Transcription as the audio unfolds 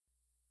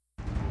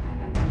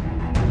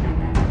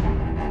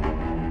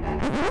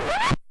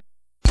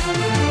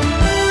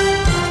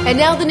And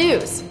now the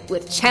news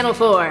with Channel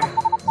 4.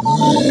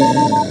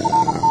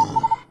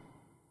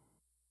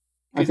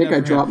 I think I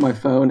dropped my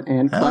phone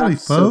and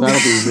clapped, so that'll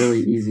be really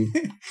easy.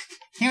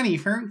 Howdy,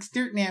 folks.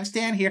 Dirt Naps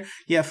Dad here.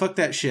 Yeah, fuck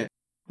that shit.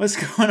 What's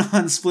going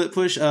on, Split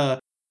Push?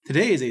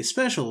 Today is a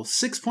special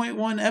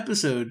 6.1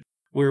 episode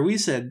where we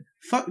said,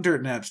 fuck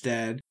Dirt Naps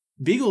Dad.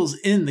 Beagle's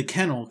in the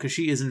kennel because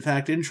she is in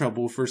fact in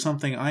trouble for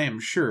something I am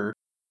sure.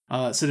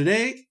 So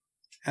today,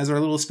 as our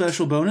little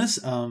special bonus,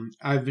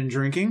 I've been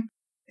drinking,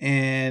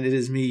 and it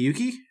is me,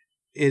 Yuki.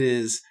 It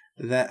is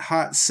that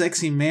hot,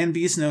 sexy man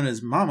beast known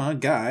as Mama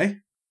Guy.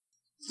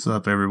 What's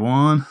up,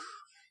 everyone?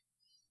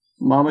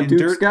 Mama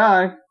Duke's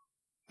Guy.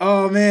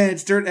 Oh man,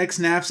 it's Dirt X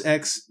Naps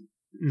X,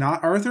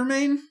 not Arthur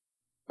Main?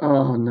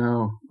 Oh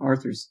no,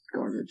 Arthur's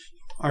garbage.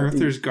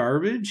 Arthur's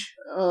garbage?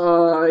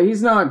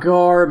 He's not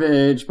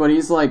garbage, but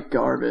he's like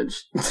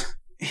garbage.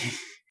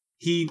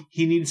 he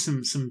needs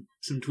some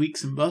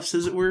tweaks and buffs,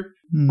 as it were.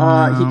 He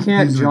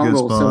can't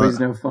jungle, so he's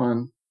no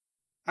fun.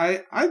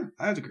 I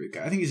have a great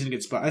guy. I think he's in a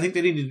good spot. I think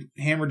they need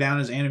to hammer down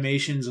his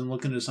animations and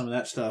look into some of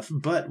that stuff,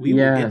 but we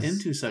will get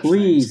into such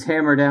please things.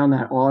 Hammer down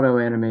that auto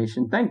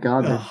animation. Thank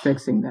God they're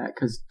fixing that,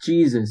 because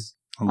Jesus,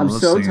 I'm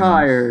so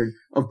tired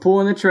of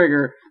pulling the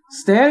trigger,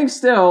 standing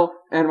still,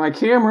 and my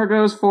camera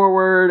goes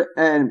forward,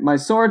 and my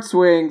sword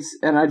swings,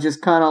 and I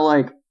just kind of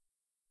like,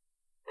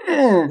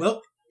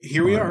 Well,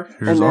 here we are.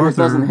 And then Arthur.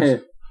 It doesn't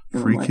hit.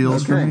 Free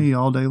kills for me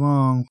all day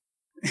long.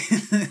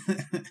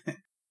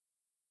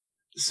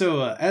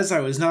 So, as I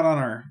was not on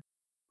our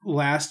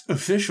last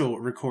official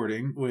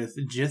recording with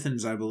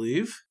Jithens, I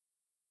believe,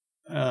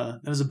 that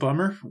was a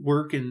bummer.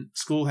 Work and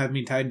school have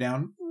me tied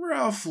down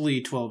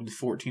roughly 12 to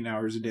 14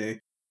 hours a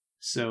day.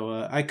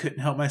 So I couldn't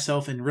help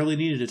myself and really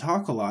needed to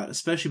talk a lot,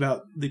 especially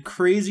about the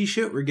crazy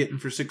shit we're getting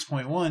for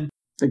 6.1.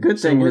 The good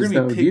thing is,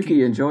 though,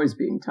 Yuki enjoys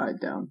being tied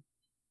down.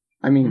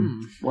 I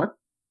mean, what?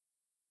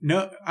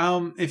 No,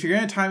 if you're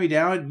going to tie me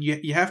down,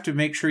 you have to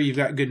make sure you've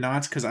got good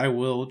knots, because I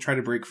will try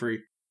to break free.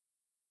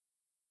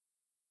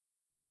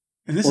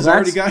 And this has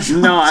already got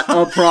not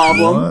a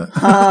problem.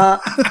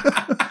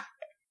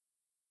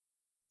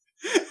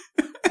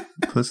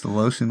 Puts the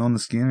lotion on the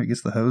skin, it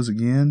gets the hose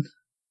again.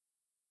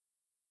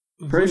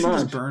 Pretty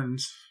much. Just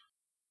burns.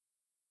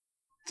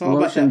 It's all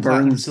about that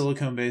platinum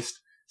silicone based.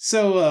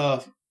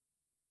 So,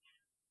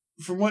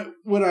 from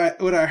what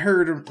I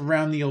heard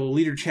around the old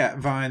leader chat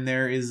vine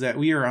there is that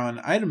we are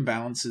on item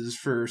balances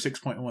for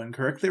 6.1,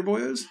 correct there,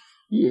 boyos?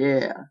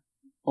 Yeah.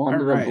 On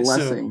to the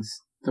blessings.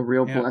 The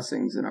real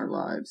blessings in our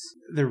lives.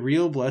 The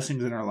real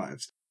blessings in our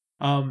lives.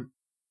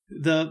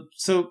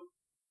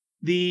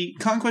 The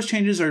conquest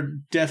changes are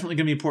definitely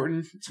going to be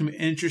important. It's going to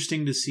be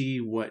interesting to see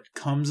what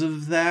comes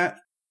of that.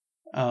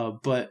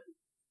 But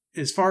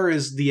as far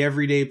as the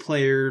everyday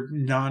player,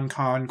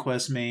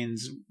 non-conquest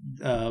mains,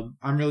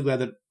 I'm really glad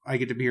that I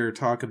get to be here to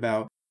talk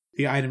about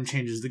the item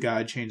changes, the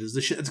guide changes,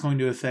 the shit that's going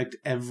to affect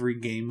every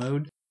game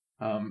mode.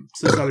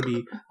 So this ought to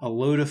be a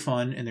load of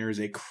fun, and there is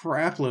a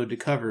crap load to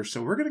cover.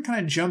 So we're going to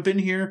kind of jump in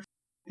here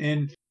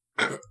and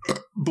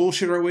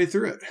bullshit our way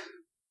through it.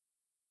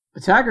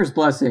 Attacker's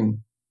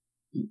Blessing.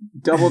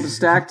 Double the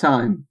stack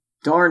time.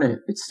 Darn it,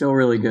 it's still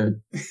really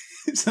good.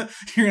 So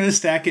you're going to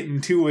stack it in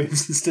 2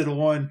 waves instead of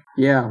 1.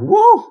 Yeah,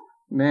 woo!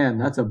 Man,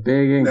 that's a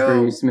big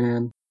increase,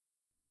 man.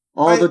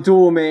 All the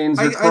dual mains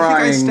are crying.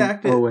 I think I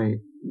stacked it. Oh, wait,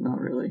 not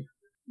really.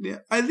 Yeah,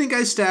 I think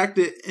I stacked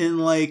it in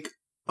like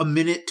a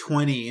minute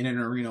 20 in an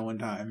arena one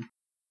time.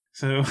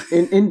 So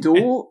in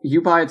duel,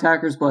 you buy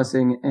Attacker's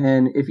Blessing,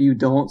 and if you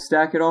don't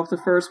stack it off the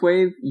first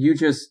wave, you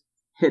just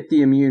hit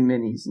the immune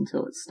minis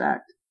until it's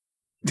stacked.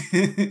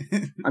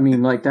 I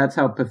mean, like, that's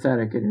how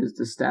pathetic it is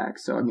to stack.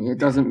 So, I mean, it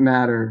doesn't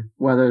matter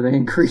whether they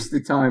increase the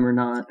time or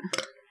not.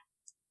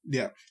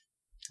 Yeah.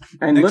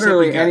 And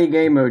literally any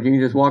game mode, you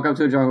can just walk up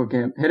to a jungle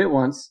camp, hit it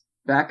once,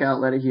 back out,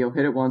 let it heal,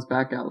 hit it once,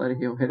 back out, let it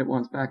heal, hit it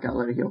once, back out,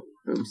 let it heal.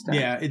 Boom, stack.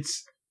 Yeah,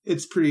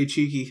 it's pretty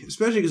cheeky,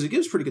 especially because it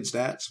gives pretty good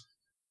stats.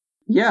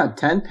 Yeah,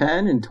 10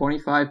 pen and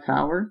 25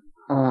 power.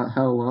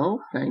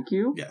 Hello, thank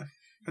you. Yeah,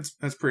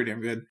 that's pretty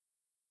damn good.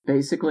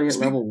 Basically at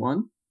level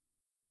 1.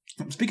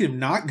 Speaking of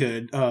not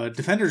good,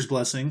 Defender's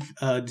Blessing.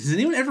 Does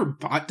anyone ever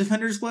bought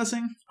Defender's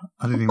Blessing?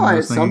 I didn't even know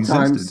this thing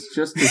existed.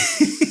 Just to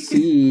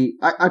see.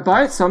 I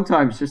buy it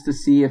sometimes just to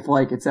see if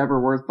like it's ever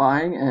worth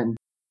buying, and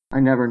I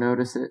never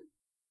notice it.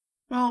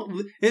 Well,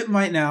 it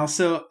might now.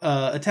 So,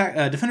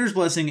 Defender's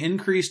Blessing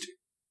increased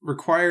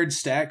required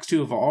stacks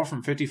to evolve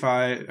from 50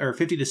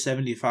 to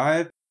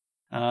 75.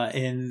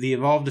 In the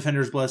Evolved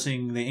Defender's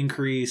Blessing, they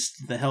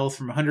increased the health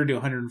from 100 to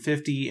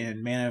 150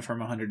 and mana from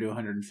 100 to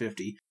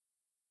 150.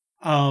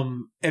 I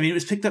mean, it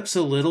was picked up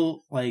so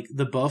little, like,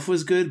 the buff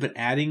was good, but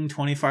adding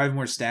 25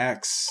 more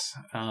stacks,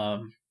 I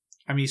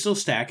mean, you still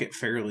stack it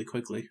fairly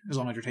quickly, as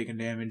long as you're taking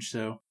damage,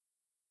 so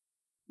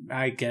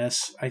I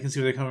guess I can see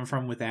where they're coming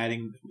from with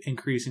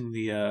increasing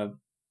the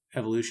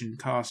evolution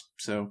cost,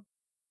 so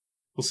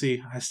we'll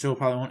see. I still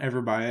probably won't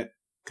ever buy it,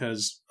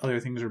 because other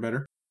things are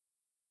better.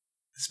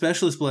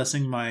 Specialist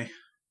Blessing, my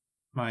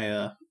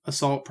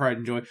Assault Pride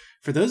and Joy.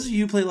 For those of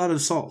you who play a lot of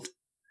Assault,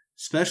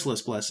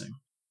 Specialist Blessing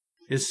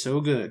is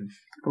so good.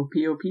 OP.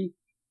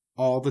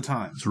 All the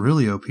time. It's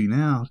really OP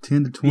now.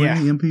 10 to 20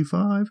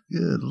 MP5.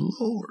 Good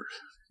Lord.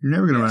 You're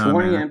never going to run out of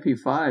 20 mana.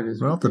 MP5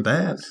 is Right off the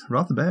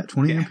bat,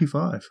 20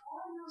 MP5.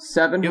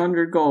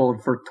 700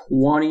 gold for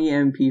 20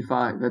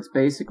 MP5. That's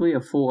basically a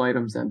full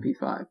items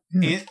MP5.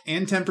 Yeah.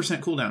 And 10%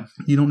 cooldown.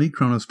 You don't need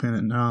Chronos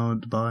Pendant now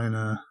to buy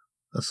an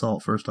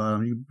assault first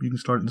item. You can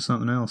start into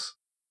something else.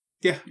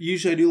 Yeah,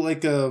 usually I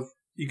do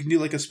you can do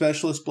like a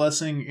Specialist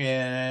Blessing,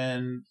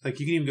 and like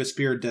you can even go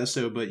Spirit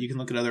Deso, but you can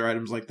look at other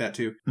items like that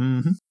too.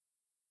 Mm-hmm.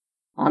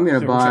 I'm going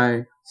to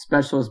buy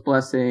Specialist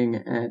Blessing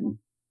and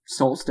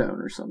Soulstone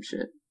or some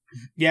shit.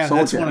 Yeah, Soul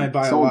that's Gem. when I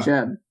buy Soul a lot.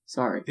 Gem.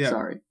 Sorry.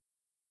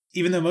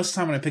 Even though most of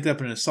the time when I pick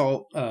up an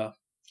assault, I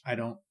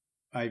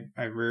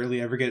rarely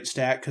ever get it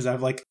stacked because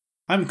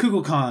I'm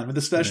Kukulkan with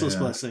a Specialist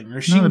Blessing or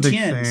Xing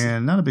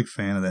Tian's. Not a big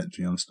fan of that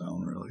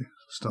gemstone, really.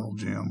 Soul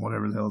Gem,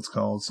 whatever the hell it's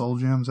called. Soul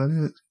Gem, is that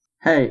it?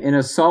 Hey, in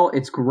Assault,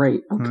 it's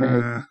great,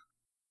 okay?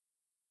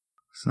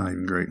 It's not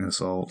even great in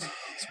Assault.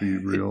 Let's be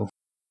real.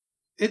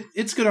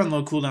 It's good on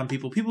low cooldown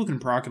people. People can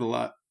proc it a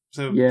lot.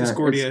 So yeah,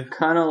 Discordia. It's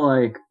kind of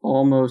like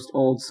almost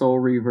old Soul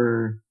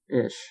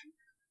Reaver-ish.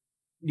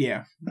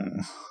 Yeah.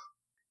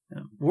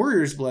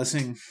 Warrior's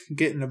Blessing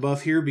getting a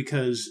buff here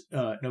because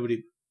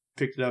nobody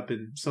picked it up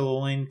in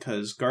solo lane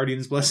because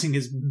Guardian's Blessing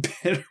is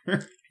better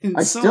in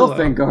I solo. still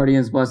think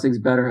Guardian's Blessing's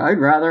better. I'd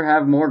rather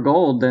have more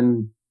gold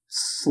than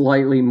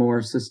slightly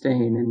more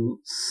sustain and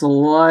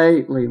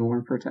slightly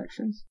more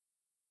protections.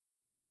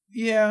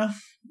 Yeah.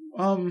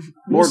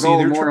 More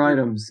gold, more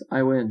items.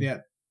 I win.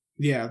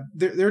 Yeah.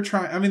 They're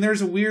trying. I mean,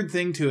 there's a weird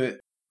thing to it.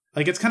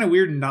 Like, it's kind of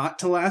weird not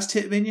to last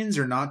hit minions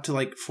or not to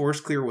like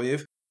force clear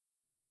wave.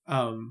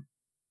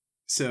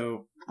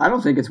 So I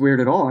don't think it's weird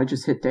at all. I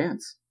just hit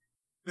dance.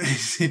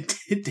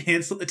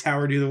 Dance, let the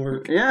tower do the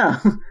work. Yeah.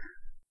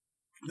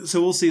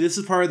 So we'll see. This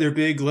is part of their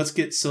big. Let's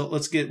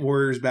get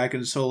Warriors back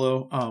into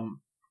solo.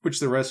 Which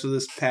the rest of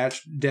this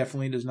patch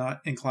definitely does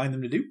not incline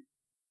them to do.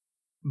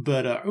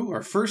 But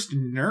our first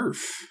nerf,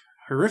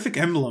 Horrific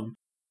Emblem.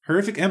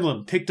 Horrific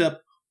Emblem picked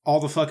up all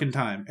the fucking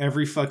time,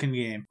 every fucking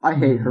game. I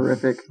hate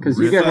Horrific because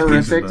you get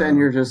horrific and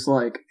you're just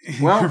like,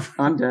 well,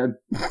 I'm dead.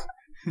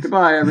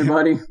 Goodbye,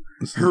 everybody.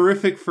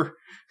 Horrific for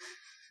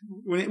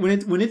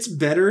when it's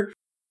better.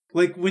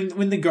 Like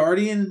when the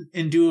Guardian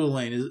in dual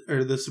lane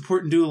or the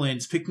support in dual lane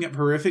is picking up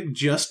Horrific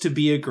just to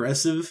be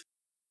aggressive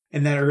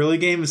in that early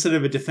game instead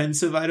of a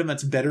defensive item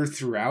that's better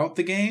throughout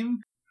the game.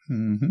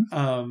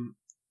 Mm-hmm.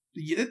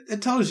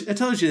 It tells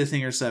you the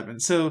thing or 7.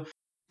 So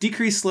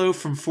decrease slow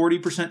from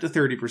 40% to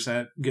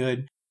 30%.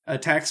 Good.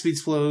 Attack speed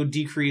slow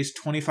decreased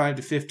 25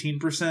 to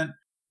 15%.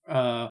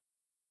 I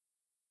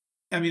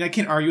mean, I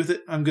can't argue with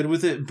it. I'm good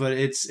with it, but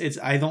it's.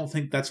 I don't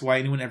think that's why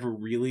anyone ever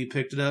really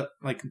picked it up.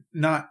 Like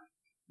not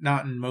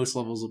in most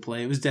levels of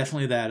play. It was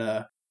definitely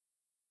that.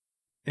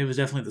 It was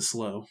definitely the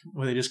slow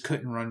where they just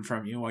couldn't run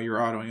from you while you're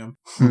autoing them.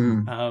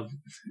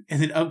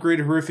 And then upgrade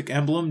Horrific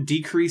Emblem,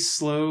 decrease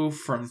slow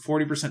from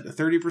 40% to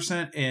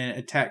 30%, and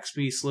attack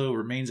speed slow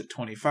remains at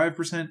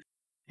 25%.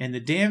 And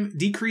the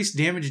decreased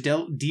damage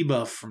dealt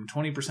debuff from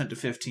 20% to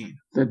 15%.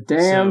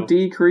 The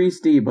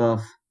decreased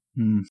debuff.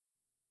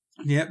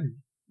 Yep.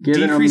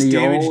 Giving decreased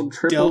them the old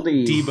triple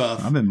D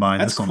debuff. I've been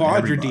buying this on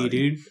everybody.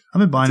 D, dude. I've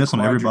been buying this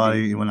on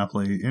everybody when I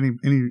play any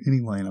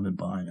lane. I've been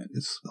buying it.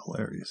 It's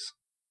hilarious.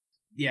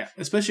 Yeah,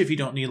 especially if you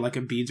don't need like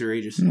a beads or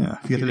ages. Yeah,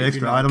 if you get an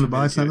extra item to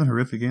buy something,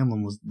 Horrific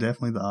Emblem was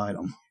definitely the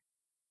item.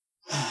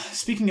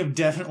 Speaking of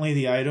definitely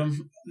the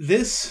item,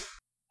 this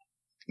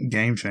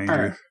game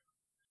changer.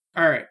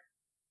 All right.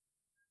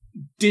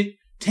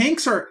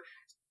 Tanks are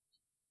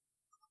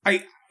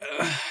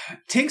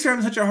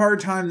having such a hard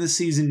time this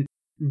season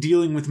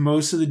dealing with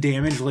most of the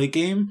damage late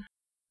game,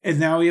 and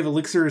now we have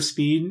Elixir of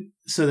Speed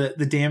so that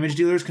the damage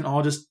dealers can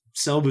all just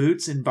sell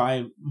boots and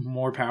buy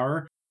more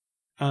power.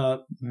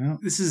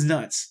 This is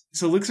nuts.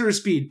 So Elixir of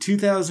Speed,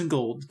 2,000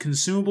 gold.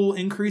 Consumable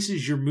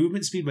increases your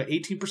movement speed by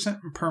 18%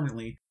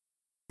 permanently.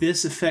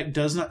 This effect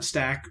does not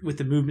stack with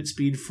the movement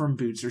speed from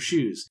boots or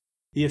shoes.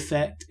 The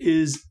effect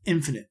is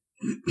infinite.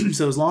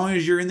 So as long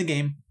as you're in the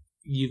game,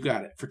 you've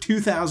got it for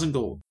 2,000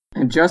 gold.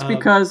 And just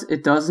because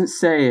it doesn't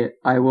say it,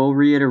 I will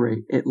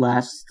reiterate, it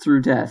lasts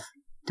through death.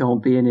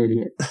 Don't be an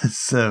idiot.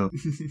 So,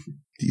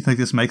 do you think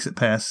this makes it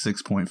past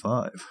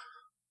 6.5?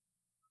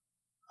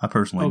 I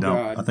personally don't.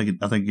 God. I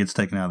think it gets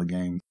taken out of the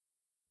game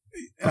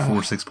before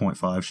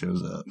 6.5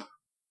 shows up.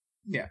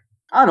 Yeah.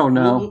 I don't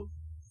know.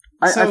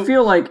 I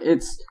feel like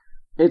it's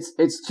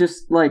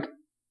just like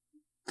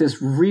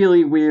this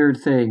really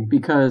weird thing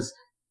because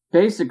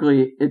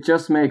basically it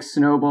just makes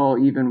Snowball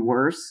even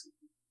worse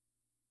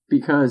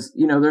because,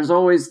 you know, there's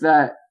always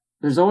that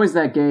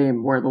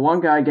game where the one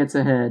guy gets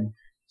ahead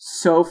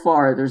so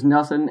far there's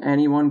nothing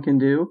anyone can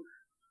do,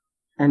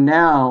 and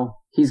now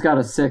he's got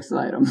a 6th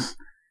item.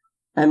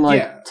 And,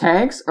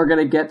 tanks are going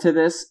to get to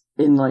this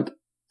in,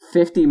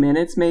 50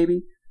 minutes,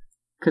 maybe.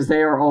 Because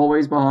they are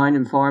always behind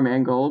in farm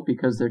and gold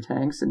because they're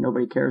tanks and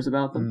nobody cares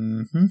about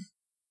them. Mm-hmm.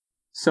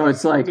 So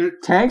it's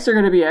tanks are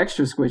going to be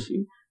extra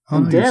squishy.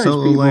 And your damage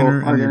solo people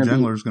laner are and your going to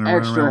jungler is be going to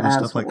run extra around with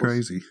assholes. stuff like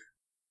crazy.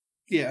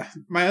 Yeah.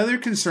 My other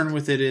concern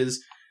with it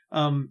is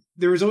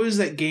there was always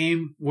that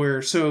game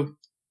where, so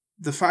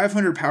the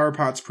 500 power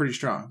pot's pretty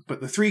strong,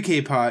 but the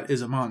 3K pot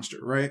is a monster,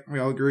 right? We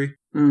all agree?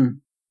 Mm.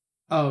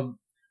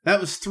 That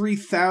was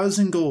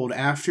 3,000 gold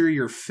after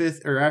your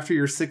fifth or after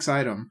your sixth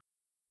item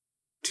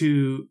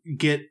to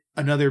get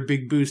another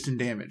big boost in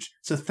damage.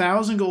 It's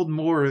 1,000 gold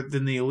more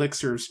than the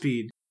elixir of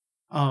speed.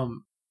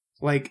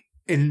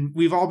 And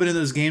we've all been in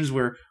those games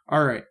where,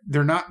 all right,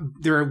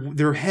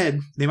 they're ahead.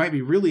 They might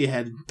be really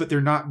ahead, but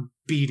they're not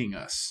beating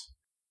us.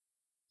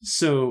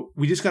 So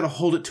we just got to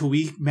hold it till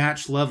we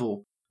match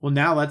level. Well,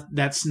 now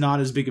that's not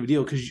as big of a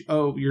deal because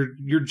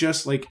you're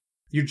just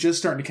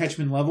starting to catch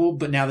them in level,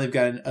 but now they've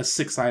got a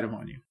sixth item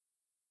on you.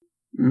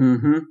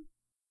 Mm-hmm.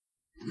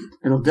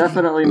 It'll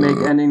definitely make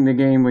ending the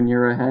game when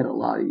you're ahead a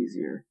lot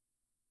easier.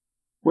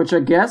 Which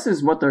I guess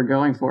is what they're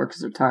going for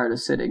because they're tired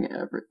of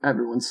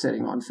everyone's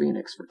sitting on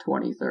Phoenix for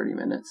 20, 30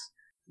 minutes.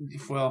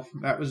 Well,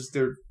 that was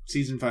their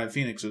Season 5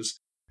 Phoenixes.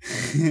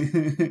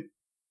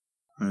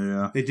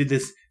 Yeah. They did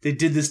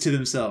this to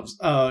themselves.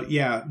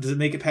 Yeah. Does it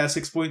make it past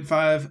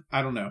 6.5?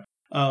 I don't know.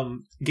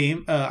 Item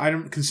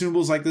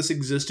consumables like this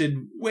existed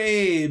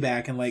way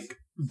back in like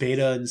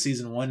beta in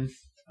Season 1.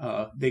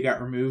 They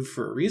got removed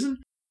for a reason.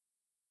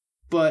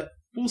 But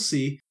we'll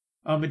see.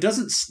 It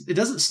doesn't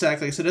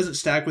stack, like I said, it doesn't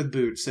stack with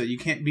boots, so you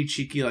can't be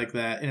cheeky like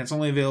that, and it's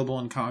only available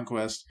in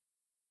Conquest.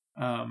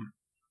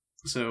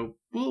 So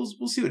we'll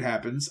see what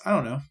happens. I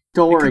don't know.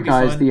 Don't worry,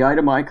 guys. The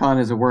item icon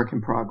is a work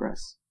in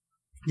progress.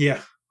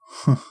 Yeah.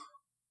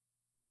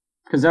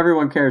 Because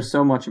everyone cares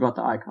so much about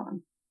the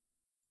icon.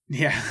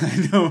 Yeah,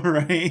 I know,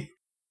 right?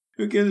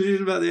 Who gives a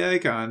shit about the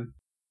icon?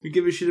 We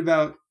give a shit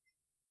about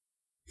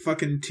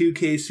fucking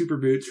 2K super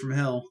boots from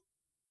hell.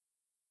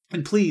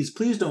 And please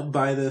don't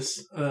buy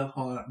this. Hold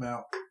on, I'm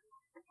out.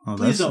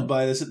 Please don't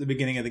buy this at the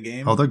beginning of the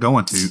game. Oh, they're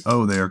going to.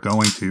 Oh, they are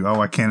going to.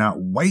 Oh, I cannot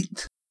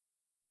wait.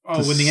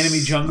 Oh, when the enemy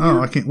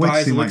jungler I can't wait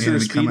to see my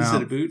enemy come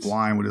out boots?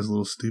 blind with his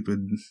little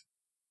stupid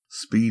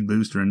speed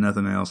booster and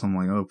nothing else. I'm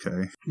like,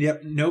 okay.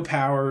 Yep, no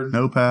power.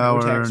 No power,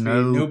 attack speed,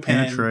 no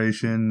pen,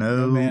 penetration,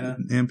 no mana.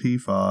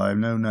 MP5,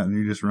 no nothing.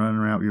 You're just running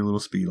around with your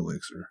little speed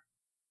elixir.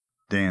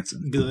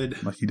 Dancing.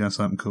 Good. Like you done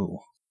something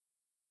cool.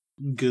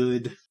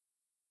 Good.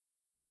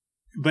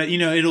 But,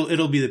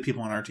 it'll be the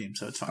people on our team,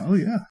 so it's fine. Oh,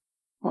 yeah.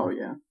 Oh,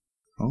 yeah.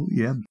 Oh,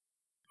 yeah.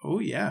 Oh,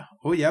 yeah.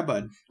 Oh, yeah,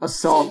 bud.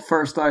 Assault,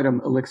 first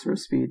item, elixir of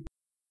speed.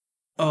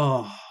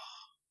 Oh.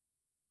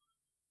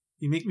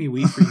 You make me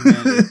weep for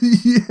humanity.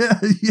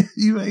 yeah,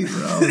 you ain't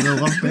wrong. No,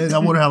 I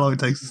wonder how long it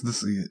takes us to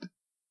see it.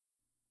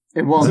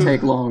 It won't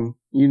take long.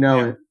 You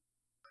know it.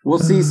 We'll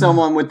see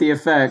someone with the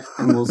effect,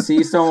 and we'll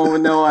see someone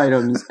with no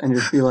items, and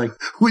just be like...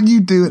 When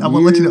you do it, I'm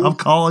going to let you know. I'm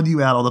calling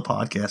you out on the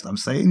podcast. I'm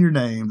saying your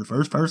name. The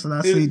first person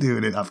I see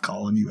doing it, I'm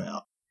calling you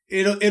out.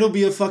 It'll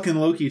be a fucking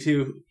Loki,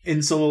 too,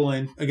 in solo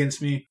lane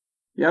against me.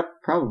 Yep,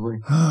 probably.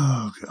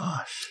 Oh,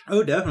 gosh.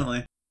 Oh,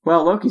 definitely.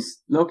 Well,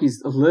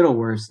 Loki's a little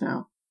worse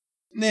now.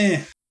 Nah.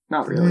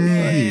 Not really.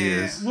 Yeah, he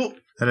is. Well,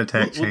 that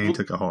attack chain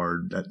took a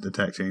hard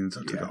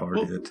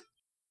hit.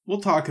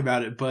 We'll talk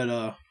about it,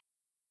 but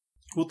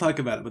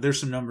there's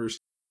some numbers.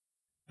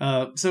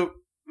 So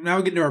now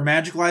we get into our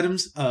magical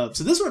items. So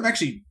this one I'm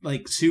actually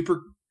like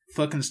super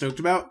fucking stoked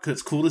about because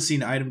it's cool to see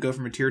an item go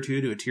from a tier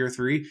 2 to a tier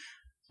 3.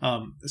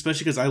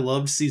 Especially because I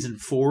loved Season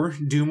 4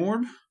 Doom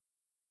Orb.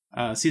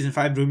 Season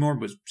 5 Doom Orb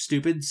was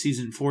stupid.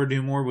 Season 4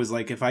 Doom Orb was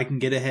like, if I can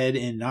get ahead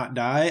and not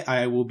die,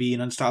 I will be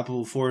an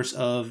unstoppable force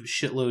of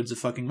shitloads of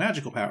fucking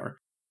magical power.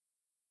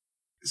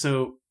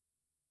 So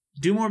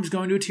Doom Orb's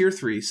going to a tier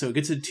 3, so it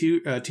gets a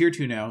tier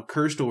 2 now.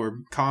 Cursed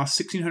Orb costs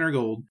 1,600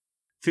 gold,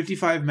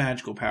 55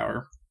 magical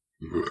power,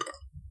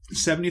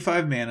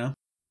 75 mana,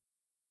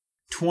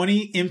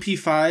 20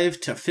 MP5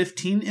 to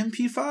 15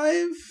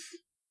 MP5.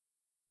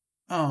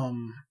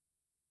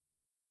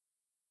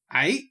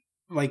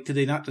 Did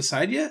they not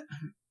decide yet?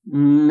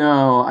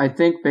 No, I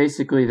think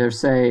basically they're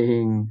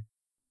saying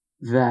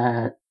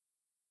that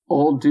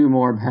old Doom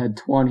Orb had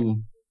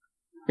 20.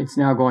 It's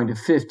now going to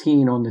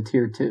 15 on the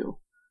tier 2.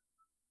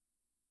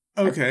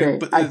 Okay,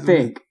 I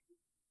think.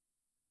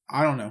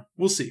 I don't know.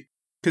 We'll see.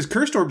 Because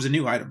Cursed Orb's a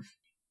new item.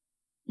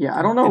 Yeah,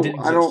 I don't know.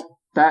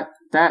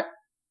 That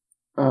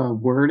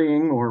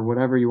wording or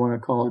whatever you want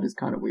to call it is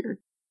kind of weird.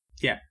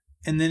 Yeah,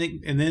 and then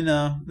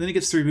it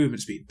gets 3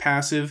 movement speed.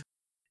 Passive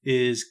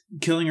is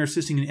killing or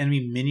assisting an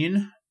enemy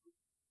minion.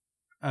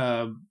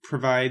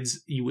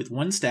 Provides you with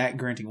 1 stack,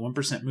 granting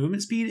 1%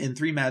 movement speed and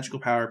 3 magical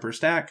power per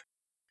stack.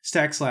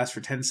 Stacks last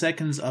for 10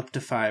 seconds, up to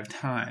 5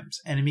 times.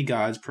 Enemy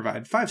gods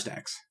provide 5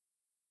 stacks.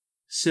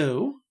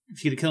 So,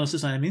 if you get a kill and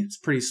assist on enemy, it's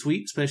pretty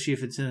sweet, especially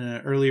if it's in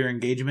an earlier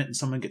engagement and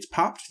someone gets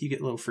popped, you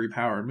get a little free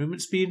power and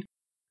movement speed.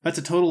 That's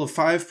a total of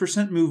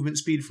 5% movement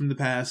speed from the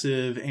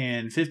passive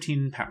and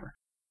 15 power.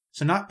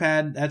 So not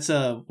bad. That's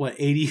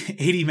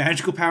 80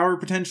 magical power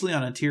potentially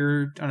on a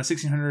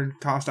 1,600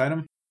 cost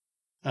item.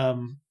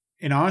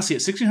 And honestly,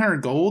 at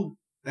 1,600 gold,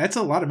 that's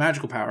a lot of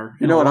magical power.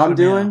 You know what I'm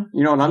doing?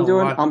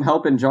 I'm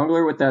helping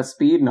jungler with that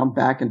speed, and I'm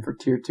backing for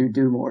tier 2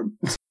 Doom Orb.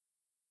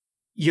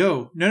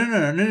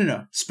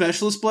 No.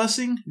 Specialist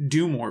Blessing,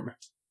 Doom Orb.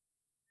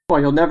 Well,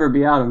 you'll never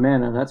be out of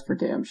mana, that's for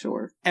damn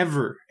sure.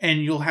 Ever.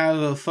 And you'll have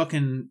a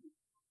fucking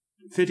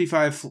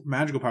 55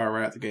 magical power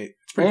right out the gate.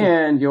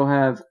 And you'll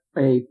have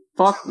a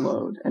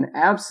fuckload, an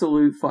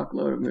absolute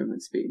fuckload of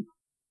movement speed.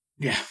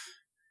 Yeah.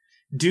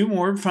 Doom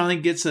Orb finally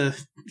gets to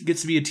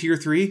be a tier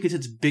 3, gets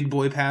its big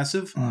boy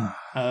passive.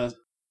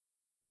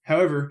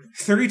 However,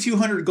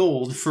 3,200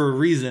 gold for a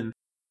reason.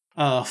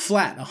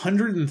 Flat,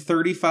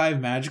 135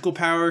 magical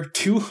power,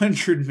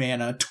 200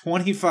 mana,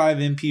 25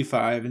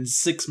 MP5, and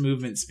 6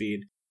 movement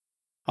speed.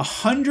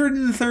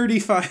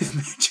 135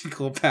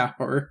 magical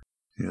power.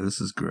 Yeah, this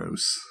is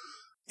gross.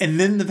 And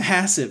then the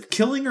passive.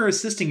 Killing or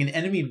assisting an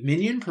enemy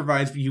minion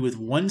provides you with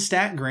 1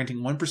 stack, granting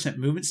 1%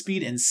 movement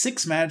speed and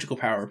 6 magical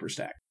power per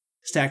stack.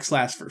 Stacks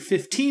last for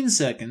 15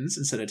 seconds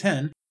instead of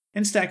 10,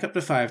 and stack up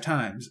to 5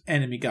 times.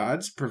 Enemy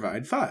gods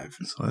provide 5.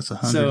 So that's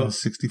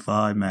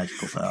 165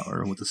 magical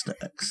power with the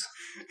stacks.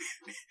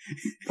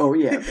 Oh,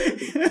 yeah.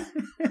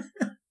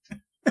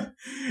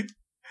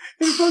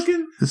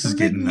 This is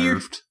getting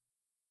nerfed.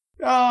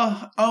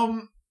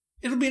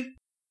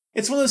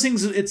 It's one of those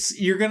things.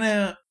 You're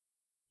gonna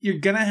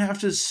have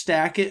to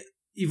stack it.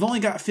 You've only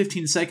got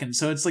 15 seconds,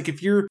 so it's like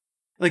if you're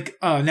like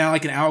now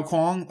like an Ao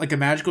Kuang, like a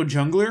magical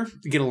jungler,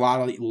 you get a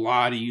lot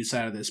of use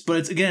out of this.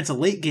 But it's a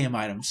late game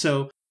item,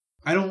 so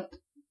I don't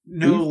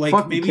know.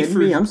 Like maybe kidding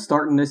me? I'm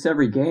starting this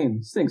every game.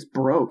 This thing's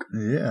broke.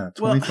 Yeah,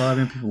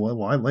 25 MP.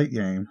 Why late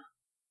game?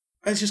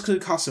 It's just because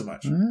it costs so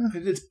much.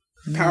 It's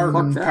power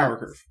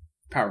curve.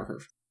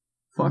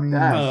 Fuck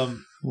that.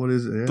 What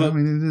is it? But,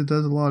 it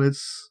does a lot.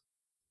 It's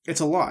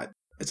a lot.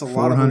 It's a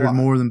lot. 400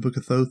 more than Book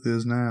of Thoth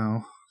is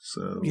now.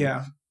 So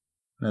yeah,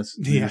 that's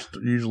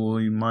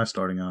usually my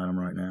starting item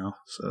right now.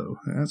 So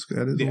that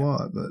is a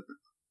lot. But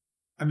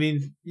I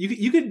mean,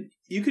 you could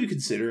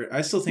consider it.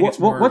 I still think it's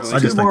more. What's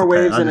 2 more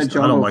waves in a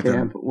jungle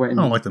camp? I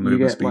don't like the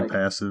movement speed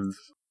passive.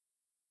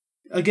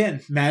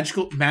 Again,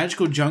 magical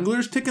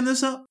junglers picking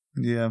this up.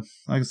 Yeah,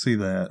 I can see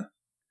that.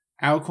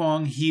 Ao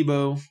Kuang,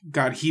 Hebo,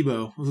 God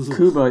Hebo.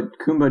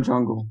 Kumba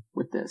jungle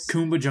with this.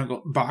 Kumba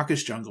jungle,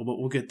 Bacchus jungle, but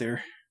we'll get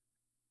there.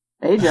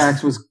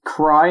 Ajax was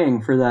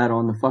crying for that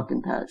on the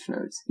fucking patch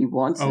notes. He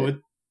wants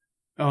it.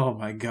 Oh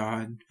my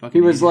god.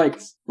 Fucking he was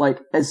Ajax. like,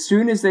 as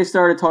soon as they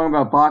started talking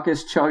about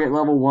Bacchus chug at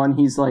level 1,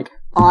 he's like,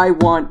 I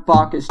want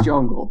Bacchus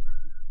jungle.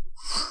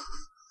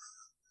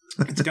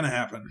 It's gonna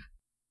happen.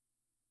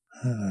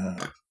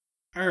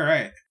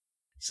 Alright.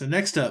 So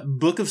next up,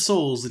 Book of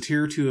Souls, the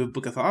tier 2 of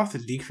Book of Thoth,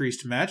 has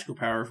decreased magical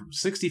power from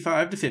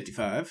 65 to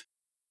 55.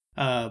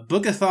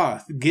 Book of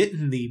Thoth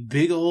getting the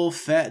big old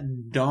fat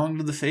dong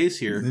to the face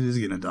here. It is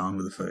getting a dong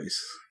to the face.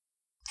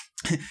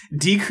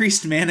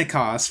 Decreased mana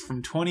cost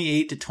from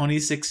 28 to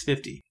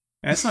 26.50.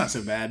 That's not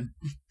so bad.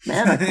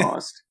 Mana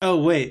cost.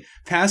 Oh wait,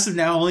 passive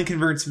now only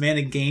converts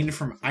mana gained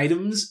from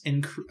items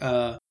and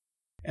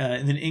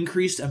then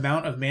increased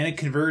amount of mana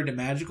converted to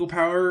magical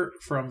power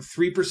from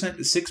 3%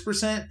 to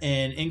 6%,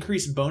 and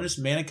increased bonus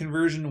mana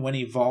conversion when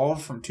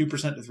evolved from 2% to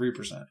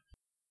 3%.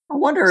 I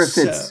wonder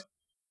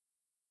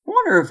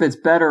if it's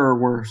better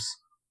or worse.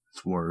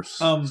 It's worse.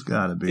 It's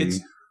gotta be.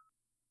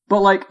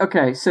 But like,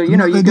 okay, so it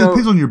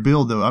depends on your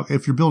build though.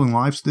 If you're building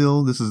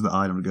lifesteal, this is the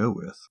item to go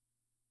with.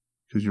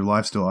 Because your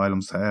lifesteal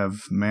items have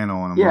mana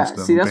on them. Yeah,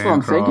 see, that's what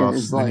I'm thinking.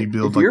 Is like, you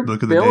build like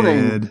Book of the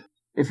Dead.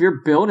 If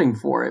you're building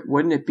for it,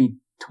 wouldn't it be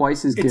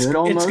twice as good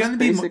almost?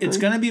 It's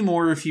gonna be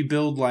more if you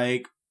build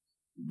like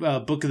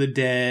Book of the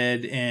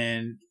Dead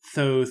and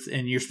Thoth,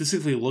 and you're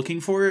specifically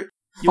looking for it.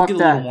 You'll get a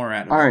little more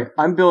out of it. All right,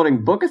 I'm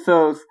building Book of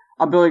Thoth.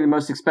 I'm building the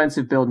most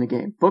expensive build in the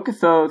game. Book of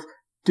Thoth,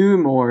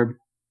 Doom Orb,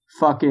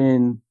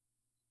 fucking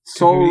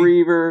Soul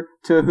Reaver,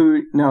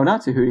 Tahuti. No,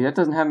 not Tahuti. That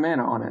doesn't have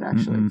mana on it,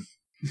 actually. Mm-mm.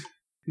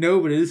 No,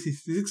 but it's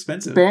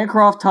expensive.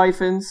 Bancroft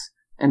Typhons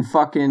and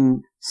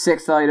fucking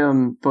 6th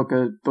item Book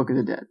of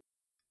the Dead.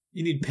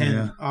 You need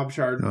pen,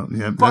 Obshard. Oh,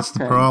 yeah, that's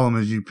the problem.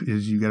 Is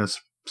you got to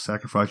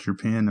sacrifice your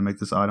pen to make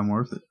this item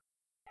worth it.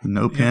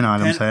 No pen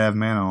items have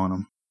mana on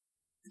them.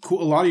 A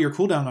lot of your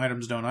cooldown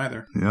items don't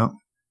either. Yep.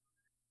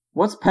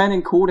 What's pen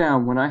and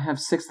cooldown when I have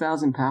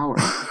 6,000 power?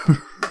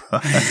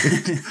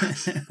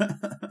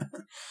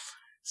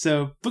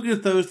 So Book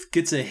of Thoth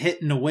gets a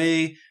hit in a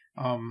way.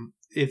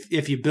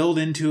 If you build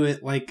into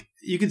it, like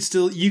you could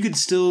still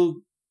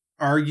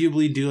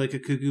arguably do like a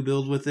cuckoo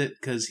build with it,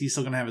 because he's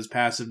still gonna have his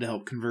passive to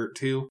help convert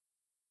too.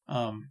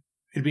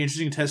 It'd be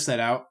interesting to test that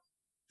out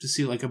to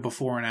see like a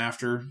before and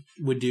after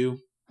would do.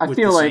 I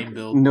feel like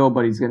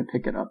nobody's gonna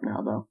pick it up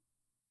now, though.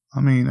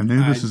 I mean,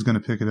 Anubis is gonna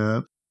pick it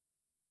up.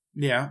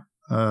 Yeah.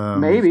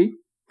 Maybe.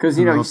 Because,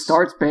 he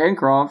starts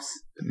Bancrofts.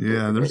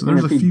 Yeah, there's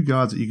a few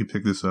gods that you could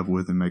pick this up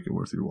with and make it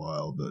worth your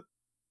while, but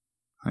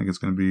I think it's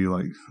going to be,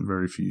 like,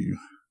 very few.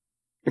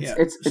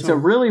 It's a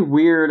really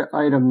weird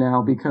item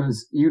now,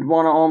 because you'd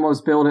want to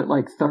almost build it,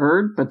 like,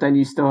 3rd, but then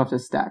you still have to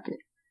stack it.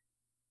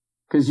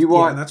 Because you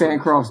want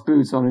Bancroft's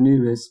boots on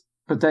Anubis,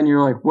 but then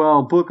you're like,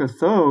 well, Book of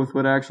Thoth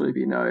would actually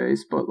be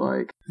nice, but,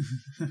 like,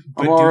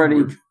 I'm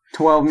already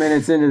 12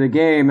 minutes into the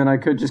game, and I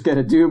could just get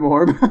a Doom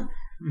Orb.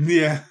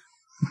 Yeah.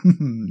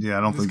 Yeah,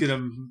 I don't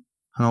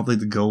think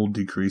the gold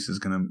decrease is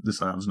gonna.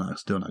 This item's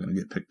still not gonna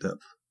get picked up.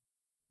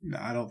 No,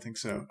 I don't think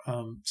so.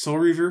 Soul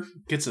Reaver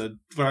gets what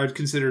I would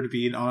consider to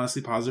be an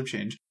honestly positive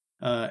change.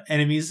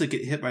 Enemies that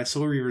get hit by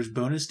Soul Reaver's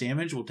bonus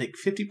damage will take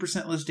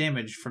 50% less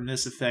damage from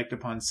this effect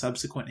upon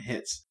subsequent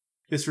hits.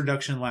 This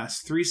reduction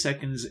lasts 3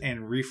 seconds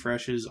and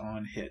refreshes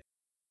on hit.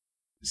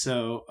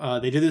 So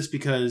they did this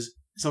because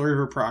Soul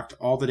Reaver procced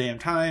all the damn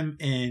time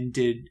and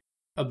did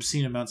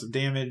obscene amounts of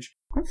damage.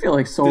 I feel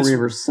like Soul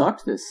Reaver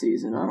sucked this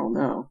season. I don't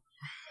know.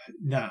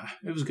 Nah,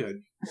 it was good.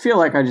 I feel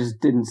like I just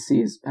didn't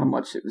see how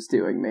much it was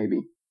doing,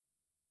 maybe.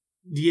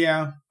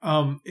 Yeah,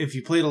 if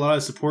you played a lot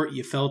of support,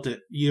 you felt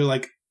it. You're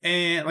like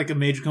a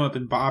mage would come up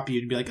and bop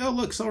you and be like, oh,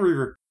 look, Soul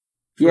Reaver.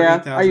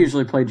 Yeah, 8,000. I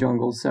usually play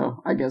jungle,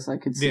 so I guess I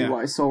could see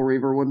why Soul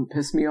Reaver wouldn't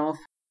piss me off.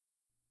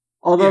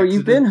 Although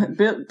we've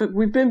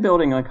been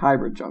building like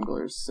hybrid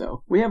junglers,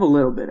 so we have a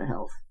little bit of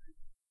health.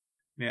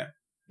 Yeah.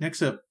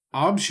 Next up,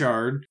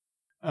 Obshard.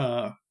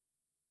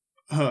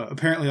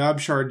 Apparently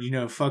Obshard,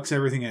 fucks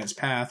everything in its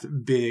path.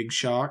 Big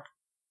shock.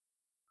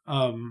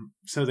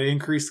 So they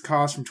increased the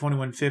cost from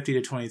 2150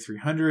 to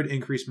 2300,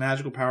 increased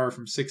magical power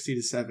from 60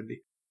 to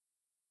 70.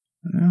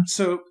 Yeah.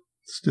 So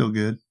still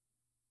good.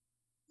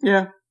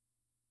 Yeah.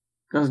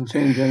 Doesn't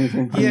change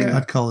anything. Yeah.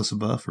 I'd call this a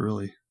buff,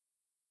 really.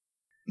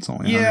 It's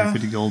only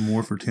 150 gold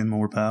more for 10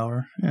 more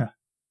power. Yeah.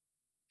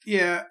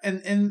 Yeah,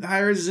 and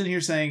Hi-Rez is in here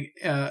saying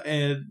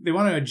they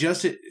want to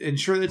adjust it,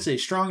 ensure that it's a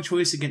strong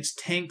choice against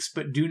tanks,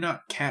 but is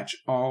not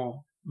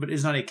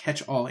a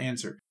catch-all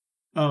answer.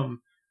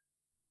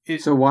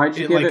 So why'd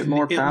you give it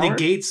more power?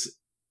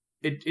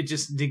 It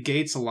just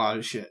negates a lot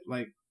of shit.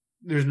 Like,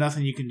 there's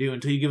nothing you can do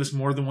until you give us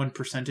more than one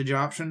percentage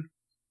option.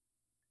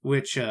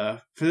 Which,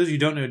 for those of you who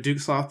don't know, Duke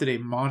Sloth did a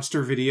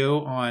monster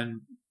video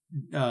on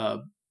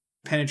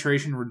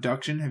penetration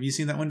reduction. Have you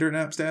seen that one, Dirt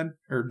Naps, Dad?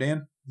 Or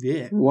Dan?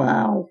 Yeah.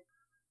 Wow.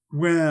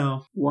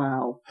 Wow.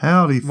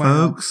 Howdy,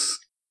 folks.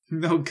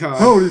 Oh, God.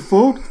 Howdy,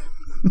 folks.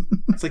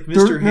 It's like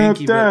Mr.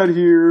 Hanky, Dad but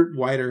here.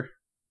 Wider.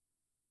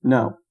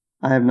 No,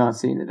 I have not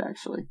seen it,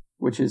 actually,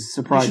 which is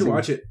surprising. You should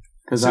watch it.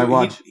 Because I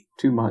watch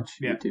too much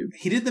YouTube.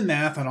 He did the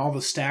math on all the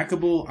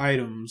stackable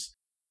items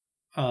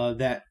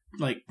that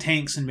like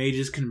tanks and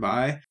mages can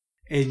buy,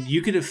 and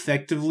you could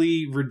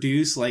effectively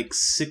reduce like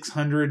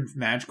 600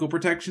 magical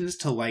protections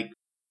to like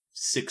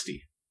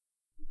 60.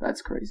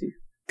 That's crazy.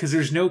 Because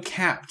there's no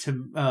cap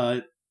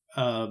to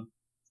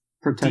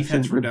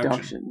protection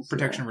reduction.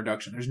 Protection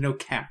reduction. There's no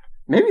cap.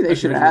 Maybe they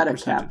should add a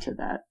cap to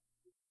that.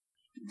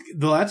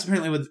 Though that's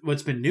apparently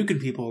what's been nuking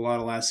people a lot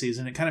of last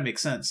season. It kind of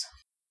makes sense.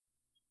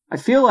 I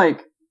feel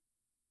like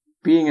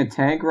being a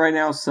tank right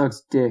now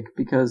sucks dick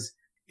because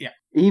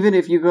even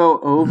if you go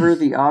over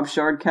the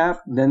Obshard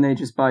cap, then they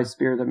just buy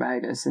Spear the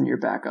Magus and you're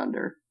back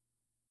under.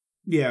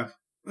 Yeah.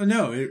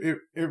 No, it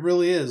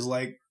really is.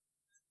 Like,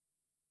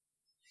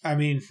 I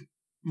mean,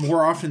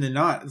 more often than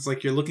not, it's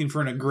like you're looking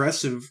for an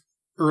aggressive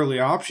early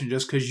option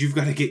just because you've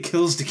got to get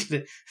kills to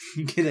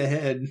get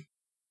ahead.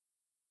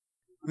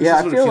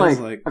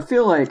 I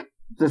feel like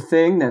the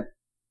thing that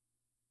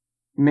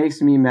makes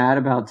me mad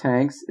about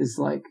tanks is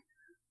like,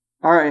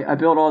 all right, I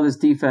built all this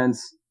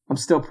defense. I'm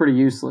still pretty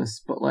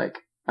useless, but like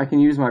I can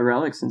use my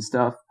relics and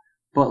stuff.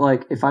 But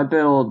like if I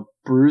build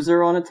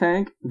Bruiser on a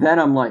tank, then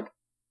I'm like,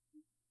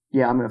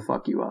 yeah, I'm gonna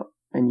fuck you up,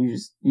 and you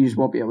just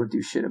won't be able to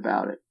do shit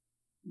about it.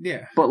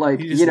 Yeah. But like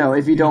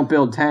if you don't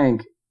build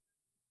tank,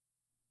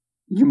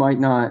 you might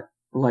not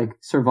like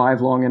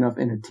survive long enough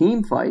in a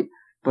team fight.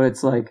 But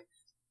it's like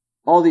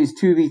all these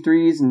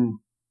 2v3s and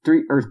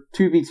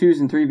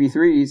 2v2s and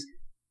 3v3s.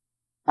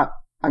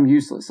 I'm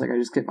useless. Like I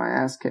just get my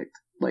ass kicked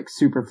like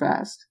super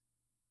fast.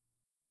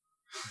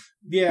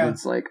 Yeah. And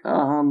it's like,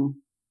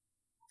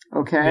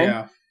 okay.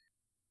 Yeah.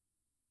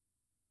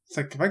 It's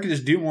like, if I could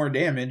just do more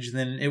damage,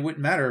 then it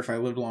wouldn't matter if I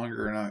lived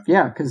longer or not.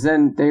 Yeah, because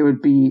then they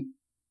would be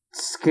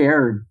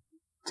scared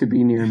to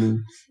be near me.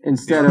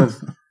 Instead of,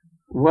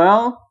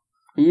 well,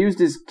 he used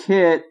his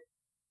kit.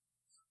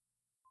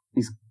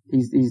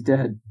 He's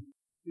dead.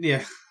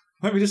 Yeah.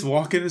 Let me just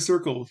walk in a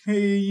circle.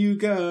 Hey, you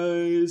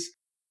guys.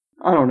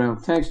 I don't know.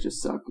 Tanks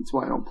just suck. That's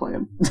why I don't play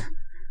them.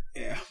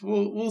 Yeah,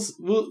 we'll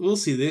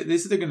see. They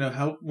said they're going to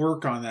help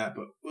work on that,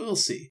 but we'll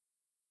see.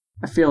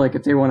 I feel like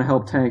if they want to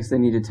help tanks, they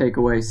need to take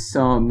away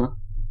some,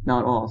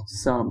 not all,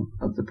 some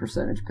of the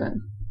percentage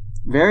pen.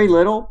 Very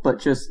little, but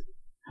just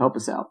help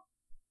us out.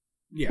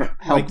 Yeah,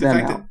 help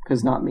them out,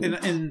 because not me.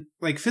 And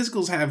like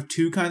physicals have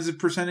two kinds of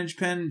percentage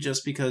pen,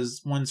 just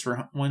because one's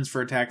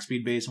for attack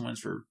speed base and one's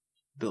for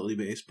ability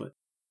base. But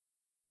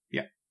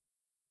yeah.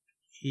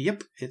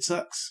 Yep, it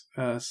sucks.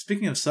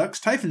 Speaking of sucks,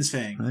 Typhon's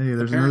Fang. Hey,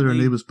 there's another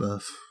Anubis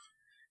buff.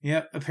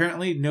 Yeah,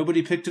 apparently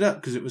nobody picked it up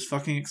because it was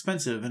fucking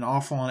expensive and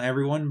awful on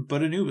everyone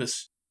but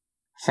Anubis.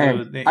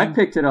 So I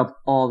picked it up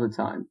all the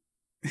time.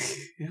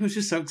 It was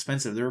just so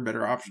expensive. There were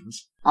better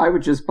options. I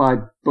would just buy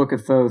Book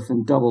of Thoth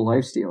and double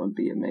lifesteal and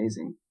be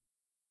amazing.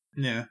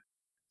 Yeah.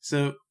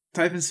 So,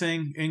 Typhon's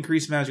Fang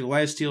increased magical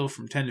lifesteal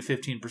from 10 to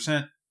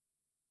 15%.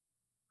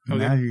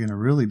 Now you're going to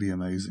really be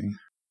amazing.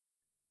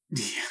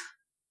 Yeah.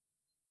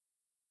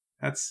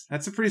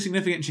 That's a pretty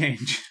significant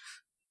change.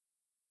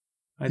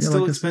 It's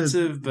still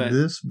expensive, but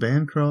this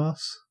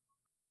Bancross,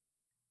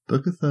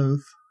 Book of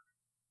Thoth,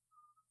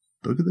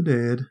 Book of the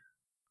Dead.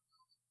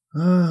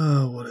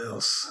 What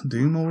else?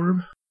 Doom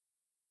Orb,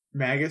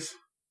 Magus.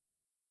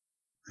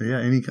 Yeah,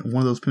 any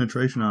one of those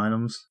penetration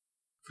items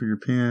for your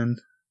pen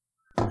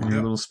and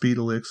your little speed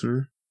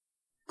elixir.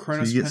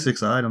 Chronos so you get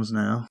 6 items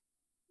now.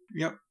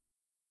 Yep.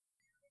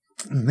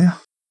 Yeah,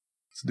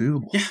 it's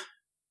doable. Yeah,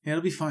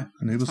 it'll be fine.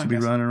 Anubis will be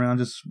running around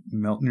just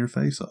melting your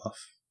face off.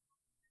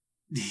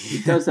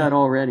 He does that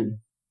already.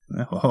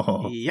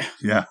 Oh,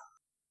 yeah.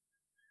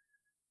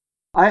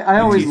 I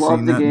always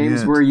love the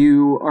games where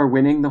you are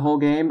winning the whole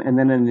game and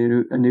then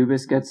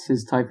Anubis gets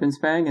his Typhon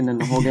Spang and then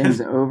the whole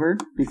game's over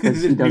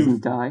because he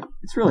doesn't die.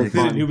 It's really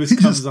fun. Anubis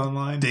comes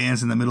online.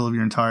 Stands in the middle of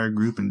your entire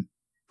group and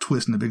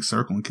twists in a big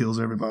circle and kills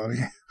everybody.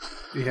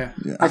 Yeah.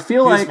 I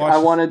feel like I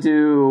want to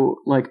do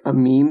like a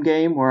meme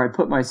game where I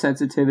put my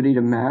sensitivity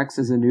to max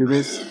as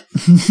Anubis,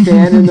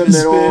 stand in the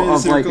middle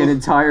of like an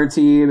entire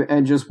team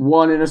and just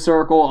one in a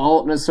circle,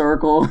 alt in a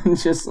circle, and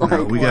just like...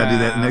 No, we got to do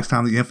that next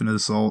time the Infinite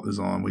Assault is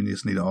on. We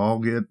just need to all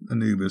get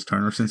Anubis,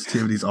 turn our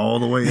sensitivities all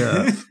the way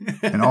up,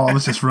 and all of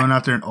us just run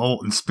out there and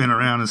alt and spin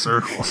around in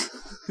circles.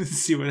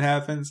 See what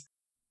happens.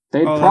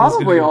 They'd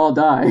probably all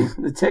die.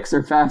 The ticks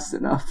are fast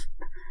enough.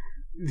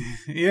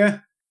 Yeah.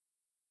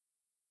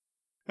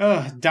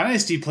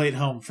 Dynasty plate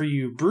home for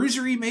you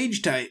bruisery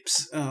mage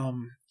types.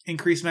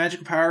 Increased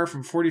magical power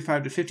from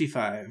 45 to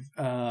 55.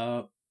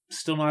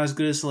 Still not as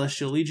good as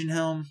Celestial Legion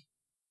helm.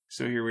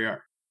 So here we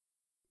are.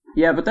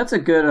 Yeah, but that's a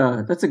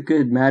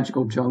good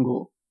magical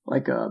jungle.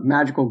 Like a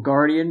magical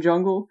guardian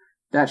jungle.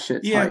 That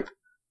shit's hype.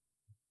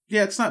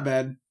 Yeah, it's not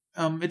bad.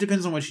 It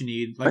depends on what you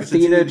need. Like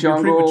Athena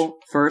jungle,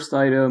 first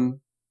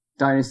item,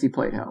 Dynasty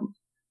plate helm.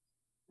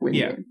 Win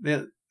game.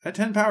 Yeah. That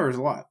 10 power is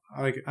a lot.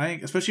 I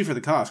think, especially for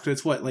the cost, because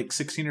it's what, like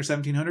 16 or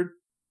 1700?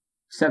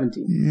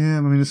 17. Yeah, I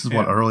mean, this is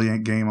what early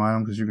game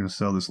item because you're going to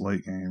sell this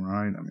late game,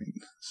 right? I mean,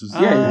 this is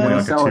you're going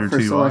to sell it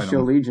for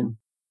Celestial Legion.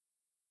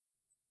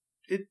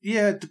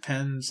 It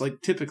depends.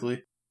 Like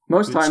typically,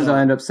 most times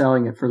I end up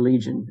selling it for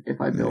Legion if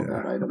I build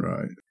that item.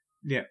 Right.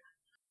 Yeah.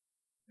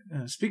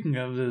 Speaking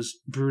of this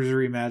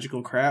bruisery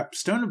magical crap,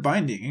 Stone of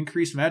Binding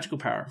increased magical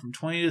power from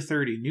 20 to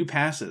 30. New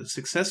passive: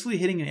 successfully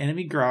hitting an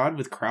enemy god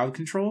with crowd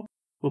control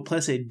will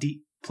place a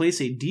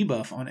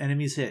debuff on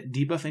enemies hit.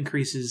 Debuff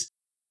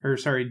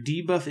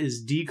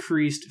is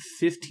decreased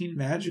 15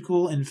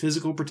 magical and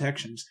physical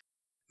protections.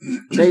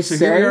 They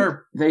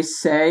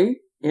say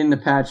in the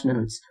patch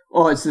notes,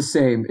 "Oh, it's the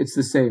same. It's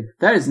the same."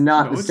 That is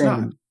not the same.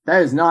 Not.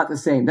 That is not the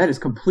same. That is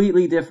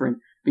completely different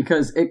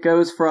because it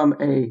goes from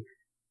a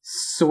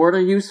sort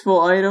of useful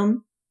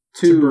item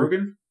to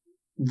broken.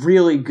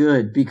 Really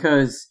good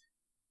because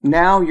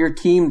now your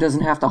team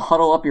doesn't have to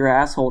huddle up your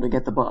asshole to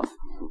get the buff.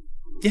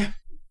 Yeah.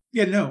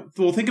 Yeah, no.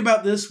 Well, think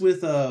about this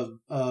with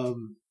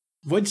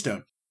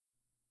Voidstone.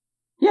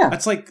 Yeah.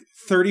 That's like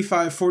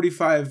 35,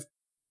 45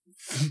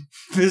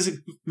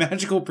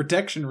 magical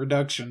protection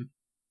reduction.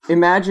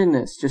 Imagine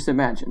this. Just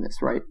imagine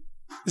this, right?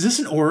 Is this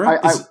an aura?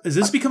 Is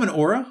this become an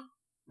aura?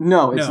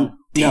 No, it's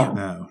Damn.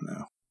 No.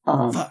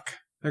 Fuck.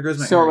 There goes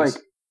my So, Aries.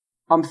 like,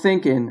 I'm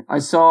thinking, I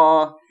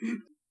saw...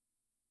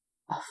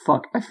 Oh,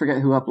 fuck. I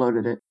forget who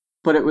uploaded it.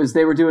 But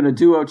they were doing a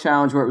duo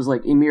challenge where it was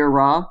like Emir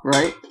Ra,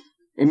 right?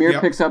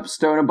 Emir picks up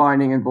Stone of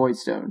Binding and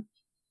Voidstone.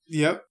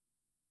 Yep.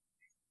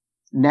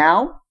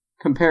 Now,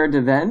 compared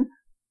to then,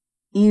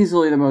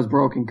 easily the most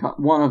broken,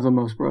 one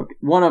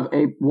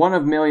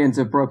of millions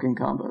of broken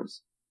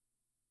combos.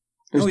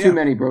 There's too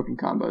many broken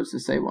combos to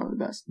say one of the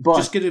best.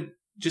 But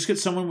just get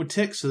someone with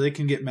ticks so they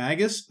can get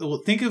Magus.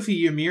 Well, think if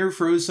Ymir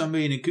froze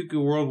somebody in a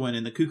Cuckoo Whirlwind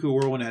and the Cuckoo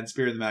Whirlwind had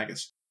Spear of the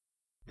Magus.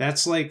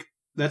 That's like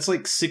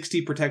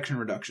 60 protection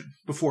reduction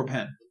before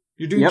pen.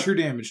 You're doing true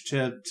damage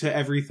to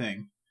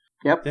everything.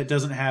 Yep. That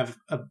doesn't have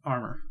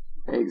armor.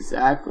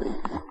 Exactly.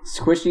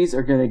 Squishies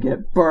are gonna get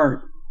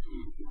burnt.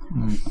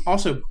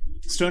 Also,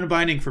 Stone of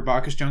Binding for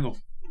Bacchus Jungle.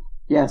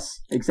 Yes,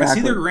 exactly. I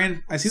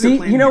see their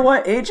plan. You know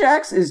what?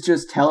 Ajax is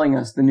just telling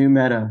us the new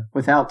meta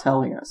without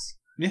telling us.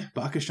 Yeah,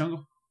 Bacchus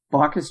Jungle.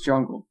 Bacchus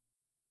Jungle.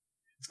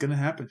 It's gonna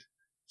happen.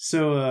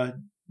 So,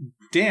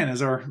 Dan,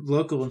 as our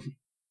local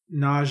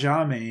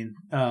Naja main,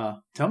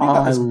 tell me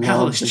about this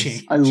palace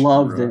change. I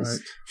love this.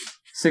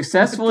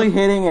 Successfully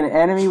hitting an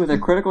enemy with a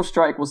critical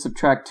strike will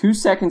subtract 2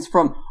 seconds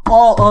from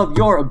all of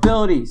your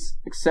abilities,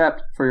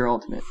 except for your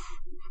ultimate.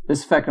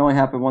 This effect can only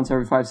happen once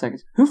every 5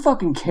 seconds. Who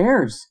fucking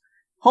cares?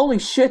 Holy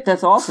shit,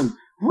 that's awesome.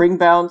 Ring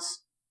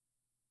bounce.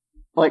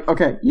 Like,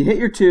 okay, you hit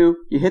your 2,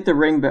 you hit the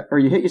ring, or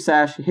you hit your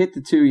sash, you hit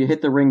the 2, you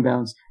hit the ring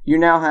bounce. You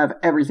now have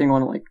everything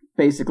on, like,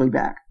 basically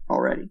back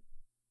already.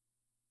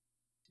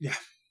 Yeah.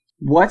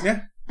 What?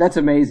 Yeah. That's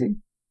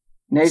amazing.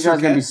 Neja is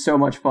going to be so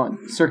much fun.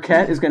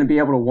 Serket is going to be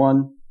able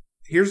to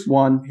Here's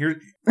my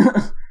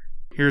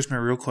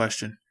real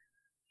question.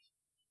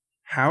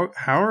 How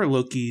are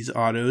Loki's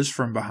autos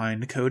from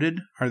behind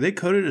coded? Are they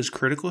coded as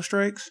critical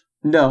strikes?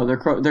 No, they're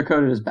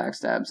coded as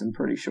backstabs. I'm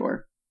pretty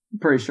sure. I'm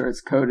pretty sure it's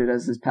coded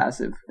as his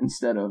passive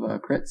instead of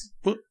crits.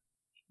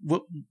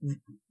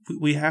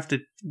 we have to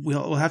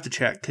we'll have to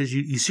check because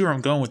you see where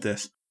I'm going with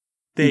this.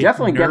 They you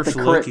definitely get the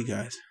crit, Loki,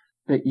 guys.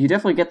 You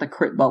definitely get the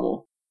crit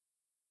bubble,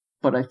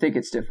 but I think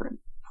it's different.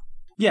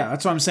 Yeah,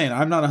 that's what I'm saying.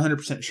 I'm not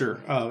 100%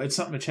 sure. It's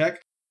something to check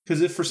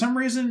because if for some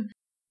reason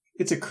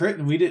it's a crit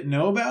and we didn't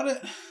know about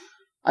it,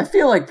 I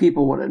feel like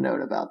people would have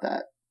known about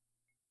that.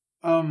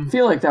 I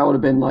feel like that would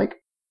have been like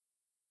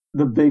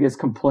the biggest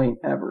complaint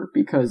ever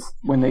because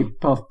when they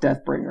buffed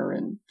Deathbringer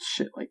and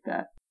shit like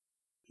that.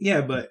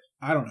 Yeah, but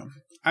I don't know.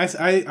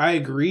 I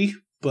agree,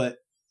 but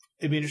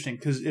it'd be interesting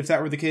because if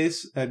that were the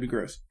case, that'd be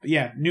gross. But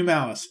yeah, new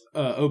Malice,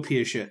 OP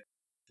as shit.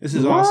 This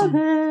is awesome.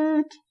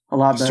 It. A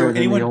lot better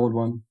than the old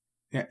one.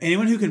 Yeah,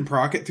 anyone who can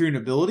proc it through an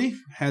ability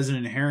has an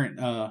inherent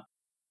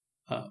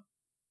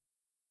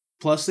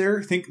plus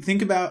there. Think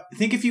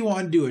if you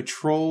want to do a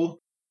troll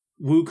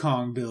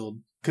Wukong build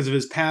because of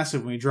his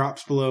passive when he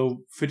drops below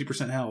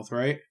 50% health,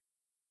 right?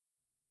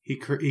 He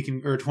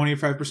can, or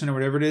 25% or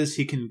whatever it is,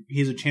 he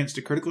has a chance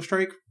to critical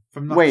strike. If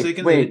I'm not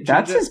mistaken. Wait,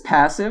 that's his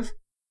passive?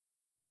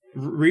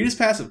 Read his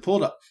passive. Pull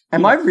it up.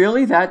 Am I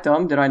really that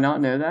dumb? Did I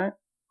not know that?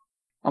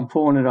 I'm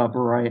pulling it up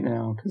right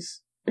now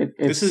because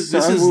this is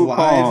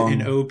live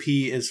and OP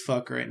as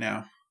fuck right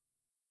now.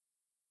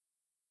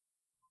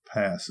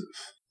 Passive.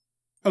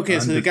 Okay,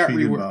 so they got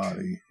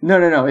reworked.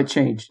 No. It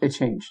changed.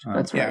 That's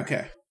right. Yeah,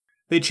 okay.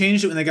 They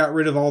changed it when they got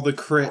rid of all the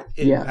crit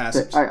in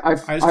passives.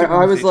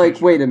 I was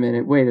like, wait a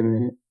minute.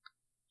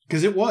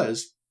 Because it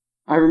was.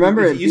 I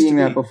remember it being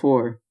that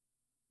before.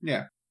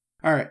 Yeah.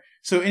 All right.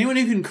 So anyone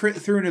who can crit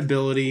through an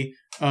ability,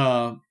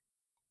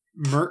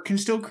 Merc can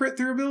still crit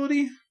through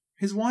ability,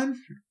 his one?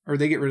 Or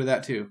they get rid of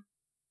that too?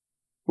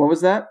 What was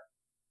that?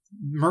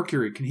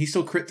 Mercury, can he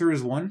still crit through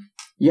his one?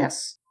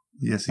 Yes.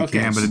 Yes, he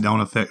can, but it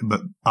don't affect.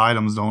 But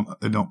items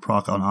don't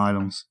proc on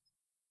items.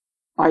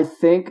 I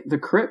think the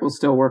crit will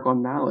still work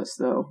on Malice,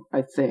 though.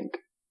 I think.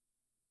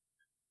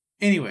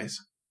 Anyways,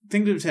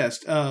 thing to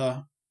test.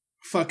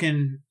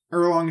 Fucking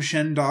Erlong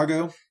Shen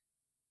Doggo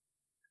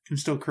can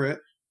still crit.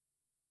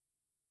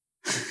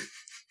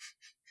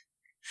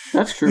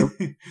 That's true.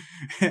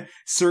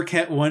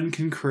 Circuit 1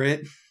 can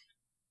crit.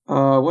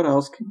 What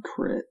else can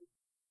crit?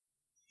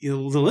 The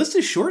list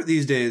is short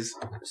these days.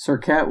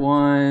 Circuit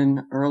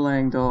 1,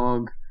 Erlang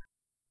Dog.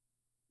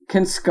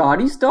 Can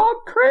Scotty's dog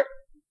crit?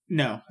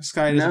 No,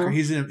 Sky doesn't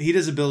crit. He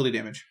does ability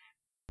damage.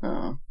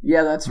 Oh,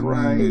 yeah, that's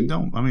right.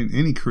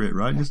 Any crit,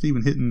 right? Just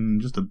even hitting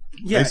just a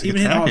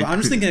even hitting all. I'm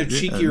just thinking of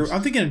cheeky.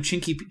 I'm thinking of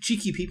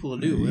cheeky people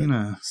to do. You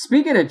know.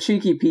 Speaking of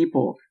cheeky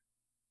people,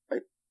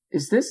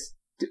 is this?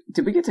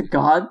 Did we get to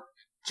God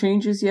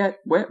changes yet?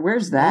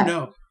 Where's that?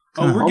 Oh,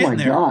 no. We're getting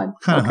there. Oh my god!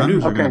 Kind of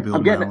hunters are going to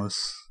build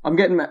Malice. I'm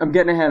getting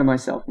ahead of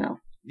myself now.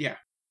 Yeah.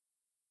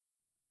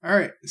 All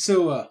right.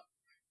 So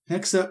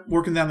next up,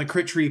 working down the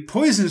crit tree,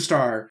 Poison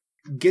Star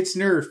gets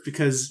nerfed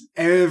because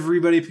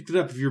everybody picked it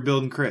up. If you're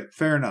building crit,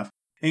 fair enough.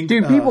 And,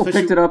 dude, people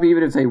picked it up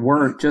even if they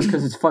weren't, just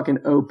because it's fucking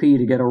OP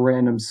to get a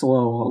random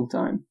slow all the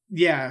time.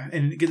 Yeah,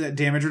 and get that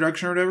damage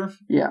reduction or whatever.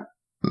 Yeah,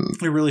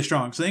 they're really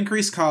strong. So they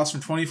increased cost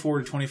from 24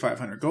 to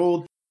 2,500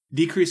 gold.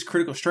 Decreased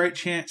critical strike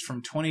chance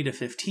from 20 to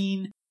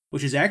 15,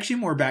 which is actually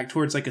more back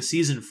towards like a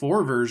season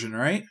 4 version,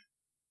 right?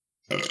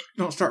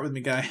 Don't start with me,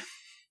 guy.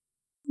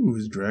 Ooh,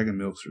 his dragon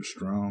milks are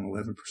strong,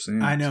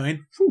 11%. I know,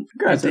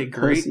 guys are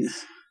great.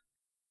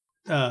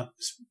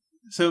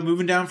 So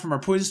moving down from our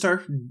Poison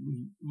Star,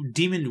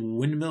 Demon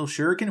Windmill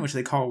Shuriken, which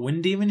they call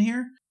Wind Demon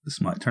here.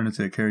 This might turn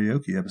into a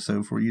karaoke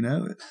episode before you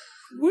know it.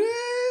 Woo!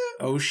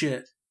 Oh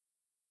shit!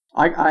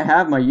 I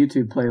have my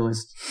YouTube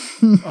playlist.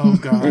 Oh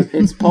god,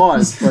 it's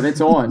paused, but it's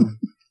on.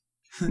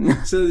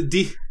 So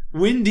the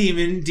Wind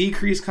Demon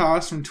decreased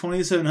cost from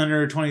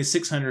 2,700 to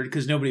 2,600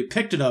 because nobody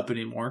picked it up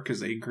anymore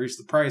because they increased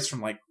the price from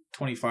like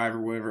 25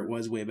 or whatever it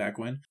was way back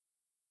when.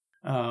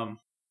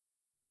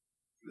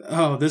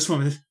 This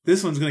one's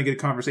going to get a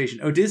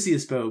conversation.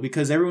 Odysseus Bow,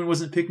 because everyone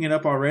wasn't picking it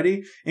up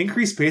already,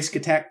 increased basic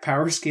attack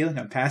power scaling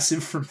on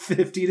passive from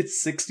 50 to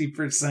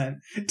 60%.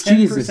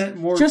 10%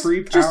 more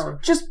free power.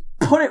 Just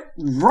put it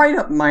right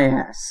up my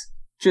ass.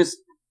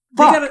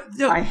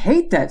 I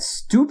hate that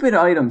stupid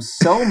item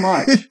so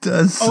much. It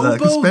does suck,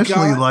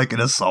 especially like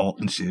an assault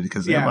and shit,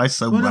 because everybody's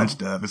so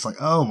bunched up. It's like,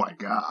 oh my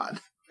god.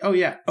 Oh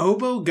yeah,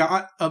 Oboe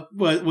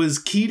was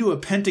key to a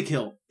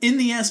pentakill in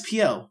the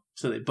SPL,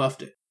 so they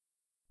buffed it.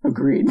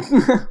 Agreed.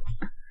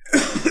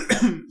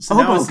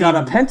 Oboe got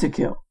a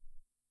pentakill.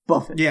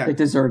 Buff it. Yeah, it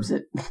deserves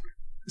it.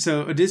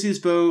 So Odysseus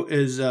Bow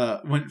is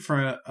went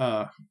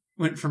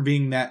from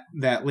being that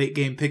late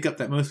game pickup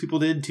that most people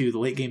did to the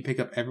late game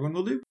pickup everyone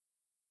will do.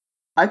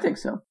 I think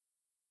so.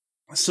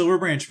 Silver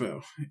Branch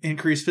Bow.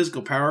 Increased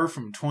physical power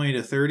from 20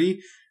 to 30.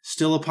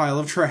 Still a pile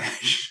of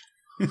trash.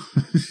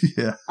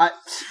 Yeah.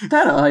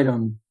 That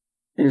item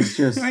is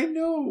just... I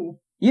know.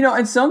 You know,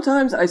 and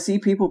sometimes I see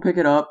people pick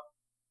it up,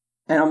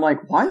 and I'm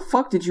like, why the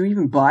fuck did you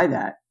even buy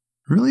that?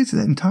 Really, it's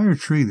that entire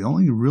tree. The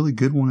only really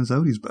good one is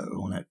Odie's Bow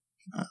on it.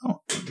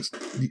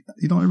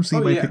 You don't ever see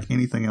anybody pick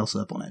anything else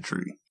up on that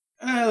tree.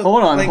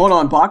 Hold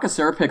on.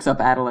 Bakasur picks up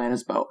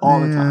Atalanta's Bow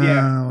all the time.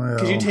 Yeah,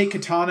 because you take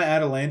Katana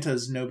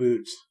Atalanta's no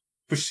boots.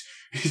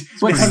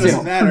 But Now it still,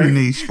 doesn't matter. Pretty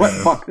niche. but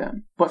though. fuck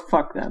them. But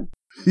fuck them.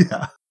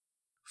 Yeah.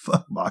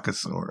 Fuck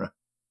Bakasora.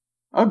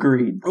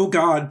 Agreed. Oh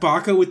god,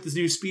 Baka with this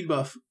new speed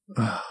buff.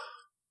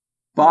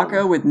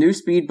 Baka with new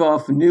speed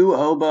buff, new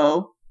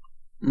oboe.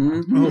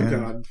 Mm-hmm. Oh Yeah.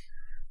 god.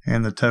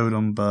 And the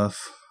totem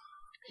buff.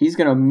 He's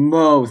gonna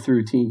mow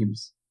through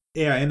teams.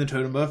 Yeah, and the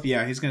totem buff.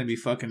 Yeah, he's gonna be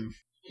fucking.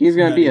 He's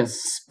gonna be Nutty. a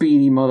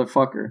speedy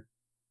motherfucker.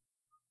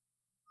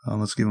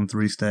 Let's give him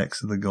 3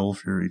 stacks of the Gold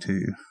Fury,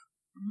 too.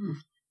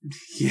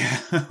 Yeah.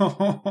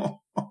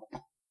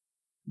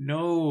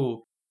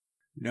 No.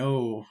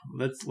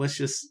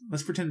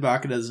 Let's pretend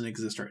Baka doesn't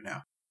exist right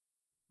now.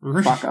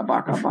 Baka,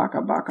 baka,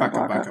 baka, baka,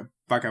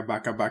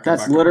 baka. Baka.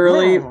 That's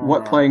literally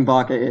what playing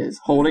Baka is.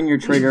 Holding your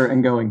trigger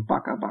and going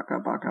baka, baka,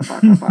 baka,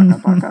 baka, baka,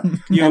 baka.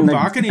 Yo, And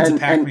Baka needs a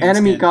Pac-Man and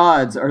enemy skin.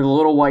 gods are the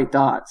little white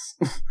dots.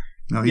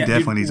 No, he Yeah,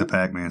 definitely dude, needs a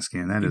Pac-Man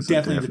skin. That is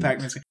definitely a the definite.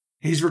 Pac-Man skin.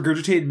 His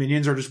regurgitated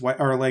minions are just white,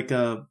 are like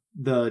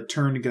the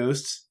turned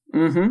ghosts.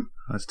 Mm-hmm.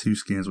 That's 2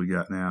 skins we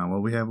got now.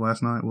 What we have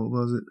last night? What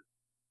was it?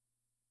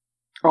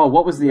 Oh,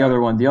 what was the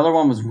other one? The other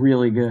one was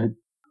really good.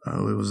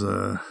 Oh, it was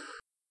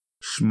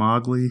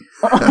Schmogly.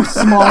 Oh,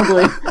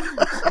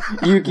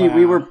 Smogly. Yuki,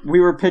 Wow. we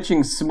were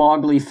pitching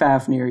Smogly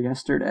Fafnir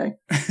yesterday.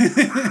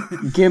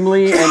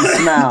 Gimli and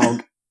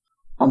Smaug.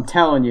 I'm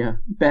telling you,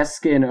 best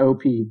skin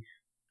OP.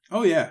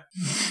 Oh yeah.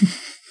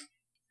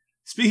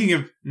 Speaking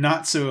of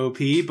not so OP,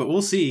 but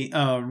we'll see.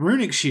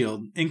 Runic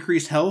Shield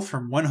increased health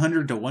from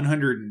 100 to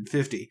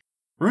 150.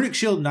 Runic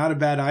Shield, not a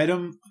bad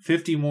item.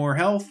 50 more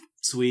health,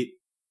 sweet.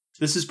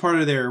 This is part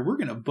of their we're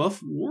gonna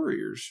buff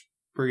warriors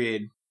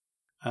brigade.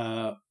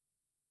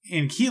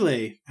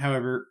 Kile,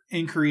 however,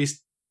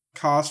 increased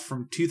cost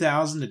from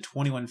 2,000 to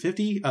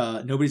 2,150.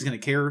 Nobody's gonna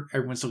care.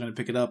 Everyone's still gonna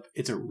pick it up.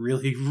 It's a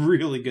really,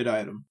 really good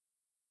item.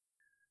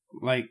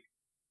 Like,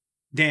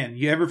 Dan,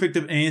 you ever picked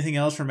up anything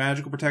else for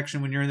magical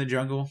protection when you're in the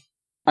jungle?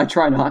 I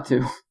try not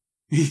to.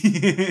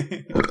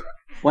 You're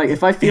Like,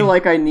 if I feel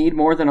like I need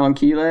more than on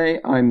Kile,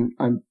 I'm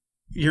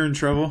in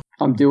trouble.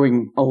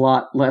 doing a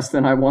lot less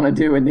than I want to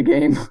do in the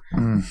game.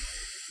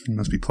 You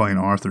must be playing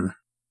Arthur.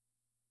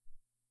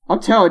 I'm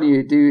telling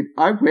you, dude,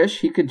 I wish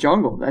he could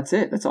jungle. That's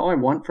it. That's all I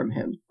want from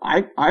him.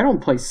 I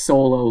don't play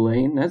solo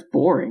lane. That's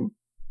boring.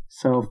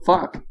 So,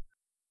 fuck.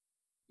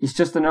 He's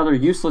just another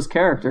useless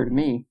character to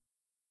me.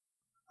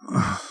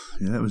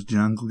 Yeah, that was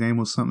jungle game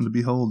was something to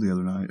behold the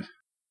other night.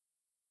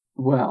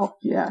 Well,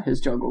 yeah, his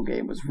jungle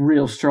game was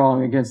real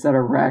strong against that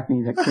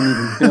Arachne that couldn't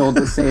even build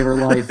to save her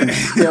life and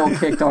still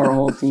kicked our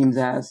whole team's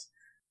ass.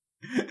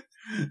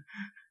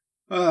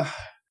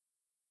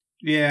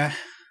 Yeah.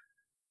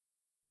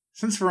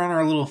 Since we're on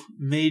our little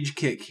mage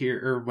kick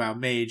here,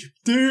 mage.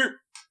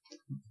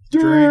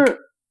 Drink.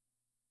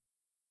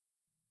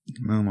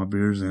 No, my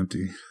beer's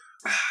empty.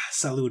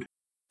 Salud.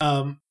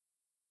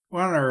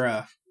 We're on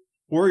our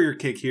warrior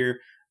kick here.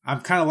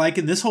 I'm kind of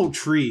liking this whole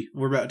tree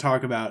we're about to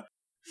talk about.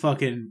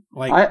 Fucking,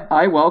 like...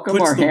 I welcome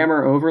puts our the-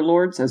 hammer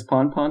overlords, as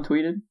Pon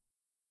tweeted.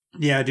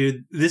 Yeah,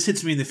 dude, this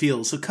hits me in the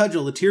feels. So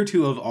Cudgel, the tier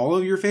 2 of all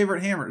of your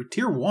favorite hammer...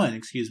 Tier 1,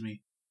 excuse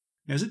me.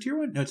 No, is it tier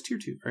 1? No, it's tier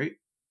 2, right?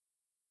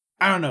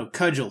 I don't know.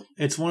 Cudgel.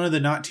 It's one of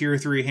the not tier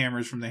 3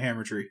 hammers from the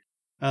hammer tree.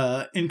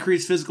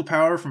 Increased physical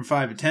power from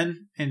 5 to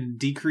 10, and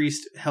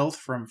decreased health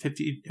from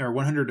 50 or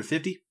 100 to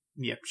 50.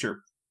 Yep, sure.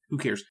 Who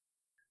cares?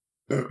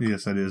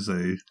 Yes, that is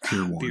a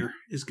tier 1. Beer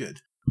is good.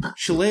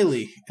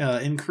 Shillelagh,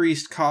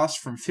 increased cost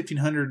from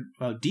 1,500,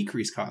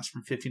 decreased cost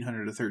from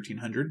 1,500 to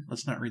 1,300.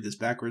 Let's not read this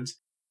backwards.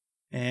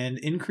 And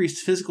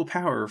increased physical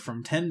power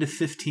from 10 to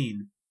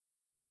 15.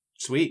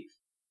 Sweet.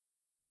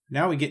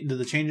 Now we get into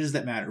the changes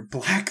that matter.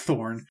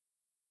 Blackthorn.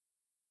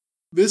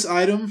 This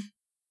item,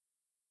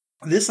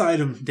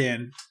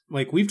 Dan,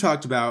 like we've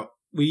talked about,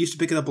 we used to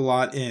pick it up a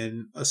lot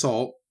in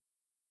Assault.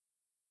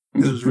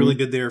 It was really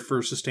good there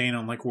for sustain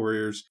on like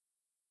warriors.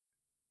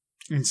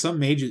 And some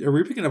mages, or we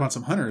were picking it up on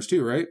some hunters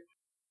too, right?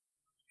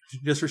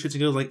 Just for shits and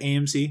giggles, like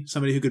AMC,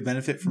 somebody who could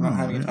benefit from not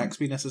having attack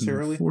speed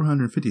necessarily.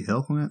 450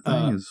 health on that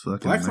thing is fucking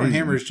Blackthorn amazing.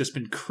 Hammer has just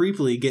been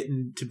creepily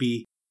getting to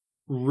be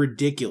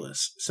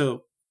ridiculous.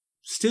 So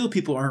still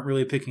people aren't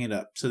really picking it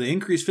up. So they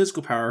increased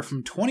physical power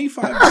from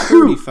 25 to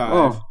 35.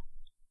 Oh,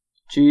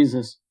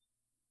 Jesus.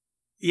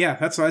 Yeah,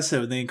 that's what I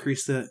said. They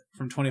increased it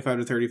from 25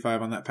 to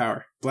 35 on that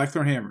power.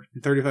 Blackthorn Hammer,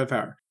 35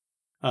 power.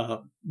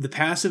 The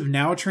passive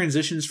now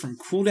transitions from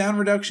cooldown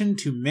reduction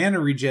to mana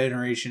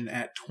regeneration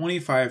at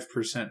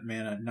 25%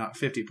 mana, not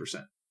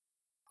 50%.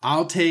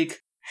 I'll take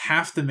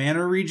half the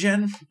mana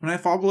regen when I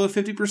fall below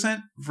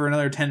 50% for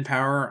another 10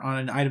 power on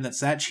an item that's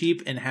that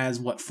cheap and has,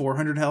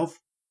 400 health?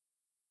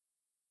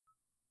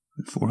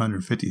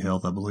 450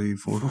 health, I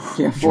believe.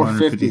 Yeah,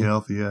 450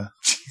 health, yeah.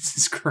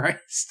 Jesus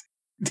Christ.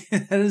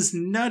 That is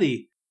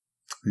nutty.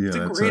 Yeah, It's a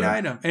that's great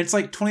item. And it's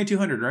like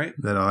 2,200, right?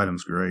 That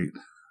item's great.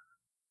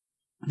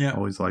 Yeah.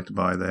 Always like to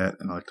buy that.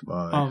 I like to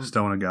buy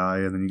Stone a Guy,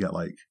 and then you got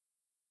like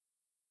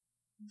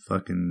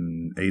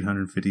fucking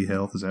 850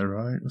 health. Is that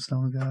right? With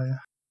Stone a Guy?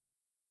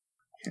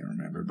 Can't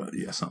remember, but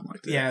yeah, something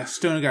like that. Yeah,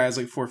 Stone Guy is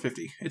like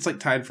 450. It's like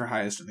tied for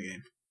highest in the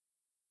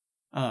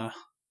game.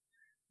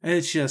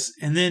 It's just,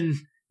 and then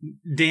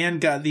Dan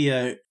got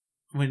the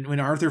when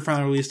Arthur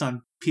finally released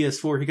on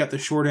PS4, he got the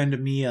short end of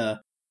me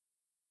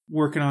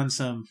working on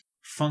some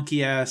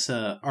funky ass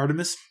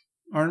Artemis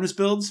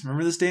builds.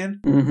 Remember this, Dan?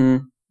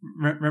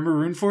 Mm-hmm. Remember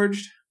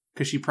Runeforged?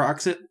 Because she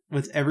procs it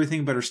with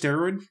everything but her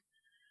steroid.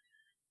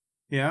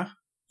 Yeah.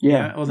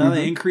 Yeah. Well, now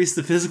they increased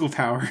the physical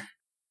power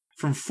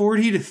from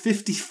 40 to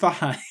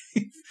 55.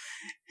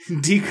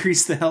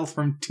 Decreased the health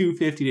from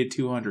 250 to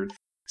 200.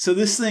 So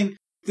this thing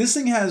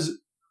has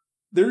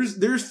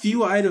there's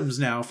few items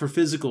now for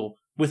physical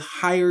with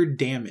higher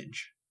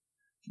damage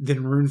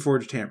than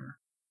Runeforged Hammer.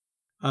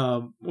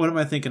 What am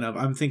I thinking of?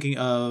 I'm thinking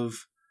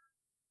of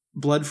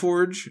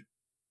Bloodforge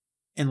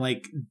and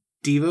like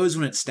Devos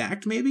when it's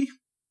stacked, maybe?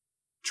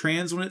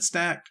 Trans when it's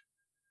stacked.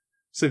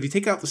 So if you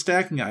take out the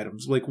stacking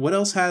items, like what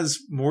else has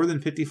more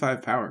than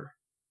 55 power?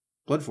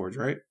 Bloodforge,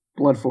 right?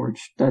 Bloodforge.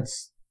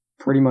 That's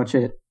pretty much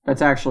it.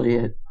 That's actually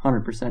it.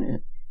 100%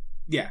 it.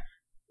 Yeah.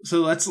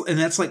 So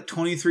that's like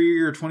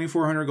 23 or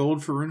 2,400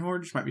 gold for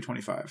Runeforge. Might be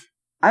 25.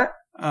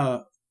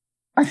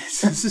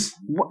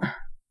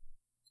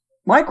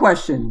 My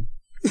question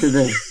to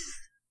this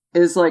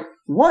is like,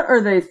 what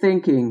are they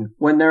thinking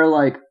when they're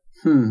like,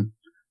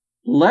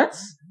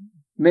 let's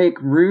make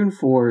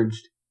Runeforged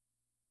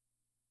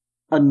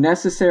a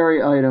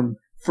necessary item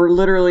for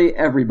literally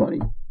everybody.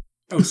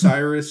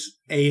 Osiris,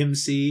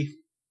 AMC.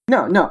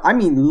 No, I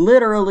mean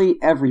literally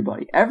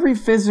everybody. Every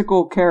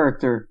physical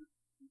character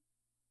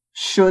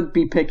should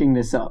be picking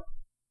this up.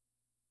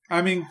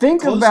 I mean,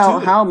 think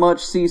about how much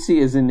CC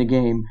is in the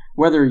game,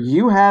 whether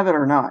you have it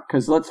or not,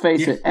 because let's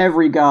face it,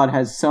 every god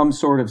has some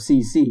sort of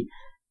CC.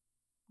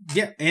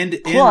 Yeah, and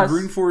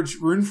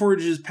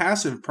Runeforge's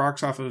passive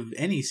procs off of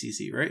any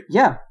CC, right?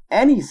 Yeah,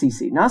 any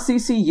CC. Not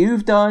CC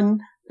you've done.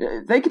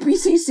 They could be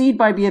CC'd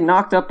by being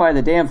knocked up by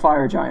the damn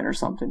fire giant or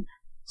something.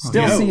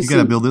 Still CC. You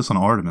gotta build this on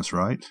Artemis,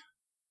 right?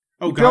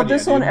 Oh, God, build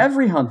this on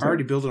every hunter. I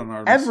already built it on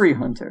Artemis. Every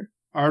hunter.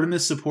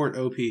 Artemis support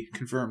OP,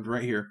 confirmed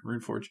right here,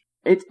 Runeforge.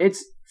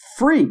 It's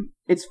free.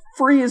 It's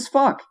free as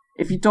fuck.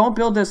 If you don't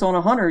build this on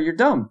a hunter, you're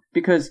dumb.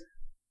 Because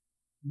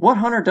what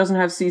hunter doesn't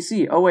have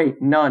CC? Oh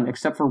wait, none,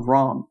 except for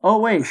Rom. Oh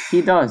wait,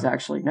 he does,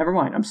 actually. Never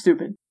mind, I'm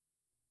stupid.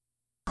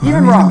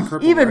 Even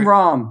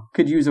Rom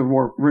could use a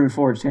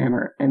Runeforged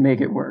hammer and make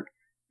it work.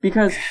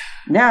 Because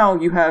now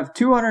you have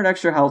 200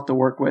 extra health to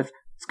work with.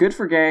 It's good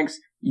for ganks.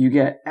 You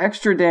get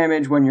extra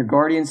damage when your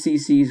Guardian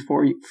CCs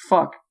for you.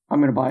 Fuck, I'm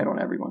going to buy it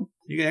on everyone.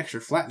 You get extra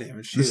flat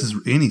damage, too. This is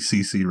any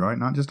CC, right?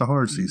 Not just a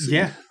hard CC.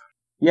 Yeah.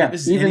 Yeah,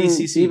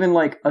 even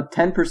like a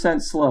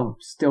 10% slow,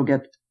 still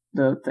get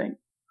the thing.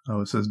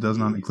 Oh, it says does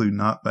not include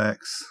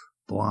knockbacks,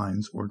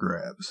 blinds, or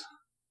grabs.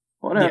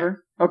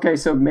 Whatever. Yeah. Okay,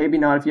 so maybe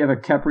not if you have a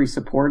Khepri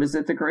support. Is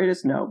it the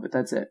greatest? No, but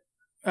that's it.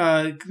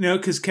 No,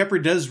 because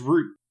Khepri does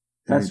root.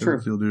 That's true.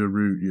 He'll do a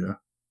root, yeah.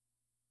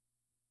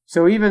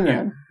 So even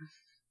then.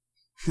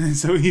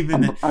 So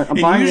even then.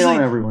 I'm buying it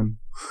on everyone.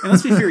 And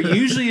let's be fair,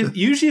 usually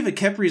if a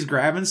Khepri's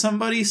grabbing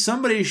somebody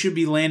should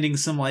be landing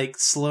some like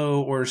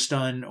slow or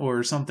stun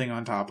or something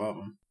on top of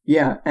them.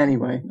 Yeah,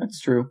 anyway, that's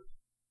true.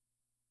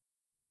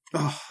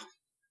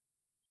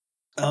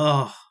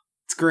 Oh,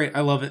 it's great.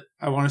 I love it.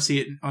 I want to see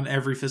it on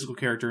every physical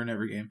character in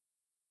every game.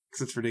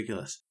 Because it's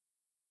ridiculous.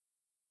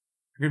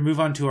 We're going to move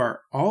on to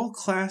our all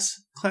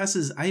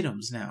classes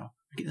items now.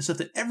 We're getting stuff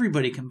that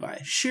everybody can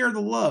buy. Share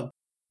the love.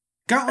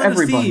 Gauntlet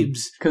of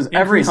Thieves. Because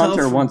every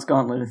hunter wants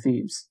Gauntlet of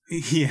Thieves.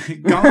 Yeah,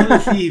 Gauntlet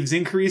of Thieves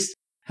increased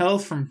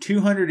health from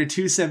 200 to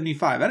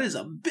 275. That is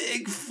a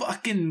big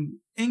fucking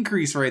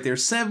increase right there.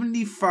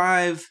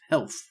 75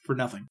 health for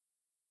nothing.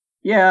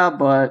 Yeah,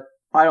 but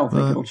I don't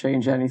think it'll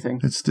change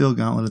anything. It's still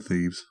Gauntlet of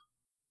Thieves.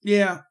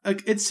 Yeah,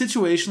 like it's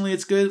situationally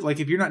it's good. Like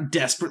if you're not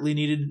desperately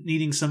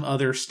needing some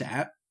other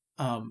stat,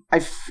 I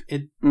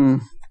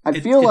feel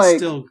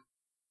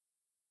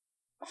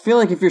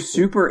like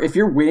if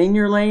you're winning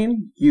your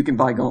lane, you can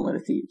buy Gauntlet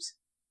of Thieves.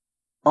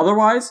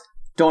 Otherwise,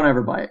 don't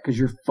ever buy it because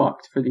you're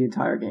fucked for the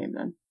entire game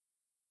then.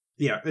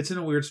 Yeah, it's in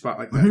a weird spot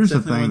like that. Well, here's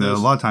the thing, though. A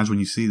lot of times when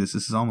you see this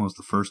is almost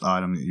the first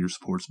item that your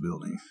support's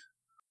building.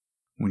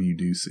 When you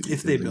do see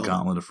if they the build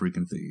Gauntlet of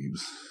freaking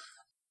Thieves.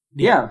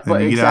 Yeah,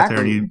 but you get out there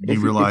and you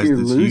realize it's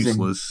losing.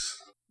 Useless.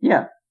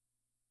 Yeah.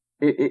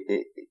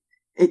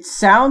 It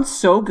sounds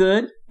so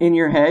good in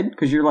your head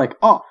because you're like,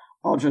 oh,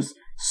 I'll just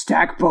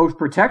stack both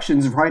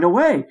protections right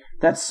away.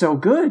 That's so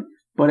good.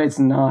 But it's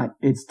not.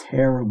 It's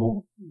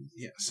terrible.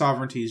 Yeah,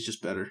 Sovereignty is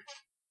just better.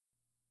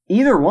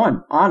 Either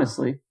one,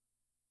 honestly.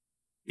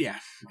 Yeah.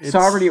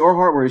 Sovereignty or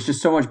Heartward is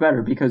just so much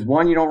better because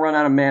one, you don't run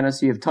out of mana,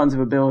 so you have tons of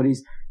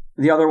abilities.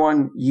 The other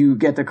one, you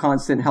get the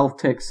constant health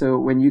tick, so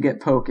when you get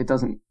poked, it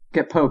doesn't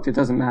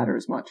matter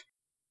as much.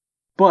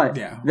 But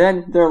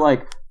then they're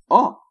like,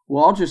 oh,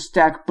 well, I'll just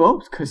stack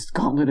both because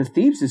Gauntlet of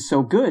Thieves is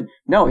so good.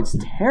 No, it's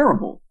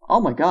terrible.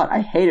 Oh my god,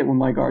 I hate it when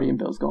my Guardian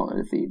builds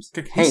Gauntlet of Thieves.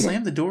 Can you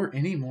slam the door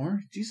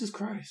anymore? Jesus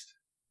Christ.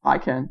 I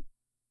can.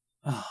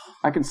 Oh.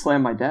 I can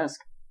slam my desk.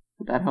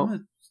 Would that help?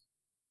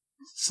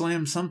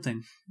 Slam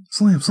something.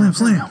 Slam.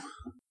 Bow,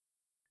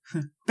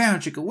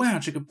 chicka, wow,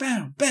 chicka,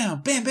 bow, bow,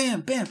 bam,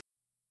 bam, bam.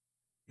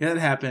 Yeah, that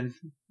happened.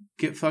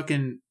 Get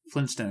fucking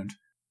Flintstoned.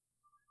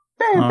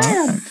 Bam,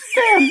 bam, right.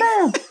 bam,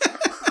 bam.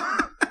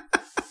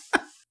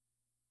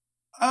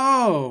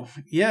 Oh,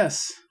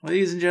 yes.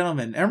 Ladies and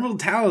gentlemen, Emerald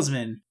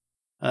Talisman.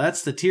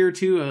 That's the tier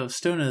 2 of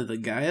Stone of the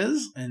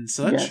Gaias and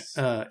such.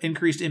 Yes.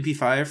 Increased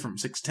MP5 from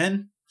 6 to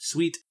 10.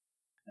 Sweet.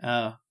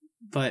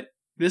 But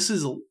this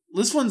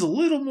one's a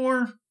little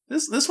more...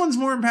 This one's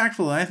more impactful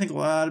than I think a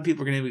lot of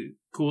people are going to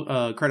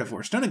be credit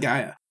for. Stone of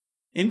Gaia.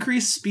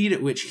 Increased speed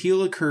at which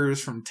heal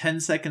occurs from 10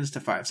 seconds to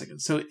 5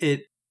 seconds. So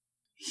it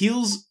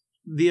heals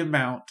the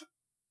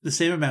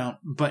same amount,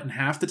 but in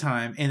half the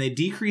time, and they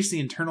decrease the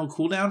internal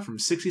cooldown from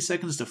 60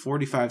 seconds to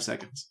 45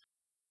 seconds.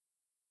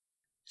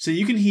 So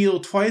you can heal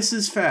twice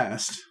as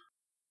fast,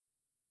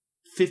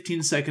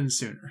 15 seconds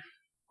sooner.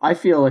 I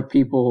feel like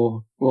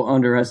people will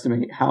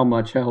underestimate how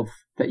much health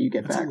that you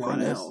get That's back a lot from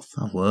of this. health.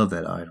 I love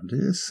that item,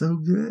 dude. It's so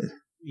good.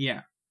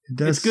 Yeah. It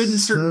does It's good in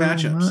certain so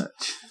matchups.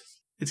 much.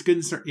 It's good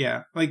in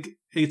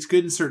it's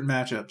good in certain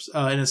matchups.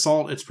 In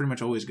Assault, it's pretty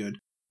much always good.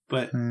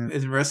 But in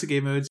the rest of the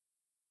game modes,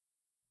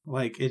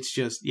 it's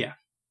just,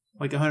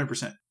 like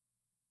 100%.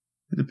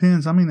 It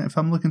depends. I mean, if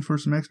I'm looking for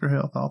some extra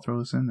health, I'll throw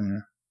this in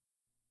there.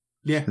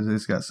 Yeah. Because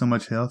it's got so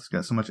much health. It's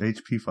got so much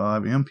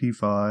HP5,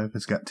 MP5.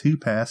 It's got 2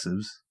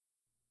 passives.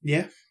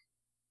 Yeah.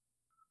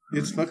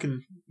 It's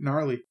fucking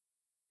gnarly.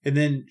 And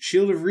then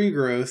Shield of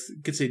Regrowth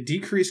gets a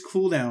decreased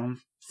cooldown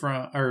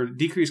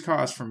decreased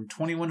cost from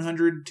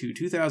 2,100 to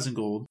 2,000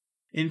 gold,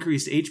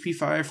 increased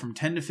HP5 from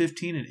 10 to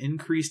 15, and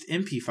increased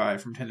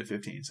MP5 from 10 to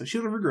 15. So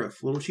Shield of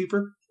Regrowth, a little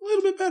cheaper, a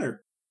little bit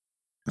better.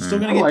 Still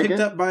going to get picked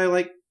up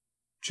by,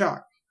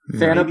 Chalk.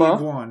 Thana buff.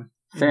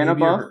 Thana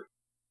buff.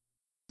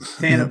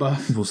 Thana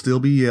buff. We'll still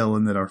be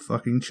yelling that our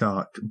fucking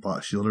Chalk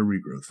bought Shield of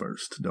Regrowth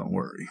first. Don't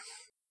worry.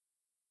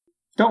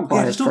 Don't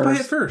buy it just first. don't buy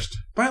it first.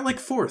 Buy it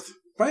fourth.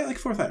 Buy it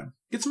fourth item.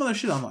 Get some other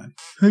shit online.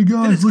 Hey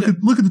guys, look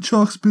good. at the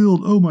Chalk's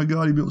build. Oh my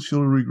god, he built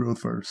Shield of Regrowth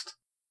first.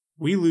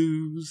 We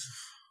lose.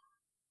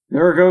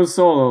 There goes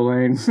solo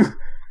lane.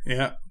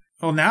 Yeah.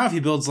 Well, now if he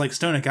builds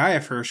Stone of Gaia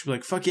first, you'll be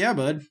like, fuck yeah,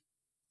 bud.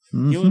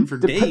 Mm-hmm. Healing for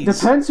days.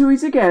 Depends who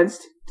he's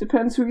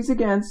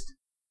against.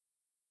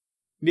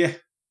 Yeah.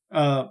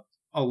 A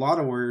lot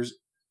of warriors.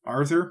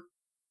 Arthur,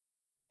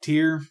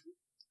 Tyr,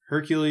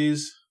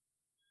 Hercules.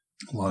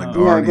 A lot of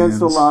Yeah, Guardians.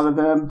 against a lot of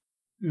them.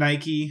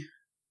 Nike.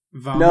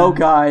 Vaughn. No,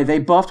 guy. They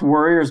buffed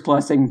Warrior's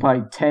Blessing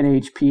by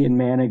 10 HP in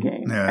mana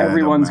gain. Yeah,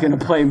 Everyone's going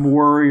to play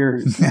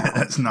Warriors. Yeah,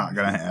 that's not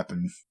going to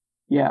happen.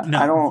 Yeah,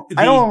 No,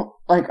 I don't,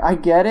 I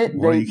get it.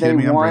 What are you kidding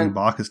me? I'm bringing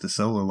want... Bacchus to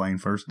solo lane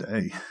first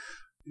day.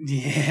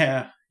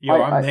 Yeah.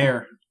 Yo, I'm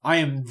there. I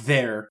am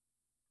there.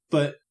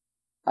 But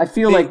I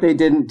feel like they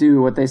didn't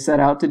do what they set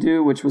out to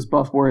do, which was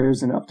buff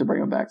Warriors enough to bring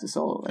them back to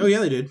solo lane. Oh, yeah,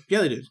 they did.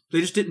 They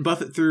just didn't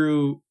buff it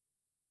through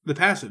the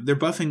passive. They're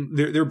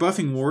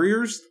buffing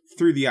Warriors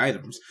through the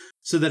items,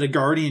 so that a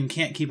Guardian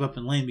can't keep up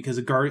in lane because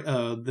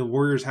the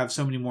Warriors have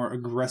so many more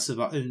aggressive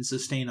and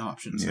sustain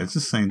options. Yeah, it's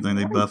the same thing.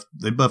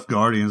 They buff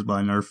Guardians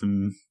by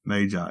nerfing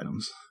mage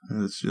items.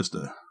 It's just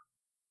a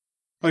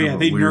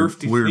they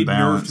weird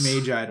balance. nerfed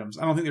mage items.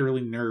 I don't think they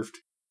really nerfed.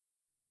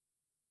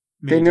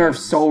 They nerfed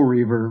Soul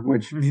Reaver,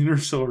 which they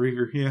nerfed Soul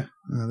Reaver. Yeah,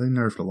 they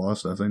nerfed a lot of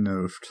stuff. They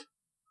nerfed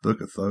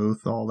Book of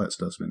Thoth. All that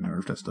stuff's been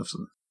nerfed. That stuff's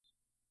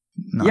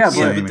not the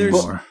same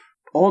anymore.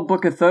 Old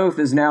Book of Thoth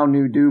is now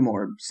new Doom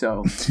Orb,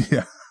 so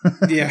yeah.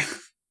 Yeah.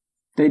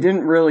 They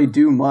didn't really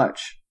do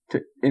much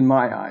in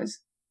my eyes.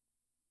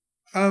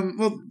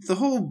 Well, the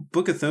whole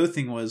Book of Thoth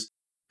thing was,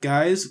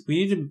 guys,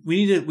 we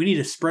need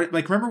to spread.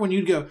 Remember when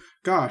you'd go,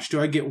 gosh, do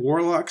I get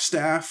Warlock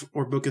Staff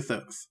or Book of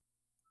Thoth?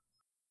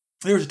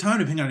 There was a time,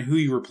 depending on who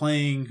you were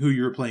playing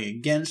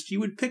against, you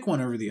would pick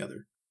one over the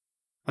other.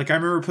 I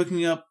remember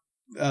picking up.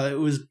 It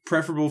was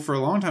preferable for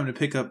a long time to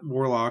pick up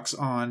Warlocks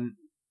on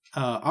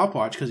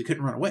Opwatch because he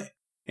couldn't run away.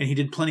 And he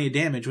did plenty of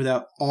damage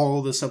without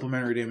all the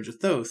supplementary damage of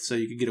Thoth, so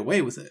you could get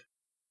away with it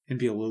and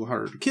be a little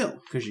harder to kill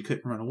because you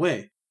couldn't run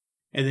away.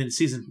 And then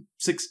season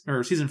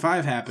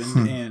 5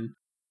 happened, and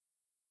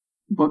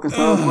Book of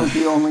Thoth was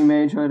the only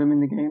mage item in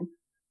the game.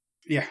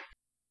 Yeah.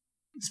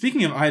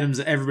 Speaking of items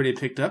that everybody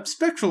picked up,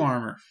 Spectral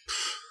Armor.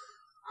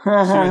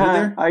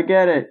 I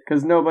get it,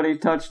 because nobody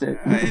touched it.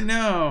 I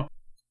know.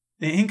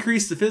 They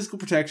increased the physical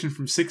protection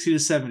from 60 to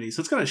 70, so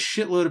it's got a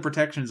shitload of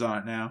protections on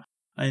it now.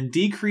 And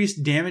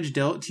decreased damage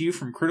dealt to you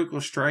from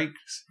critical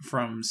strikes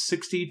from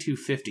 60 to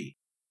 50.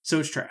 So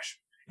it's trash.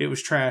 It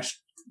was trash.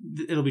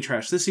 It'll be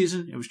trash this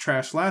season. It was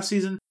trash last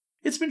season.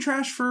 It's been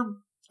trash for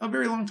a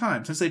very long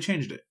time since they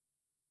changed it.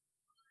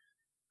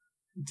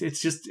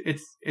 It's just,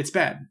 it's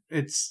bad.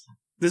 This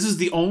is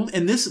the only,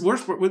 and what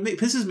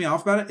pisses me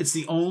off about it, it's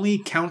the only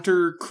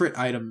counter crit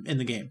item in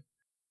the game.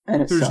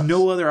 And there's sucks.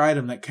 no other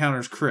item that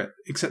counters crit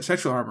except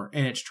Spectral Armor,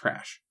 and it's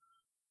trash.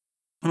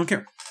 I don't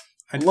care.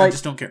 I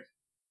just don't care.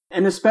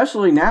 And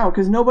especially now,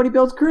 because nobody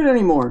builds crit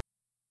anymore.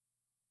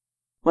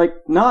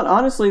 Not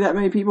honestly that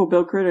many people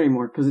build crit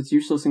anymore, because it's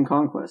useless in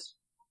Conquest.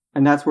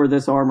 And that's where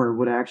this armor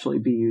would actually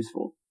be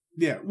useful.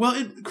 Yeah,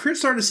 well, crit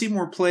started to see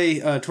more play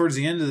towards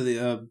the end of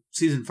the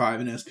Season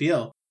 5 in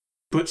SPL,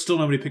 but still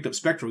nobody picked up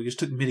Spectral. You just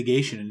took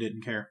mitigation and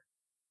didn't care.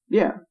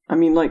 Yeah, I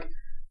mean,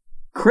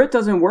 crit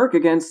doesn't work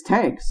against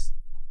tanks.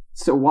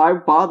 So why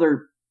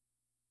bother?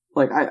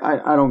 Like,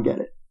 I don't get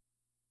it.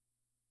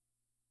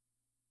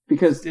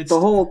 Because the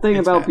whole thing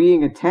about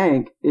being a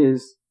tank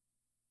is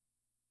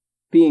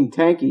being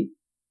tanky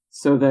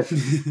so that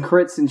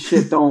crits and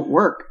shit don't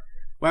work.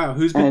 Wow,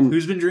 who's been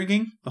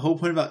drinking? The whole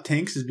point about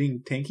tanks is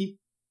being tanky?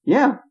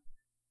 Yeah.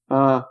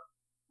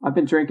 I've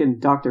been drinking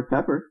Dr.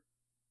 Pepper.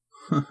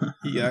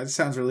 Yeah, it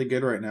sounds really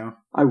good right now.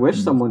 I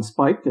wish someone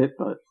spiked it,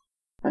 but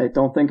I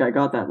don't think I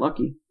got that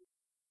lucky.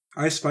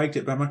 I spiked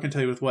it, but I'm not going to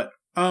tell you with what.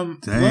 Damn.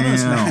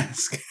 Lono's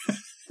mask.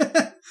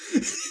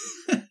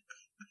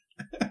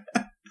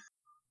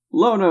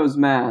 Lono's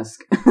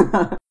mask.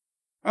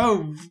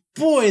 Oh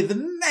boy, the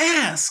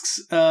masks!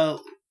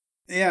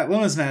 Yeah,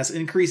 Lono's mask.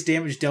 Increased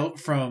damage dealt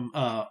from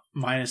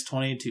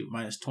 -20 to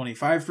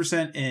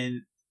 -25%,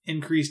 and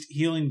increased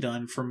healing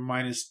done from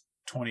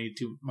 -20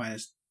 to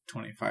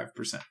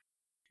 -25%.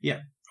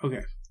 Yeah,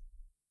 okay.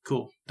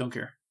 Cool, don't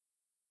care.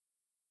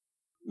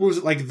 What was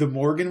it, like the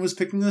Morgan was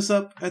picking this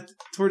up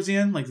towards the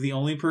end? Like the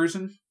only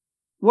person?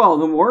 Well,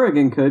 the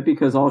Morrigan could,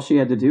 because all she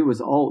had to do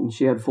was ult and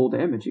she had full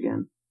damage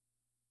again.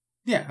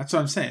 Yeah, that's what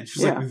I'm saying.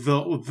 She's like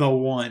the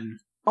one.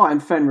 Oh,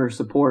 and Fenrir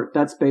support.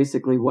 That's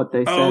basically what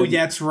they said. Oh,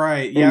 yeah, that's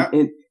right. Yeah.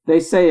 They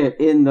say it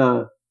in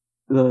the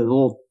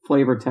little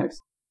flavor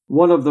text.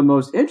 One of the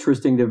most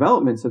interesting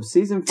developments of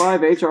Season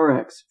 5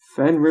 HRX,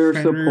 Fenrir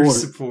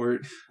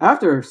support.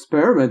 After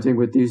experimenting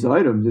with these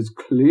items, it's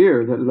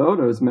clear that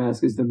Lono's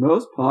mask is the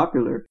most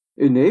popular,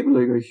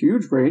 enabling a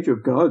huge range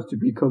of gods to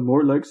become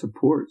more like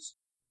supports.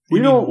 We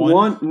don't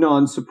want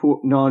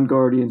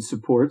non-Guardian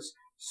supports,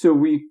 so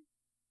we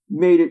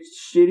made it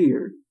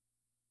shittier.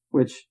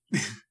 Which...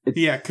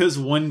 yeah, because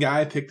one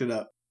guy picked it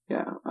up.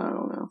 Yeah, I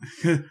don't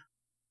know.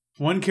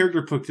 One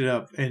character picked it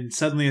up, and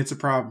suddenly it's a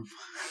problem.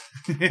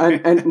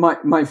 and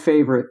my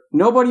favorite,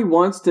 nobody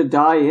wants to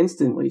die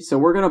instantly, so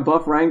we're going to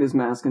buff Rangda's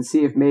mask and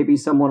see if maybe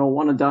someone will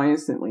want to die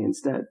instantly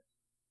instead.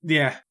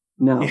 Yeah.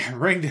 No. Yeah,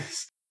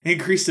 Rangda's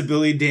increased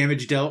ability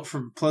damage dealt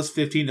from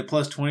 +15 to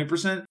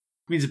 +20%.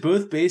 Means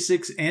both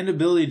basics and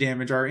ability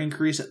damage are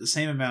increased at the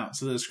same amount,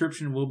 so the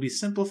description will be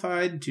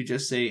simplified to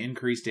just say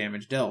increased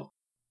damage dealt.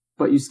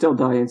 But you still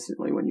die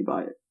instantly when you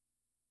buy it.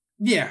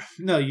 Yeah,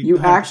 no, you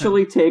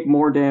actually take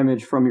more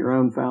damage from your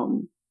own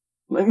fountain.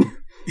 Like,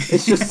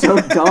 it's just so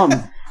dumb.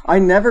 I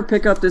never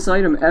pick up this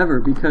item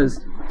ever,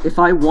 because if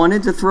I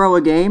wanted to throw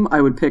a game,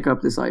 I would pick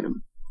up this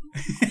item.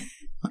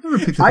 I never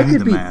picked up any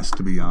of the mask,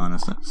 to be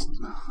honest.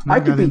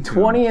 I could be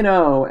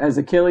 20-0 as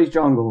Achilles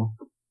Jungle,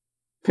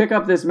 pick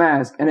up this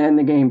mask, and end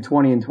the game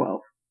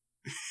 20-12.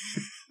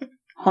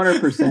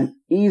 100%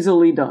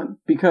 easily done,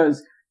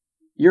 because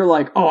you're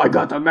like, oh, I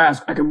got the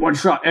mask, I can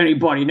one-shot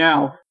anybody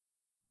now.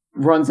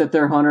 Runs at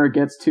their hunter,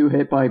 gets 2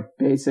 hit by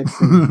basics.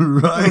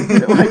 Right.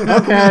 Like,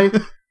 okay,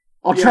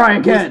 I'll try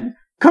again.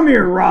 Come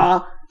here,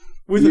 Ra.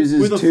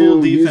 Uses a 2,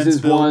 full defense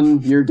uses build.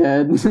 1, you're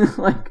dead.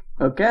 Like,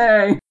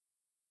 okay.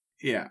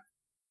 Yeah.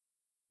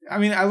 I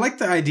mean, I like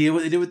the idea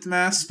what they did with the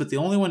masks, but the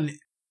only one,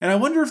 and I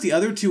wonder if the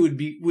other two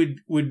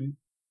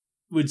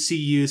would see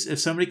use if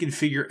somebody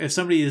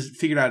has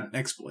figured out an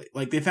exploit.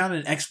 Like they found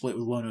an exploit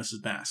with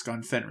Lonos' mask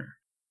on Fenrir.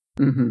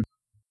 Mm-hmm.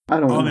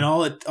 I don't know. I mean,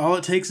 all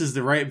it takes is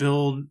the right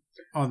build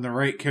on the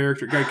right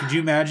character. God, could you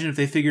imagine if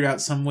they figured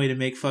out some way to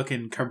make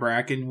fucking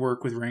Kabrakan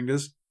work with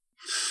Rangda's?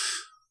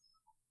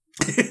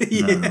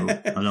 Yeah. No,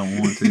 I don't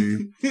want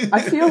to. I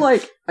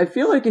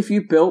feel like if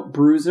you built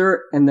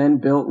Bruiser and then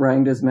built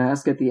Rangda's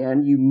mask at the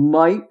end, you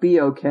might be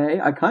okay.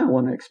 I kind of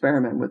want to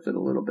experiment with it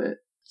a little bit.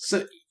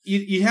 So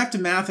you'd have to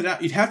math it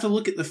out. You'd have to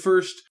look at the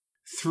first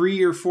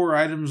 3 or 4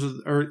 items,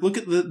 or look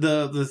at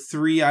the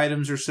 3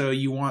 items or so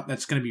you want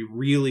that's going to be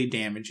really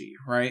damagey,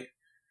 right?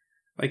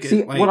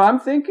 See, what I'm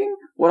thinking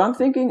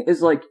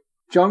is like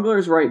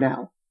junglers right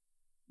now.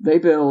 They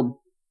build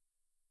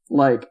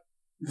like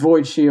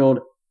Void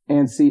Shield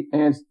and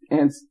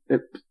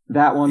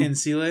that one.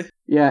 Ancile?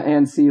 Yeah,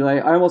 Ancile.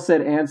 I almost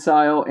said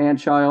Ancile,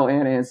 Anchile,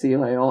 and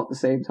Ancile all at the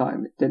same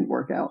time. It didn't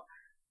work out.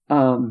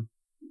 And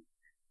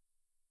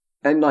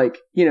like,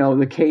 you know,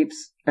 the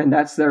capes, and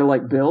that's their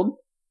like build.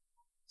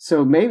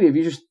 So maybe if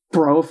you just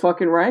throw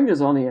fucking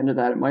Rangdas on the end of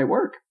that, it might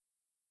work.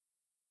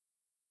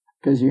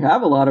 Because you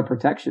have a lot of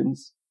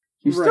protections.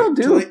 You still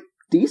do a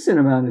decent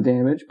amount of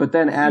damage, but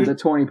then add the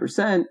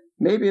 20%,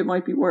 maybe it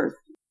might be worth.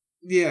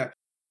 Yeah.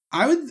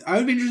 I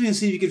would be interested to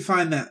see if you could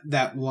find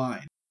that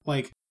line.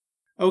 Like,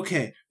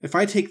 okay, if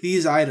I take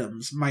these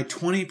items, my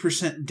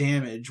 20%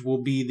 damage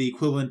will be the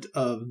equivalent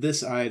of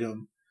this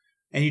item,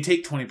 and you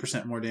take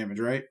 20% more damage,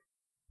 right?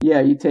 Yeah,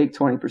 you take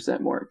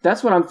 20% more.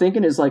 That's what I'm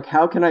thinking is like,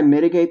 how can I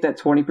mitigate that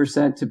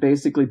 20% to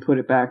basically put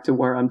it back to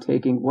where I'm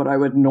taking what I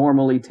would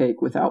normally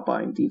take without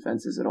buying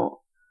defenses at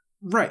all?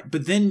 Right,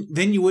 but then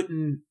you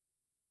wouldn't.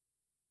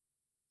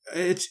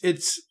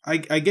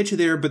 I get you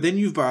there, but then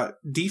you've bought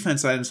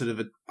defense items instead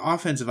of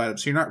offensive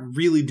items, so you're not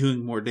really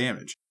doing more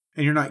damage,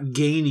 and you're not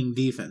gaining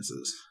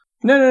defenses.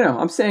 No.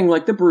 I'm saying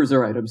like the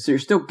bruiser items, so you're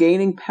still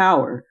gaining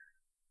power,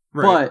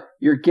 right. But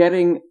you're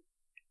getting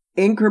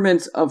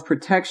increments of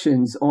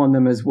protections on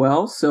them as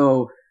well.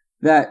 So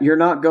that you're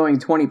not going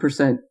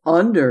 20%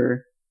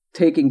 under,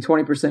 taking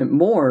 20%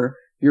 more.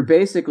 You're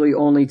basically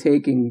only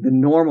taking the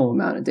normal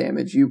amount of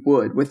damage you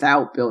would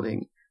without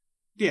building.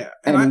 Yeah,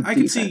 and I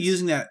can see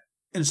using that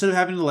instead of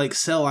having to like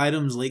sell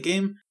items late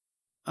game.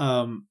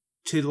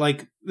 To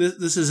like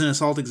this is an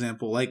assault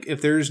example. Like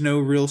if there's no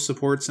real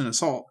supports in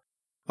assault,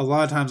 a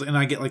lot of times, and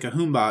I get like a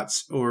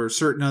Hoombots or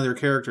certain other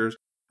characters,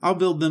 I'll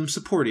build them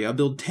supporty. I'll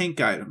build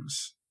tank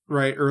items.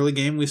 Right, early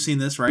game we've seen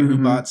this, right?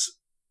 Mm-hmm.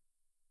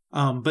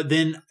 Hoombots. But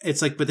then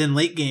it's like, but then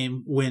late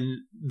game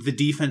when the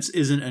defense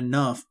isn't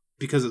enough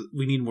because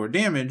we need more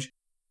damage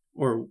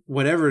or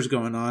whatever is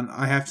going on,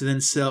 I have to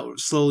then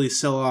slowly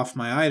sell off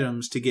my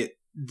items to get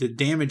the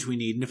damage we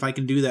need. And if I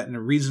can do that in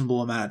a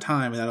reasonable amount of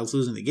time without us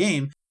losing the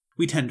game,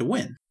 we tend to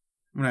win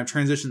when I've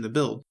transitioned the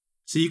build.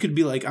 So you could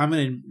be like, I'm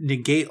going to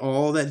negate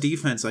all that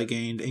defense I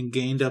gained and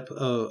gained up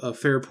a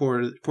fair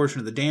portion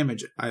of the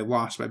damage I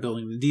lost by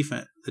building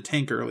the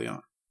tank early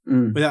on.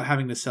 Without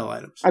having to sell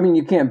items. I mean,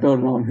 you can't build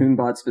it on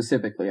Hoonbot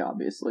specifically,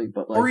 obviously,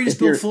 but like, or you just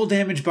build full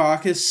damage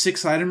Bacchus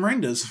 6-item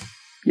ring does.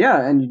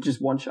 Yeah, and you just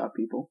one-shot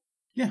people.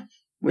 Yeah,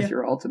 with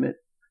your ultimate.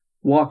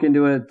 Walk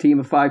into a team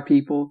of 5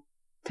 people,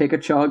 take a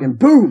chug, and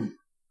boom,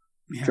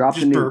 drop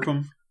the nuke. Burp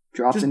them.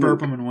 Just burp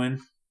them and win.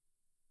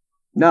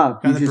 No,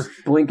 you just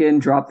blink in,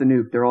 drop the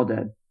nuke. They're all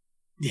dead.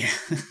 Yeah,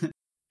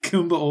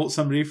 Kumba ult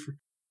somebody for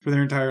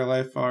their entire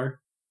life bar.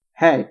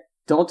 Hey,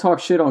 don't talk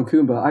shit on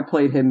Kumba. I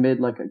played him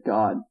mid like a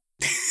god.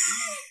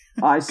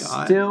 I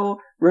still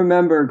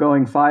remember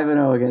going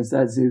 5-0 against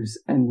that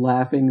Zeus and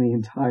laughing the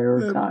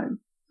entire time.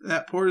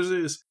 That poor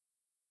Zeus.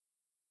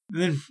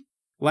 And then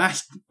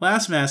last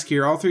mask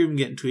here, all 3 of them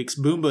getting tweaks.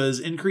 Boomba's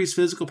increased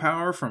physical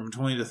power from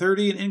 20 to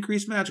 30 and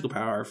increased magical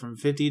power from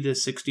 50 to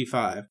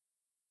 65.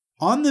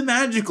 On the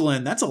magical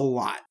end, that's a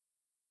lot.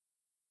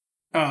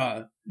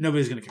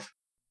 Nobody's going to care.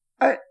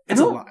 It's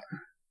a lot.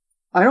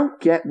 I don't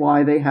get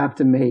why they have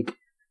to make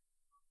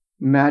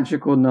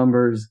magical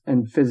numbers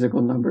and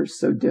physical numbers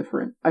so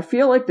different. I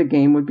feel like the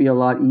game would be a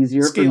lot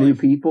easier for new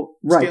people.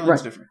 Right.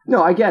 Different.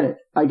 No, I get it.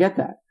 I get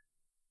that.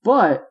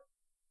 But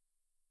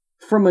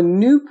from a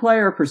new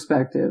player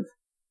perspective,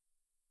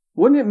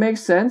 wouldn't it make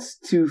sense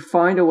to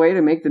find a way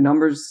to make the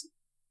numbers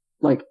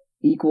like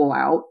equal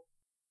out?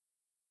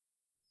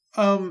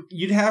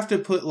 You'd have to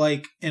put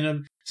like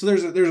so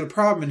there's a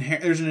problem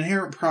there's an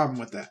inherent problem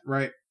with that,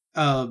 right?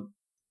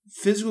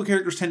 Physical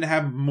characters tend to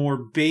have more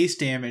base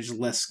damage,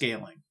 less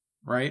scaling.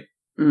 Right?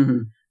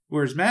 Mm-hmm.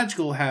 Whereas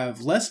magical have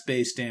less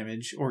base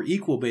damage or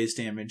equal base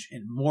damage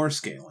and more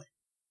scaling.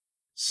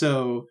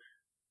 So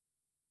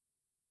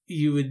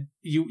you'd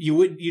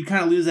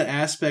kind of lose that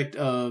aspect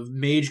of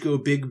mage go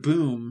big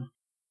boom,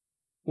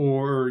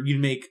 or you'd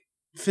make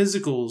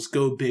physicals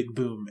go big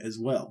boom as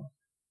well.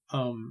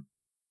 I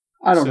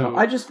don't know.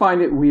 I just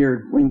find it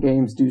weird when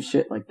games do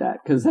shit like that,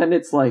 because then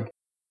it's like,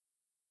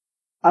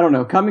 I don't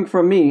know. Coming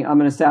from me,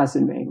 I'm an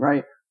assassin main,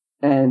 right?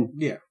 And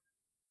yeah,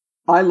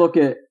 I look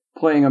at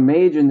playing a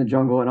mage in the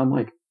jungle and I'm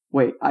like,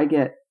 wait, I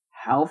get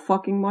how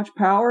fucking much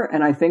power?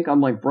 And I think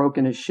I'm like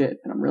broken as shit,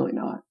 and I'm really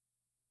not.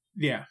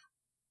 Yeah.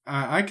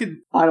 I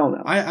don't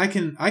know.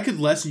 I could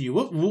lessen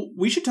you.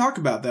 We should talk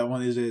about that one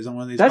of these days on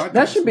one of these podcasts.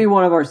 That should be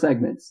one of our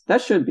segments.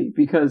 That should be,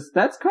 because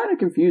that's kind of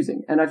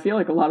confusing, and I feel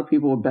like a lot of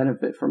people would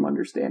benefit from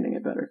understanding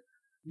it better.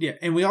 Yeah,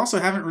 and we also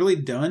haven't really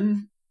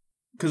done,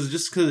 because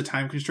of the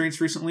time constraints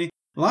recently.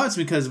 A lot of it's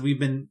because we've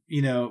been,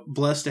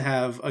 blessed to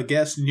have a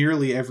guest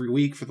nearly every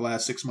week for the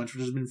last 6 months,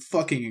 which has been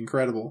fucking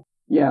incredible.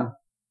 Yeah.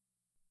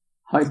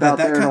 Hype out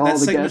there to all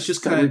the guests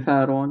that we've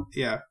had on.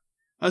 Yeah.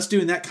 Us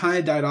doing that kind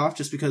of died off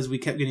just because we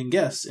kept getting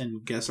guests,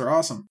 and guests are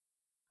awesome.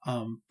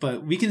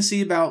 But we can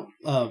see about,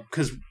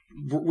 because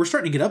we're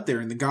starting to get up there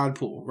in the God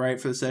pool,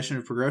 right, for the session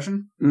of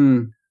progression.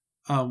 We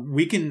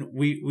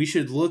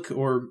should look,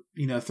 or,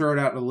 throw it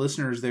out to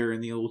listeners there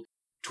in the old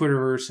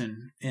Twitterverse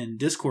and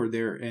Discord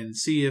there, and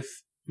see if,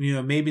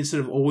 maybe instead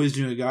of always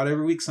doing a God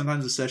every week,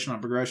 sometimes a session on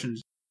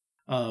progressions,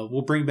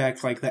 we'll bring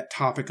back like that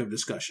topic of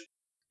discussion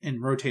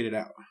and rotate it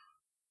out,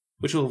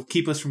 which will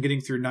keep us from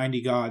getting through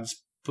 90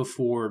 gods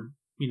before,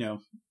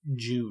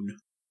 June.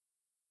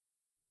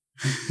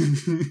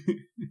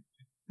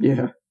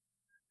 Yeah.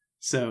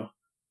 So,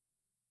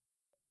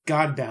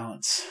 God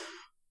balance.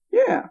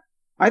 Yeah.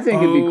 I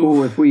think it'd be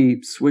cool if we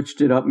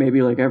switched it up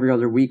maybe like every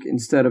other week.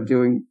 Instead of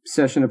doing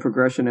session of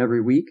progression every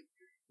week,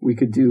 we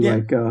could do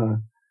like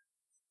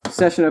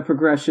session of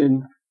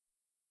progression,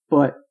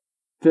 but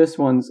this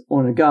one's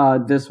on a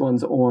god, this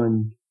one's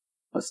on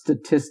a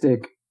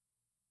statistic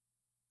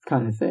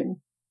kind of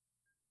thing.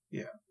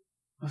 Yeah.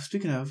 Well,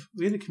 speaking of,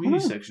 we had a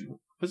community section.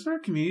 Was there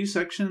a community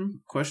section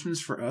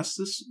questions for us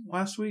this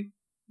last week?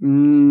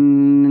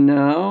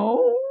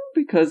 No,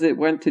 because it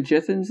went to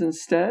Jithens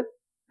instead,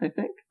 I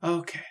think.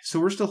 Okay, so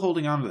we're still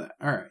holding on to that.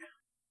 All right.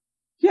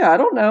 Yeah, I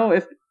don't know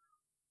if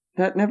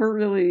that never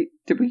really...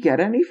 Did we get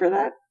any for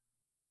that?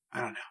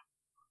 I don't know.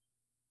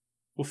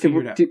 We'll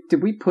figure it out.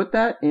 Did we put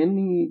that in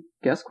the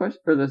guest question,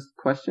 or the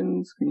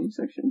questions community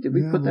section? Did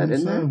we put that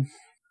in there?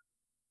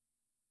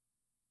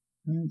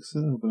 I think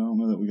so, but I don't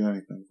know that we got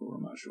anything for it.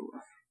 I'm not sure.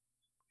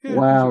 Yeah,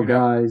 wow,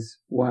 guys.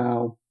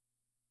 Wow.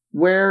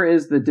 Where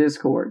is the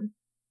Discord?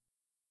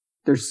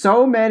 There's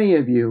so many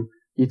of you.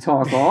 You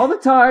talk all the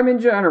time in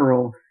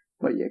general,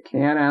 but you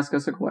can't ask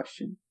us a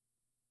question.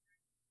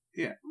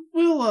 Yeah.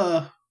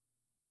 We'll,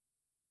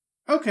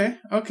 Okay.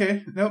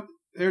 Nope.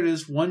 There it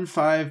is.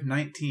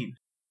 1519.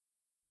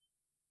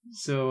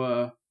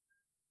 So,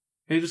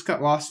 it just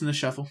got lost in the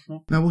shuffle.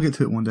 Well, Now we'll get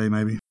to it one day,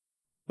 maybe.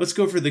 let's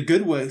go for the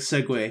good way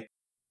segue.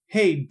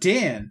 Hey,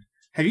 Dan,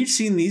 have you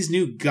seen these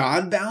new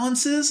God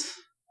balances?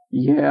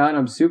 Yeah, and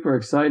I'm super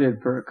excited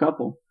for a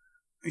couple.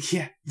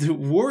 Yeah, the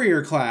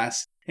warrior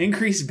class.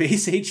 Increase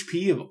base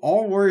HP of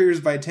all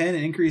warriors by 10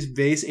 and increase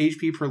base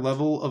HP per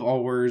level of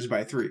all warriors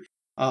by 3.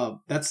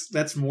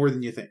 That's more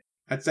than you think.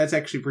 That's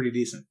actually pretty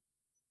decent.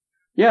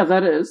 Yeah,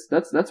 that is.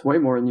 That's way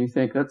more than you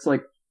think. That's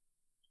like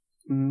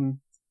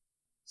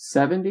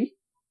 70?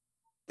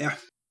 Yeah.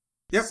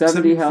 Yep.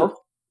 70 health?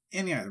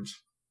 Any items.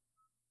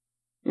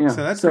 Yeah.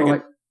 So that's pretty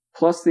like good.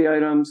 plus the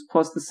items,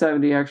 plus the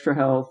 70 extra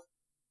health.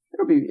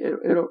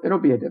 It'll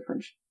be a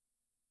difference.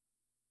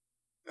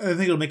 I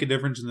think it'll make a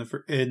difference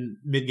in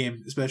mid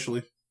game,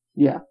 especially.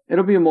 Yeah,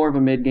 it'll be more of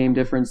a mid game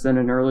difference than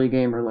an early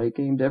game or late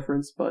game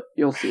difference, but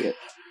you'll see it.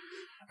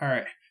 All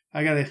right,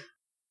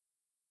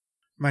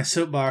 my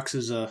soapbox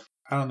is out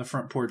on the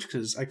front porch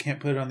because I can't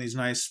put it on these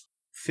nice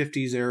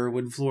 50s era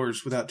wood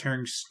floors without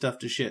tearing stuff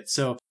to shit.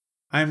 So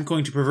I'm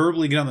going to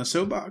proverbially get on the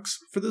soapbox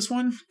for this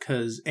one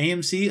because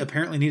AMC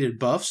apparently needed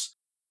buffs.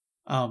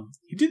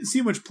 He didn't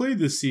see much play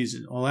this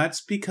season. Well,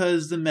 that's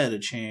because the meta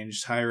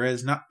changed,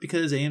 Hi-Rez, not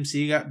because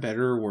AMC got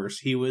better or worse.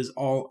 He was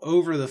all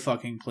over the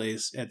fucking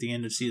place at the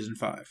end of Season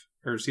 5.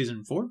 Or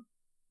Season 4?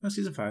 No,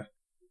 Season 5.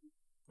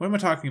 What am I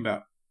talking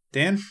about?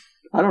 Dan?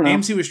 I don't know.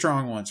 AMC was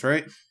strong once,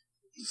 right?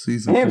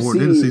 Season AMC 4.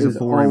 Didn't season is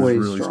 4 he was always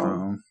really strong.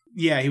 strong.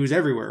 Yeah, he was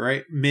everywhere,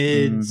 right?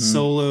 Mid,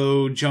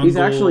 solo, jungle, He's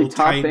actually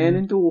top Titan. band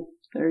in duel.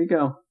 There you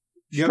go.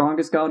 Yep.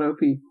 Strongest god OP.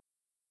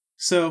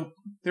 So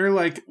they're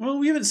like, well,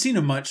 we haven't seen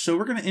him much, so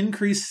we're gonna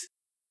increase,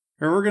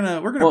 or we're gonna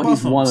buff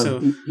he's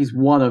him. He's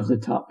one of the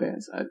top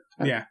bands.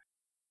 Yeah.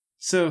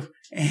 So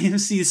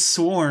AMC's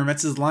Swarm,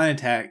 that's his line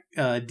attack,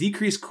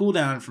 decreased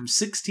cooldown from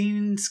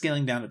 16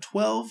 scaling down to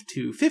 12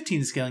 to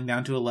 15 scaling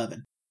down to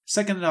 11.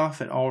 Seconded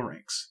off at all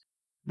ranks.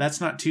 That's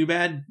not too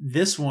bad.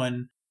 This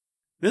one,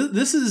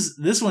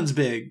 this one's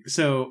big.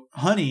 So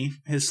Honey,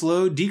 his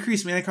slow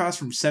decreased mana cost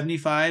from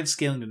 75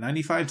 scaling to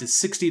 95 to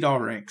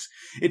 $60 ranks.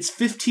 It's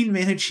 15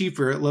 mana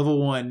cheaper at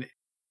level 1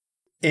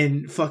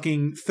 and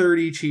fucking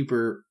 35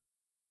 cheaper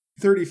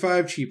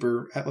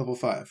at level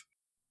 5.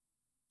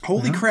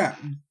 Holy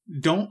crap.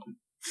 Don't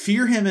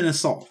fear him in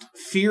Assault.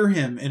 Fear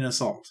him in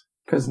Assault.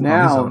 Because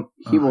now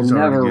he will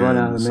never run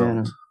out of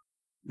mana.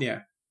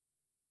 Yeah.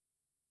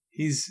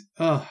 He's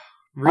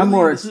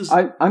really?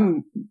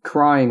 I'm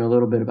crying a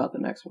little bit about the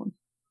next one.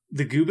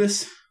 The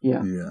Goobus?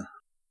 Yeah.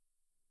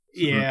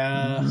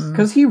 Yeah.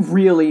 Because he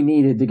really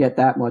needed to get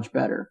that much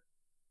better.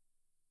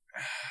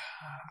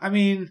 I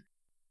mean,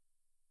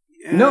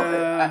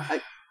 no.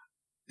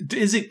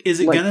 Is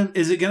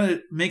it gonna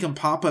make him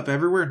pop up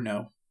everywhere?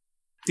 No.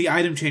 The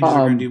item changes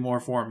are gonna do more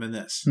for him than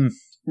this.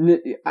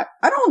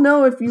 I don't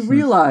know if you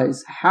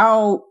realize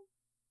how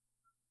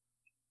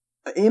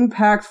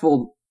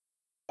impactful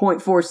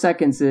 0.4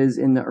 seconds is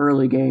in the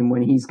early game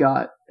when he's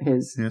got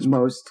his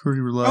most. Pretty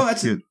reluctant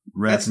to get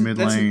wrapped mid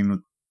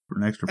lane for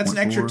an extra. That's an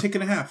extra tick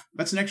and a half.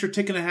 That's an extra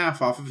tick and a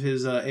half off of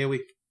his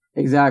AoE.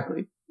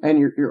 Exactly. And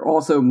you're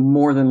also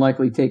more than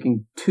likely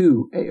taking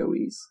 2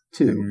 AoEs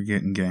too. And you're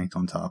getting ganked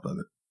on top of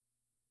it.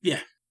 Yeah.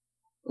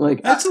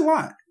 Like that's a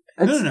lot.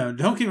 No.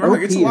 Don't get me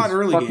wrong. It's a lot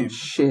early game.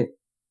 Shit.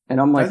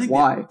 And I'm like,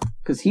 why?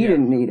 Because he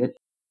didn't need it.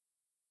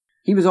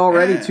 He was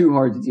already too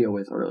hard to deal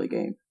with early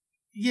game.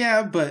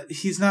 Yeah, but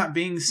he's not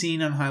being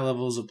seen on high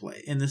levels of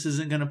play, and this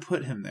isn't going to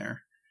put him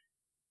there.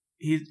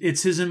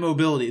 It's his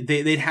immobility.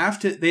 They'd have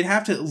to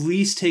at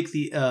least take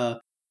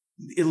at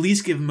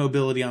least give him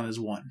mobility on his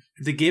 1.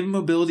 If they gave him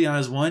mobility on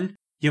his 1,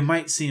 you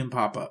might see him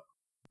pop up.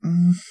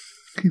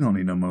 He don't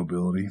need no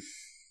mobility.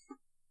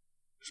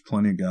 There's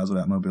plenty of guys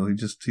without mobility.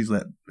 He's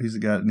the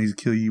guy that needs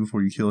to kill you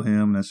before you kill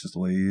him, and that's just the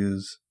way he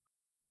is.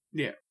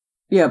 Yeah.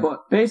 Yeah,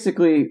 but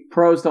basically,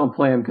 pros don't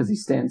play him because he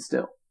stands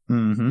still.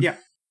 Mm-hmm. Yeah.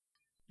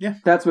 Yeah.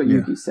 That's what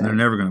Yuki's saying. They're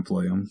never going to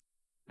play him.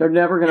 They're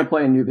never going to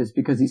play Anubis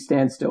because he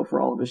stands still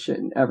for all of his shit,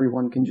 and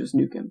everyone can just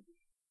nuke him.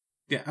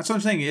 Yeah, that's what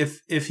I'm saying.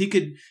 If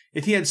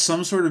he had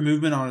some sort of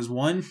movement on his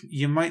 1,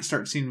 you might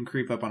start seeing him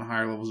creep up on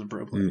higher levels in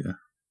pro play. Yeah.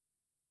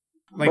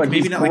 Like but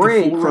maybe not like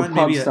a full run,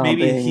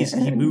 maybe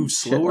he moves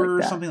slower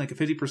like or something, like a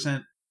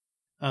 50%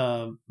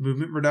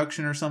 movement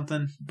reduction or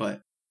something.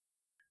 But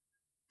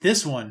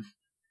this one,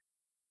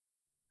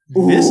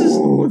 this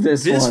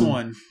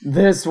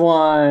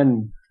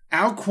one.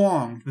 Ao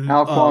Kwang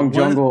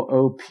Jungle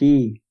OP.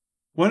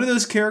 One of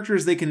those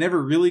characters they can never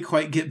really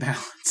quite get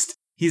balanced.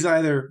 He's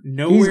either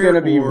nowhere. He's going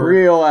to be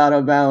real out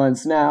of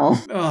balance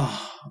now.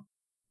 Oh,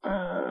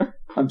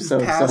 I'm so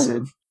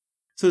excited.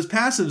 So his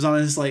passive's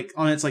on its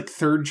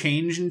third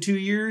change in 2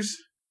 years.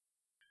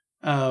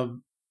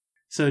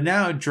 So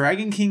now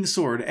Dragon King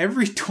Sword.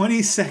 Every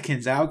 20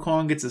 seconds, Ao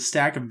Kuang gets a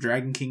stack of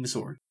Dragon King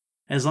Sword.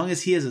 As long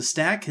as he has a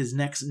stack, his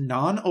next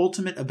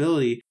non-ultimate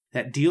ability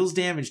that deals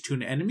damage to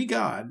an enemy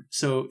god,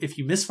 so if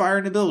you misfire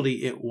an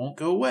ability, it won't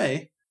go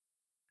away,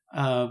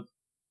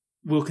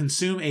 will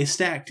consume a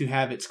stack to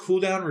have its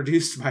cooldown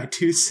reduced by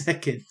 2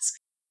 seconds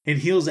and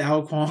heals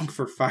Ao Kuang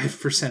for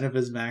 5% of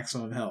his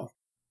maximum health.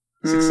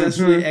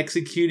 Successfully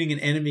executing an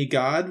enemy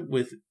god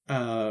with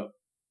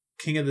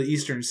King of the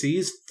Eastern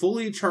Seas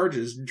fully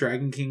charges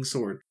Dragon King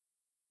Sword.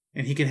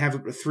 And he can have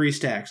up to 3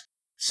 stacks.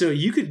 So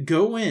you could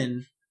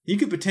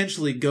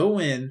potentially go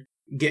in,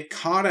 get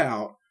caught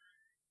out,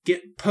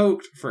 get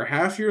poked for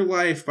half your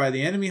life by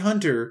the enemy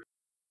hunter,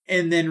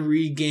 and then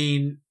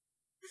regain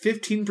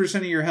 15%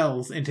 of your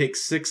health and take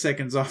 6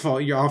 seconds off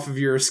of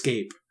your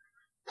escape.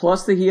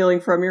 Plus the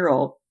healing from your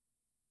ult.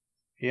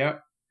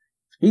 Yep.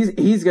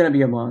 He's going to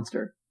be a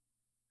monster.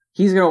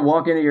 He's going to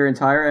walk into your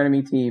entire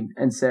enemy team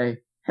and say,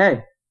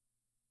 "Hey,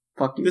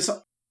 fuck you." This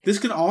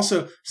can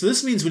also, so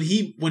this means when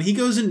he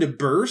goes into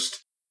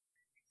burst,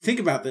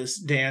 think about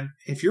this, Dan.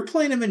 If you're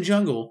playing him in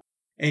jungle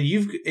and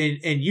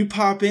you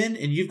pop in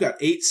and you've got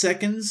 8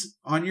 seconds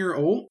on your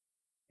ult,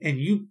 and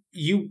you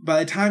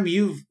by the time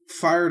you've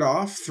fired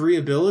off 3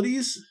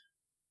 abilities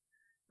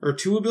or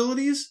 2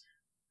 abilities,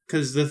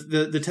 because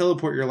the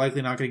teleport, you're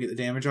likely not going to get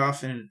the damage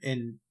off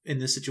in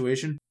this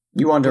situation.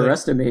 You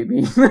underestimate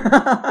me.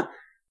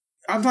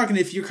 I'm talking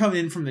if you're coming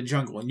in from the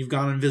jungle and you've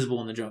gone invisible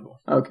in the jungle.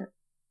 Okay.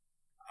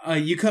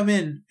 You come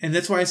in, and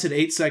that's why I said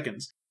 8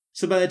 seconds.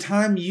 So by the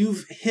time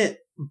you've hit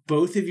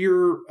both of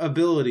your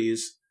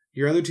abilities,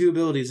 your other 2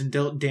 abilities, and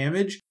dealt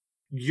damage,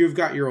 you've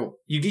got your ult.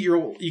 You can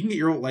get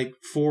your ult like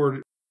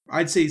 4,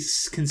 I'd say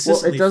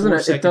consistently. Well,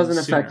 it doesn't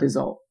affect his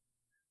ult.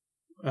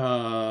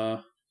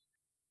 No,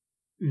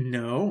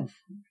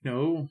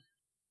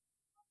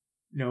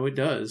 it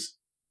does.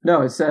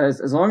 No, it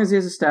says, as long as he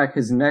has a stack,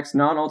 his next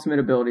non-ultimate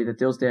ability that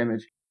deals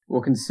damage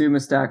will consume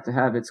a stack to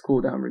have its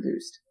cooldown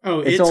reduced.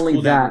 Oh, it's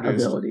only that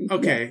reduced. Ability.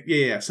 Okay,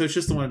 yeah. So it's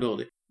just the one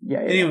ability.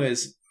 Yeah.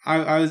 Anyways,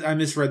 I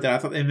misread that. I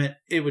thought it meant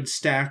it would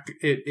stack.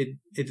 It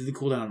did the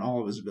cooldown on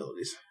all of his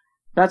abilities.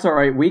 That's all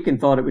right. Weaken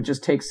thought it would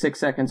just take 6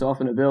 seconds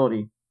off an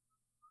ability.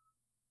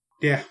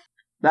 Yeah.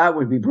 That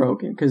would be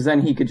broken, because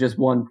then he could just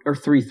 1 or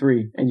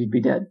 3-3 and you'd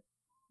be dead.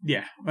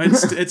 Yeah,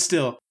 it's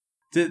still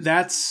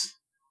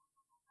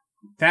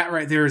that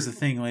right there is the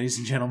thing, ladies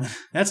and gentlemen.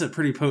 That's a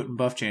pretty potent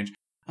buff change.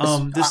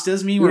 This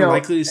does mean we're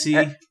likely to see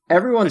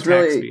everyone's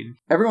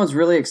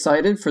really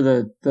excited for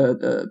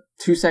the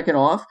 2 second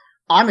off.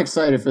 I'm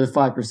excited for the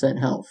 5%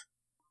 health.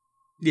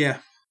 Yeah.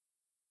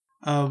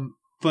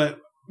 But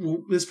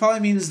this probably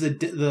means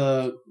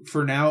the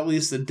for now at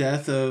least the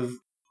death of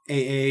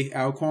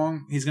Ao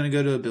Kuang. He's going to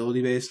go to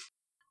ability based,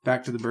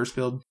 back to the burst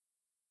build,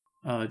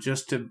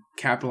 just to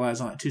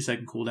capitalize on that 2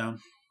 second cooldown.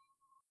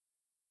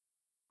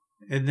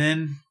 And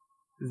then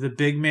the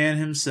big man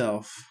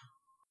himself.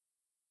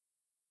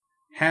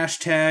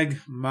 Hashtag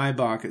my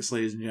Bacchus,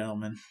 ladies and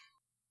gentlemen.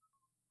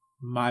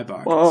 My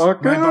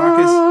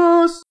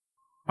Bacchus.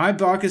 My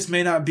Bacchus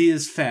may not be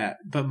as fat,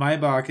 but my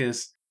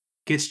Bacchus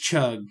gets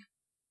chugged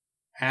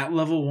at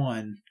level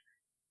 1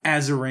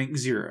 as a rank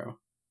 0.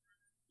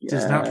 Yes.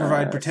 Does not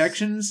provide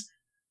protections.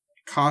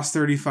 Costs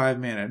 35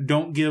 mana.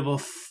 Don't give a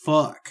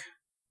fuck.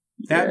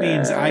 That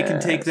means I can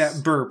take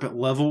that burp at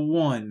level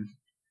 1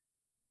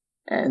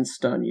 and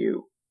stun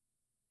you.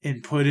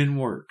 And put in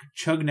work.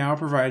 Chug now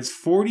provides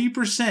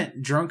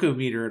 40%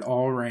 drunkometer at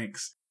all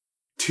ranks.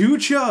 2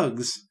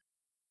 chugs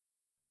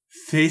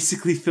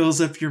basically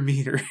fills up your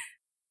meter.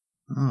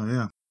 Oh,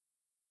 yeah.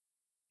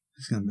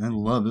 I'm going to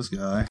love this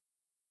guy.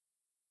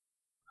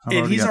 I've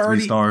already got 3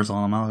 stars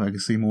on him. I can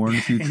see more in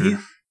the future.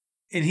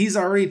 And he's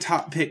already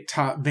top pick,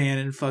 top ban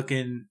in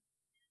fucking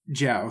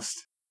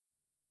Joust.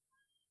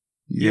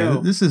 Yeah,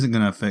 this isn't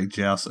going to affect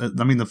Joust.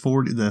 I mean, the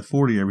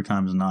 40 every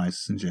time is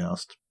nice in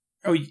Joust.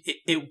 Oh,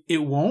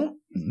 it won't?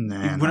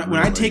 Nah, when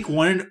really. I take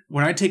one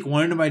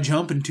into my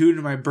jump and 2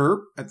 into my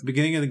burp at the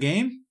beginning of the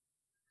game?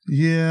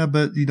 Yeah,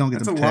 but you don't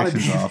get the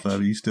protections off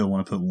of it. You still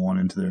want to put 1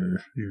 into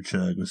your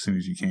chug as soon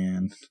as you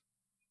can.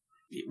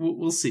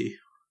 We'll see.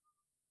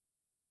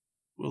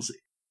 We'll see.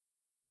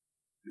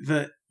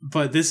 But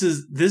this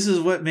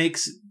is what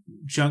makes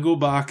Jungle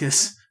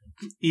Bacchus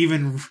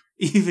even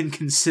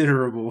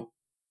considerable.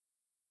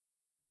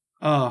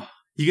 Oh,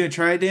 you gonna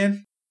try it,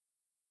 Dan?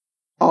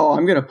 Oh,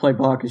 I'm gonna play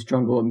Bacchus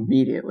Jungle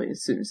immediately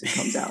as soon as it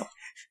comes out.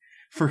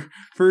 For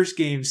first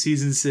game,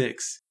 season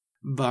 6,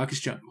 Bacchus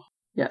Jungle.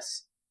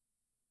 Yes.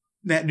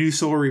 That new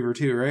Soul Reaver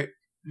too, right?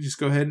 Just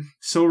go ahead.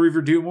 Soul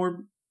Reaver Doom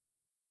Orb?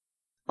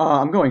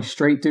 I'm going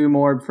straight Doom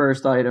Orb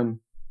first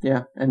item.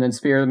 Yeah, and then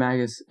Spear of the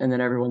Magus, and then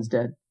everyone's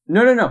dead.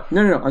 No.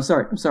 I'm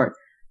sorry.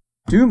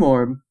 Doom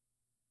Orb.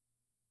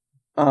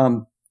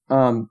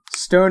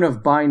 Stone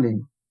of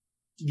Binding.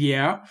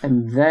 Yeah.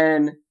 And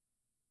then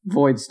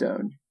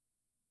Voidstone.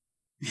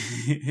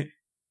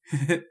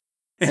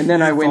 And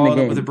then I win the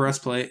game with a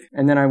breastplate.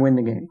 And then I win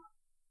the game.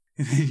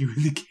 And then you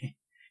win the game.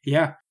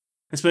 Yeah.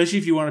 Especially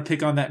if you want to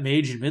pick on that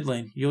mage in mid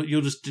lane.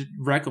 You'll just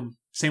wreck them.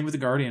 Same with the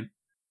Guardian.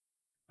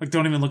 Like,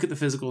 don't even look at the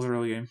physicals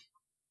early game.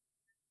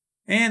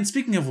 And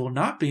speaking of will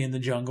not be in the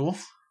jungle,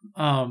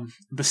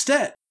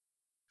 Bastet.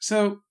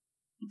 So,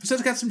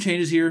 Bastet's got some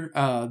changes here.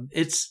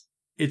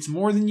 It's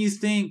more than you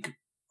think.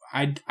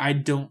 I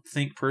don't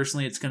think,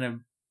 personally, it's going to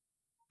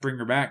bring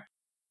her back.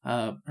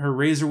 Her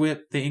Razor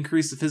Whip, they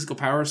increased the physical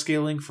power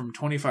scaling from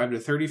 25 to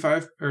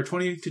 35, or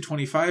 20 to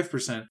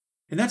 25%.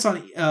 And that's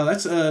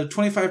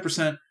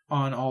 25%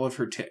 on all of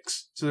her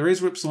ticks. So the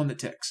Razor Whip's the one that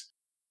ticks.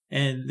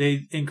 And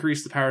they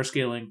increased the power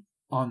scaling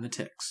on the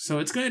ticks. So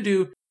it's going to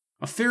do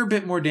a fair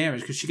bit more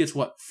damage, because she gets,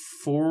 4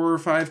 or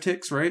 5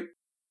 ticks, right?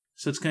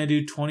 So it's going to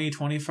do 20,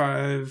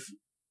 25,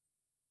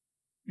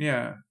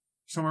 yeah,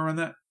 somewhere around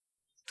that.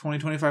 20,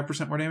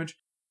 25% more damage.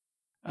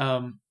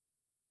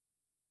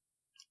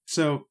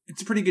 So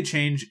it's a pretty good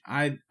change.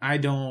 I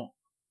don't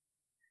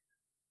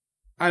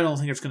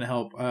think it's going to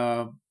help.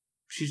 I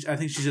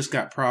think she's just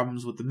got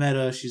problems with the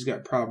meta. She's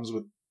got problems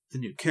with the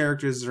new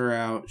characters that are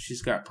out.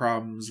 She's got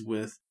problems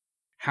with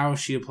how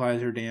she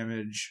applies her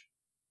damage.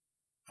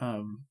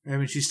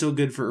 She's still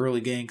good for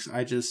early ganks.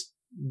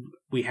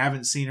 We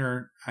haven't seen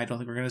her. I don't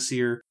think we're going to see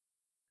her.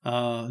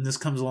 And this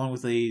comes along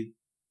with a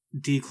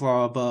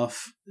Declaw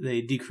buff.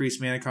 They decrease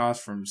mana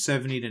cost from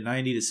 70 to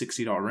 90 to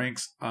 $60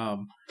 ranks.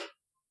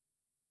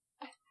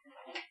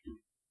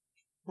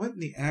 What in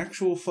the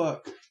actual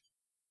fuck?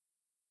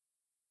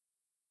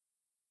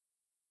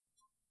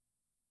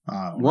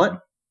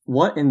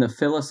 What in the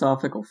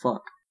philosophical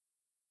fuck?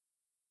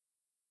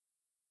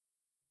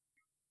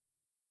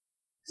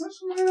 That's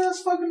some weird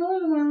ass fucking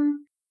noise in my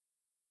room.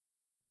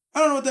 I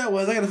don't know what that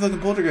was. I got a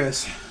fucking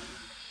poltergeist.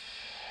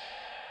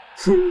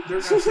 They're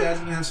going to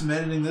have me have some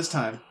editing this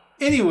time.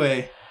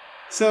 Anyway,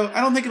 so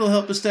I don't think it'll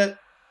help Bastet.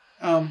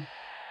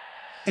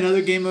 In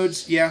other game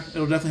modes, yeah,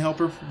 it'll definitely help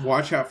her.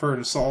 Watch out for her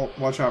in Assault.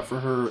 Watch out for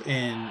her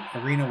in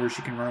Arena, where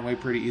she can run away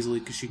pretty easily,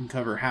 because she can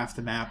cover half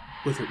the map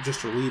with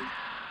just her leap.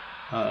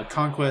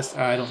 Conquest,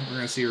 I don't think we're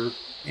going to see her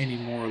any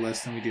more or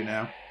less than we do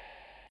now.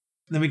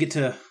 Then we get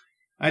to,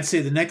 I'd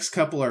say the next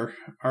couple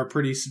are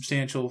pretty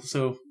substantial.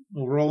 So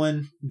we'll roll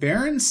in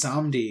Baron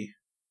Samedi.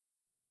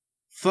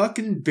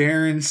 Fucking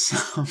Baron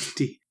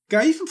Samedi.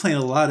 Guy, you've been playing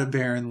a lot of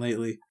Baron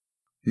lately.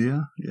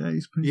 Yeah,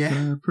 he's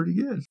been pretty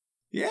good.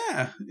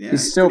 Yeah.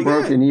 He's still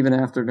broken even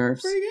after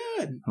nerfs. Pretty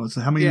good.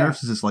 So how many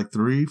nerfs is this? Like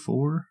 3,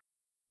 4?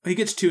 He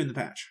gets 2 in the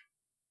patch.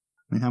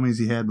 I mean, how many has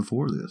he had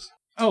before this?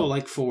 Oh,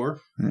 like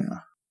 4.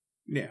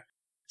 Yeah.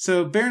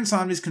 So Baron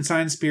Samedi's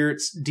Consigned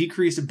Spirits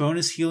decreased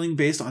bonus healing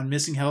based on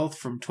missing health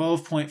from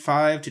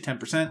 12.5 to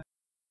 10%.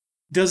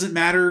 Doesn't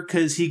matter,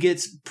 because he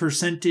gets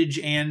percentage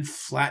and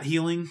flat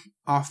healing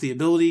off the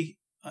ability.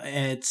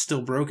 It's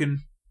still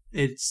broken.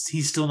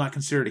 He's still not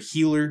considered a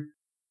healer.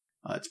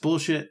 It's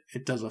bullshit.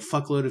 It does a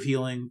fuckload of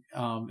healing.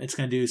 It's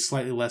going to do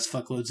slightly less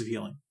fuckloads of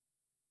healing.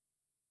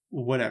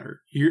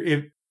 Whatever.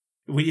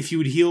 If you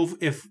would heal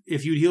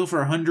for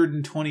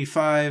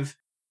 125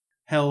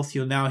 health,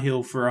 you'll now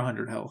heal for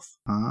 100 health.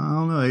 I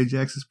don't know.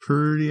 Ajax is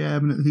pretty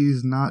adamant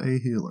he's not a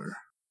healer.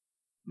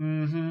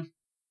 Mm-hmm.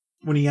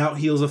 When he out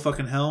heals a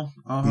fucking hell.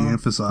 He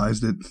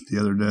emphasized it the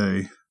other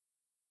day.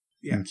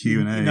 Yeah. In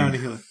Q&A. Not a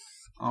healer.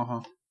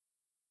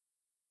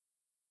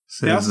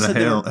 Says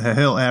a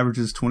hell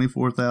averages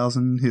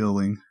 24,000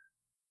 healing.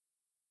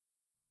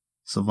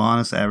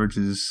 Sylvanas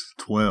averages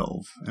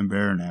 12, and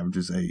Baron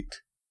averages 8.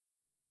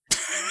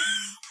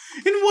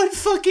 In what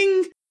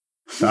fucking...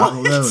 I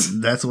don't know.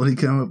 That's what he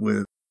came up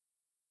with.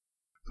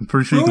 I'm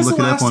pretty sure you can look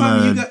it up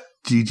on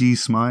GG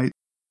Smite.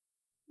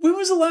 When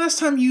was the last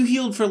time you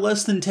healed for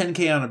less than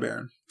 10k on a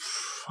Baron?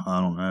 I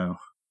don't know.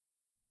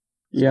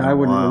 Yeah, I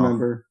wouldn't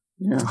remember.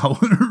 Yeah. I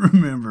wouldn't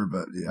remember,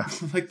 but yeah.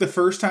 Like the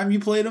first time you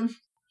played him?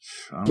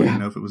 I don't even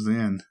know if it was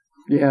then.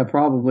 Yeah,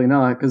 probably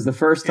not, because the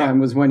first time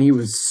was when he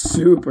was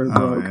super broke.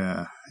 Oh,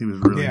 yeah. He was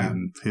really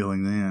getting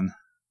healing then.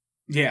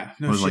 Yeah,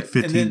 no it was shit.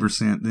 Like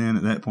 15% then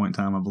at that point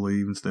in time, I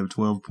believe, instead of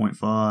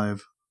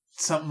 12.5.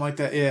 Something like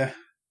that, yeah.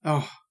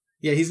 Oh,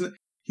 yeah, he's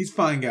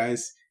fine,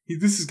 guys.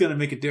 This is going to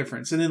make a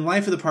difference. And then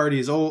Life of the Party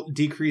is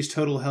decreased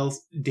total health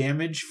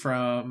damage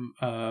from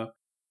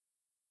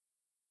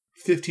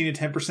 15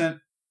 to 10%.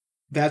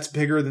 That's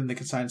bigger than the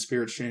Consigned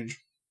Spirits change.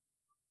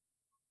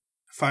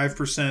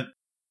 5%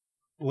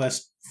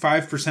 less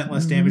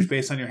damage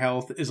based on your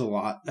health is a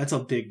lot. That's a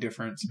big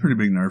difference. It's a pretty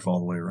big nerf all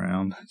the way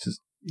around. It's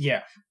just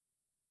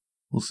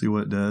we'll see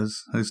what it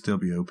does. He'll still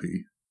be OP.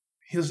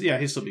 He'll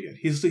still be good.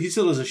 He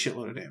still does a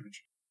shitload of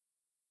damage.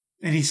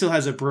 And he still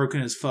has a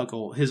broken as fuck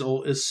ult. His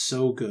ult is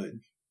so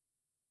good.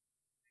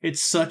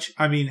 It's such...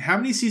 I mean, how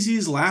many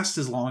CCs last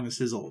as long as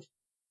his ult?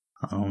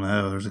 I don't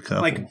know. There's a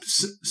couple. Like,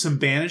 some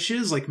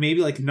banishes? Like,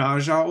 maybe like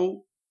Naja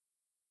ult?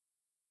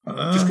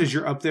 Just because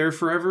you're up there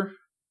forever?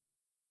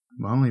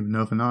 I don't even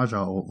know if a Naja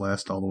ult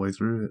lasts all the way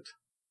through it.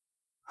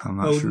 I'm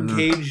not sure.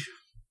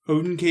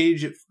 Odin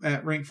Cage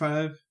at rank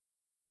 5?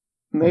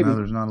 Maybe. No,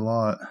 there's not a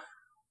lot.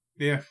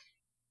 Yeah.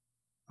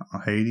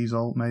 Hades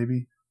ult,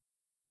 maybe?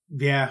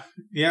 Yeah.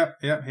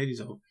 Hades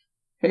ult.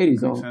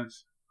 Hades Makes ult.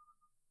 sense.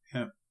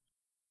 Yeah.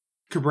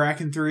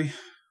 Kabrakan 3.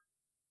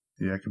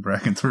 Yeah,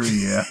 Cabrakan 3,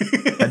 yeah.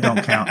 That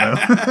don't count,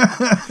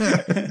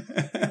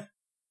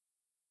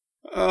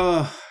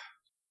 though.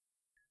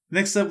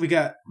 Next up, we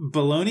got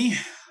Baloney.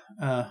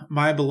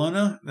 My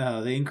Bologna.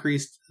 They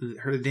increased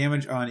her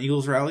damage on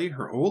Eagle's Rally,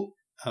 her ult,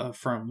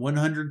 from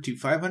 100 to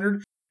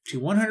 500 to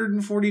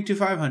 140 to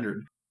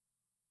 500.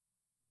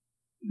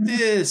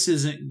 This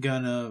isn't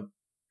gonna...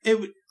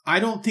 I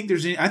don't think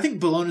there's any... I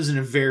think Bologna's in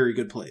a very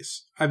good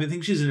place. I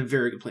think she's in a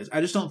very good place. I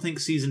just don't think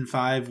Season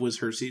 5 was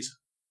her season.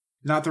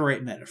 Not the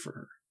right meta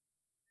for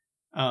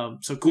her.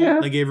 So cool. Yeah.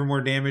 They gave her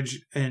more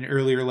damage in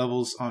earlier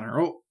levels on her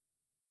ult.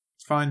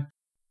 It's fine.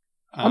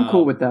 I'm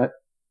cool with that.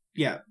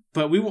 Yeah,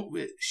 but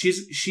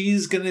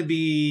she's gonna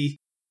be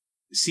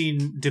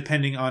seen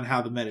depending on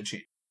how the meta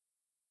changes.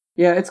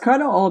 Yeah, it's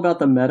kind of all about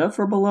the meta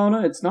for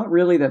Bologna. It's not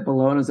really that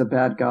Bologna's a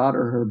bad god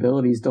or her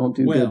abilities don't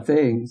do good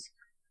things.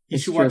 You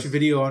should watch a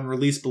video on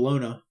Release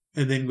Bologna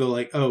and then go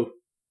like, oh,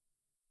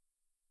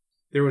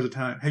 there was a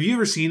time. Have you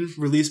ever seen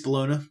Release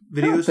Bologna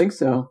videos? I don't think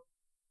so.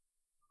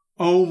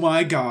 Oh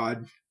my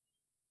god.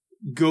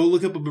 Go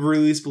look up a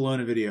Release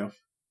Bologna video.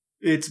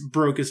 It's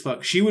broke as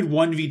fuck. She would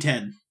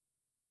 1v10.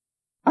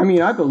 I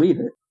mean, I believe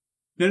it.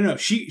 No.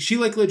 She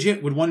like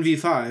legit would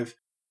 1v5,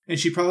 and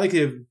she probably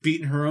could have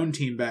beaten her own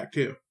team back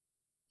too.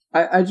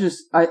 I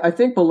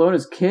think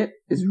Bologna's kit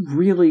is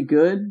really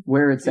good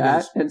where it's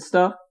at and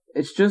stuff.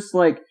 It's just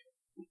like,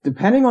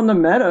 depending on the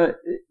meta,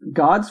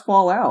 gods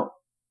fall out.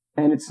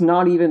 And it's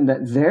not even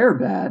that they're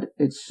bad.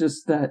 It's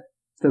just that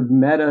the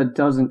meta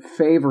doesn't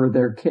favor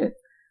their kit.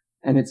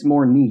 And it's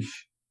more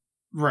niche.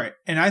 Right.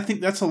 And I think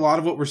that's a lot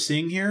of what we're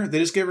seeing here. They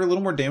just gave her a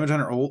little more damage on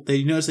her ult.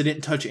 They noticed they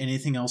didn't touch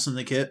anything else in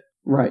the kit.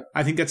 Right.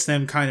 I think that's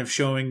them kind of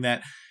showing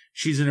that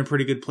she's in a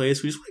pretty good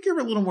place. We just want to give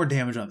her a little more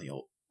damage on the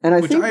ult. And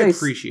which I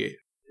appreciate.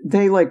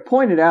 They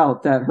pointed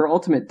out that her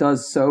ultimate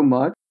does so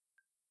much.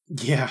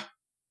 Yeah.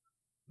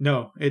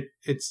 No,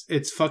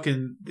 it's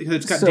fucking...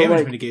 It's got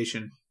damage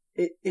mitigation.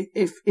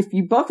 If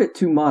you buff it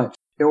too much,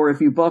 or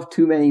if you buff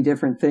too many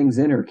different things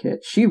in her kit,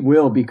 she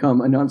will become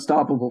an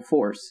unstoppable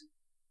force.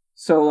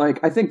 So,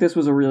 I think this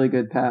was a really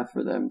good path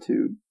for them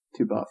to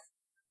buff.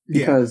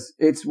 Because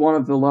it's one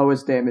of the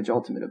lowest damage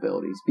ultimate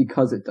abilities,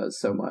 because it does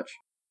so much.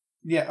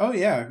 Yeah, oh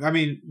yeah. I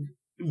mean,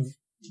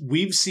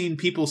 we've seen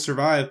people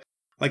survive.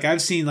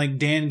 I've seen,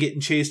 Dan getting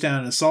chased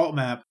down an assault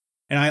map,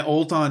 and I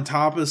ult on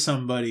top of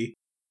somebody,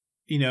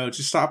 to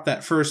stop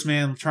that first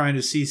man trying to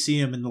CC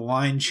him in the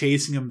line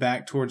chasing him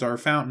back towards our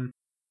fountain.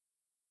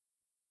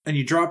 And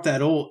you drop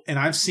that ult, and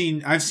I've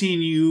seen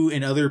you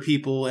and other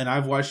people, and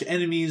I've watched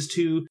enemies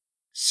too,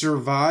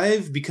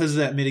 survive because of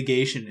that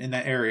mitigation in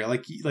that area.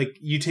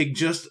 You take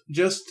just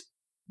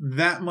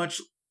that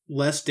much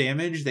less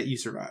damage that you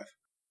survive.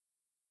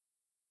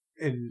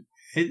 And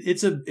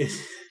it's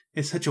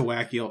such a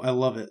wacky ult. I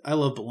love it. I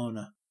love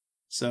Bologna.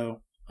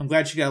 So I'm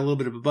glad she got a little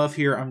bit of a buff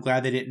here. I'm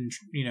glad they didn't,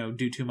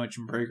 do too much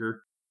and break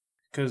her,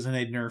 because then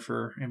they'd nerf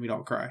her and we'd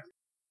all cry.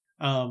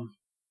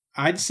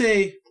 I'd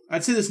say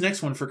this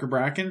next one for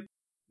Cabrakan.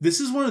 This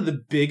is one of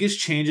the biggest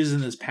changes in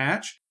this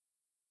patch,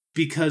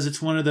 because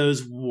it's one of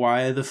those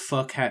why the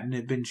fuck hadn't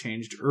it been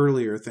changed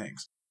earlier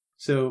things.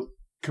 So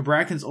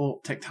Cabrakan's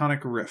ult,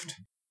 Tectonic Rift,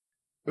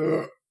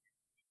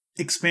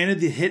 expanded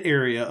the hit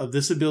area of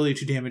this ability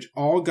to damage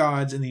all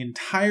gods in the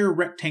entire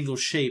rectangle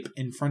shape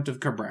in front of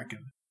Cabrakan.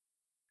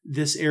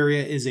 This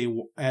area is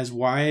as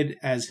wide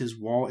as his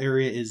wall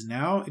area is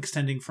now,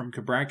 extending from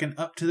Cabrakan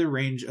up to the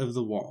range of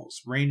the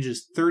walls. Range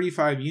is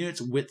 35 units,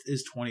 width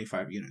is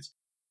 25 units.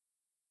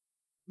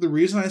 The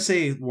reason I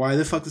say why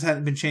the fuck this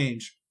hadn't been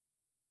changed,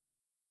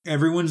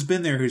 everyone's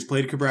been there who's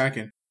played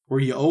Cabrakan,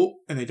 where you ult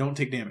and they don't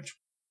take damage.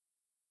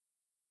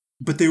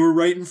 But they were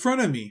right in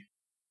front of me.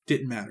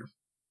 Didn't matter.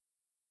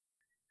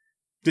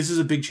 This is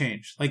a big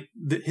change.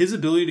 His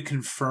ability to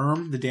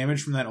confirm the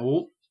damage from that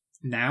ult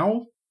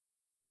now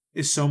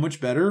is so much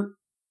better.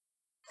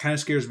 Kind of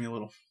scares me a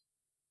little.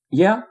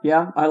 Yeah,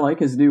 I like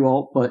his new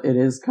ult, but it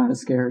is kind of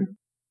scary,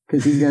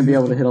 because he's going to be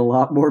able to hit a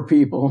lot more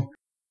people.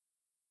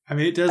 I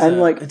mean, it does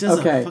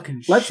a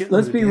fucking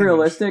let's be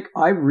realistic.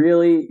 I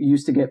really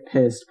used to get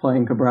pissed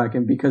playing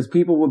Cabrakan because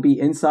people would be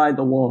inside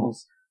the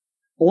walls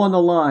on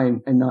the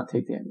line and not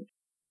take damage.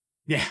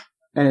 Yeah.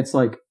 And it's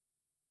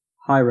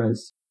high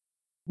res.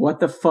 What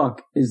the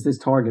fuck is this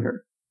targeter?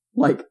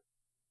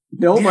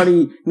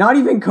 Nobody, not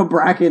even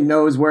Cabrakan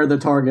knows where the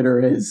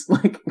targeter is.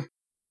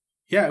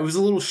 Yeah, it was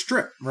a little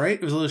strip, right?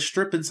 It was a little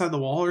strip inside the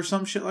wall or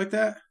some shit like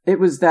that. It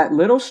was that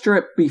little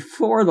strip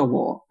before the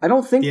wall. I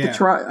don't think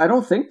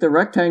the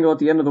rectangle at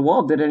the end of the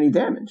wall did any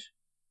damage.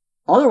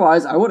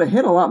 Otherwise, I would have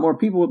hit a lot more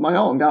people with my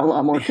ult and got a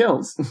lot more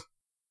kills.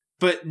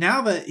 But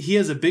now that he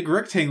has a big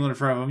rectangle in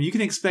front of him, you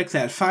can expect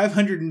that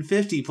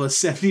 550 plus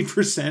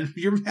 70% of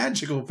your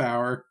magical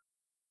power.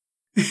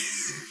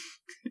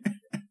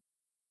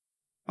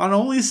 On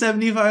only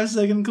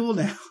 75-second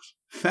cooldown.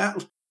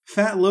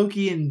 Fat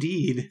Loki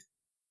indeed.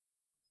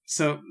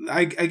 So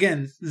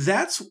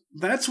that's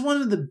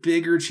one of the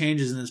bigger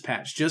changes in this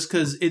patch, just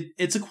because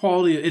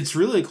it's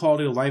really a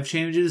quality of life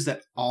changes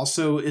that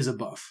also is a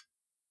buff.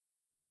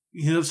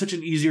 You have such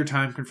an easier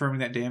time confirming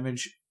that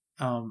damage.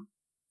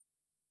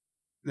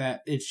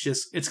 that it's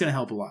going to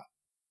help a lot.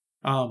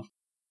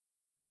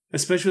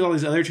 Especially with all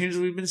these other changes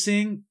we've been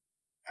seeing.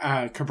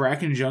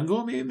 Kabrak and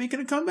Jungle maybe making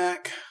a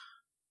comeback.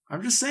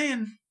 I'm just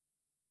saying.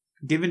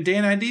 Giving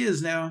Dan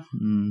ideas now.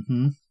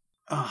 Mm-hmm.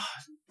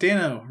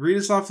 Dano, read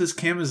us off this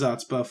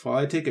Camazotz buff while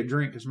I take a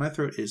drink, because my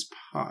throat is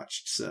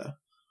parched, so.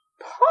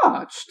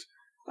 Parched?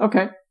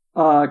 Okay.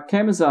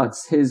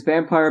 Camazotz, his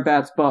Vampire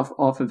Bats buff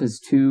off of his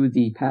 2,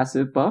 the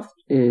passive buff,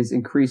 is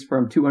increased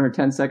from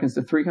 210 seconds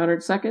to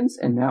 300 seconds,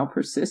 and now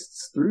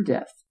persists through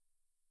death.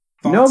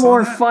 Thoughts no more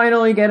on that?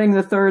 finally getting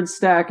the 3rd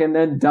stack and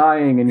then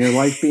dying and your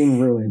life being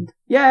ruined.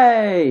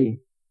 Yay!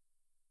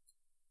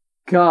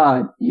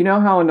 God, you know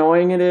how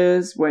annoying it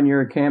is when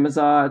you're a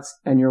Camazotz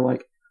and you're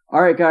like,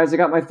 alright guys, I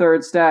got my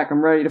 3rd stack,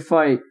 I'm ready to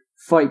fight.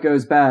 Fight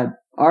goes bad.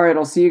 Alright,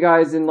 I'll see you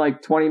guys in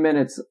like 20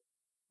 minutes.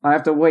 I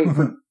have to wait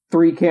for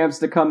 3 camps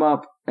to come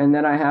up, and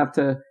then I have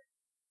to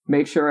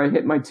make sure I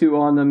hit my 2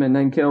 on them and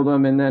then kill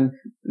them, and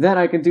then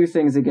I can do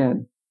things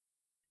again.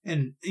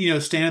 And,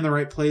 stand in the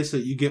right place so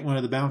that you get one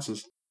of the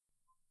bounces.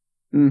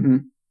 Mm-hmm.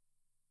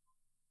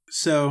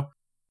 So,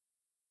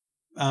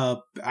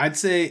 I'd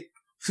say,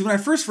 so when I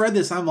first read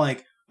this, I'm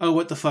like, oh,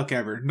 what the fuck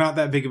ever. Not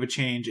that big of a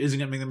change. Isn't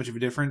going to make that much of a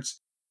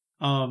difference.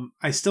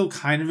 I still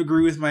kind of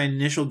agree with my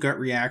initial gut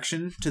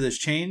reaction to this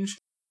change.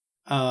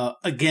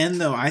 Again,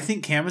 though, I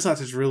think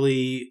Camazotz is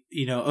really,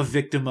 a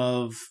victim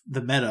of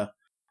the meta.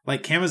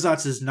 Like,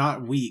 Camazotz is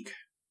not weak.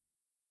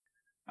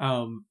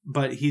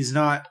 But he's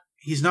not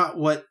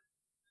what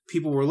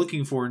people were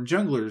looking for in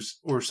junglers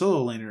or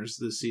solo laners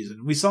this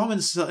season. We saw him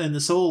in the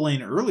solo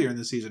lane earlier in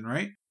the season,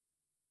 right?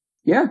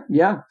 Yeah.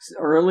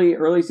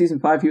 Early season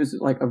 5, he was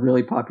like a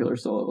really popular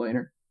solo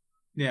laner.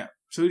 Yeah.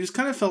 So he just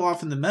kind of fell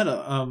off in the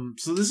meta.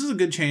 So this is a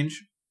good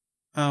change.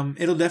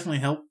 It'll definitely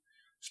help,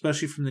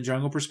 especially from the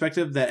jungle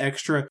perspective. That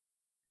extra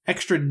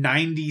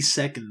 90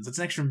 seconds. That's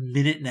an extra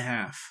minute and a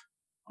half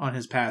on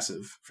his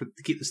passive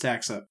to keep the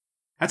stacks up.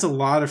 That's a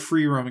lot of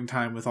free roaming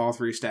time with all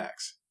 3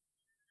 stacks.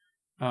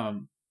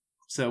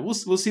 So we'll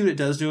see what it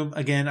does to him.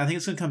 Again, I think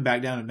it's going to come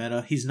back down to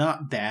meta. He's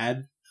not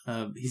bad.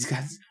 He's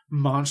got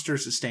monster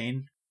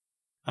sustain.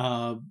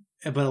 But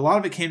a lot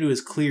of it came to his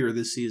clear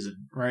this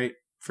season, right?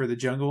 For the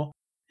jungle.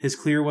 His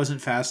clear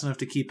wasn't fast enough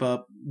to keep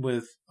up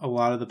with a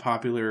lot of the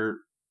popular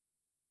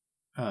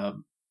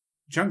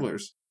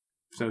junglers.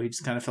 So he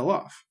just kind of fell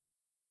off.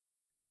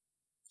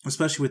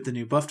 Especially with the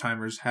new buff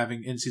timers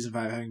in Season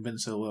 5 having been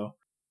so low.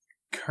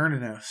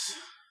 Kernanos.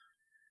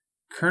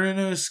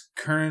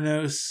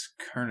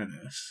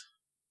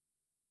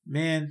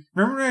 Man,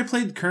 remember when I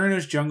played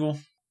Kernanos jungle?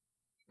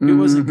 It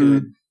wasn't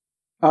good.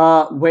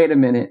 Wait a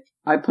minute.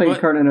 I played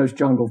What? Kernanos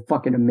jungle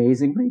fucking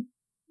amazingly.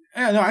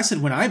 Yeah, no, I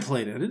said when I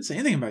played it. I didn't say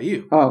anything about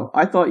you. Oh,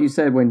 I thought you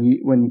said when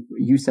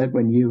you said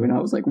when you, and I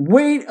was like,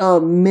 wait a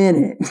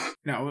minute.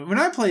 No, when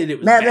I played it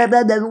was bad.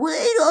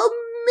 Wait a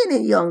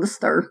minute,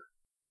 youngster.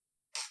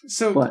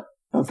 So, What?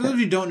 for those Okay. of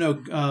you who don't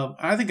know,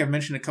 I think I've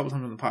mentioned it a couple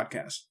times on the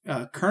podcast.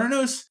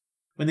 Kernanos,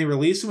 when they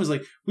released him, was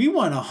like, we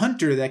want a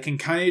hunter that can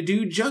kind of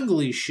do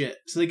jungly shit.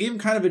 So they gave him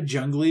kind of a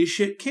jungly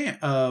shit kit.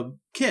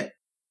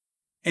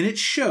 And it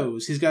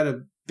shows. He's got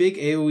a big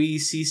AoE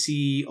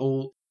CC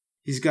ult.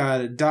 He's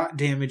got a dot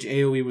damage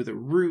AoE with a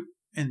root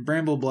and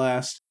bramble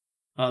blast.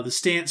 The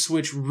stance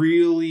switch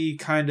really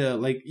kind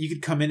of like you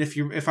could come in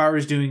if I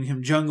was doing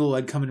him jungle,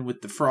 I'd come in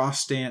with the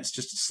frost stance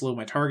just to slow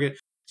my target.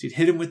 So you'd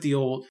hit him with the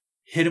ult,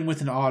 hit him with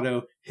an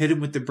auto, hit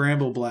him with the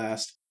bramble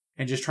blast,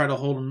 and just try to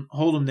hold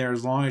him there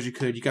as long as you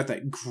could. You got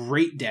that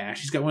great dash.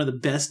 He's got one of the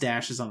best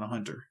dashes on the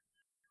hunter.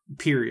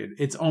 Period.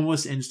 It's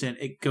almost instant.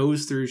 It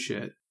goes through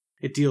shit.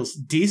 It deals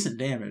decent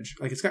damage.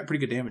 Like it's got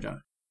pretty good damage on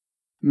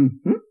it.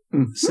 Mm-hmm.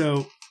 Mm-hmm.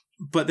 So,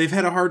 but they've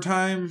had a hard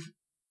time.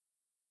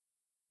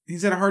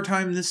 He's had a hard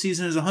time this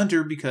season as a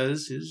hunter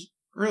because his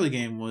early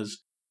game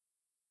was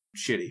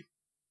shitty.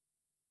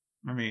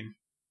 I mean,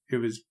 it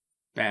was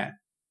bad.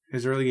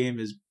 His early game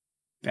is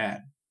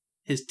bad.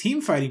 His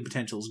team fighting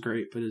potential is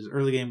great, but his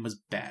early game was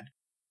bad.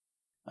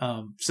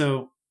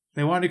 So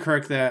they wanted to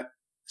correct that.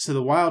 So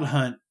the Wild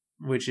Hunt,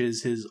 which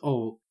is his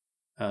ult,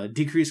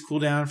 decreased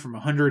cooldown from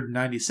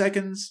 190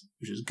 seconds,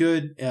 which is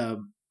good.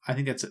 I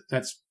think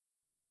that's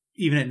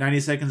even at 90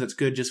 seconds, that's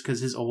good just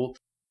because his ult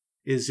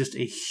is just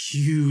a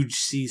huge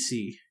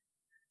CC.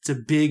 It's a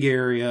big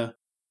area.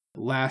 It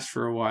lasts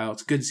for a while.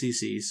 It's good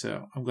CC,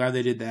 so I'm glad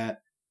they did that.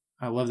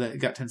 I love that it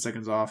got 10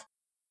 seconds off.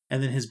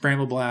 And then his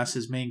Bramble Blast,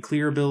 his main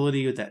clear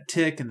ability with that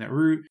tick and that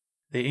root,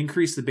 they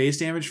increased the base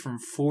damage from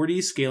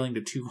 40 scaling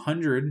to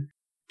 200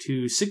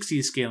 to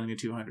 60 scaling to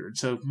 200.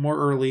 So more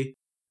early.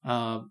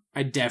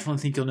 I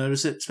definitely think you'll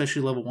notice it,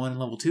 especially level 1 and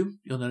level 2.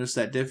 You'll notice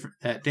that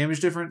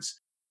damage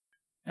difference.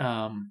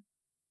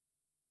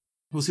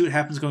 We'll see what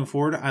happens going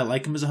forward. I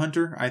like him as a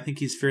hunter. I think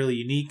he's fairly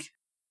unique.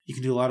 You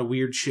can do a lot of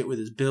weird shit with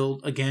his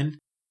build. Again,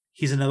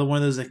 he's another one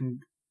of those that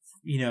can,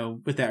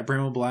 with that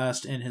Bramble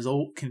Blast and his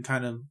ult, can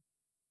kind of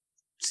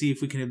see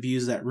if we can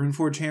abuse that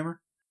Runeforge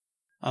hammer.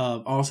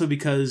 Also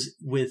because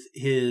with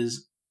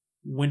his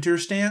winter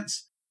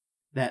stance,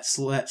 that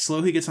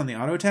slow he gets on the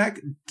auto attack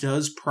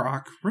does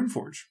proc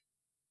Runeforge.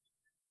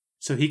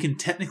 So he can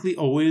technically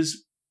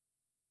always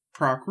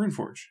proc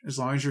Runeforge. As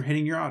long as you're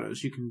hitting your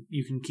autos, you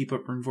can keep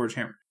up Runeforge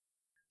Hammer.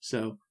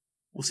 So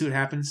we'll see what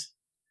happens.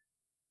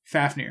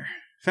 Fafnir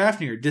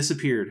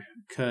disappeared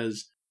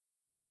because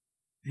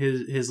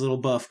his little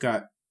buff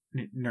got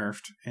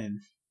nerfed and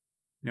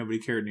nobody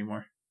cared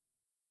anymore.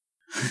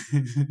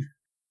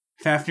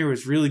 Fafnir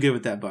was really good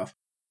with that buff.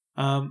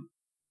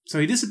 So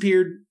he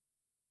disappeared.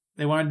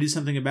 They wanted to do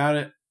something about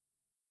it.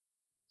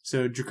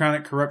 So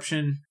Draconic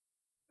Corruption,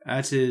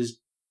 that's his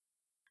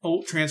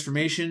ult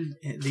transformation,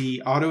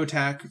 the auto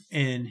attack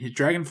in his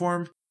dragon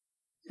form.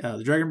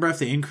 The dragon breath,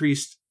 they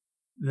increased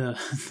the...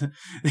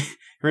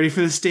 Ready for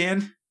the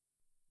stand?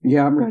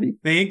 Yeah, I'm ready.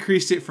 They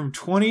increased it from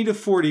 20 to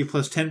 40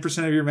 plus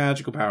 10% of your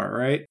magical power,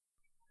 right?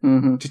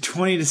 Mm-hmm. To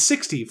 20 to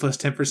 60 plus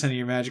 10% of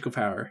your magical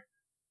power.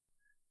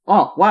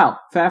 Oh, wow.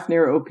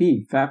 Fafnir OP.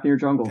 Fafnir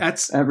jungle.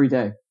 That's every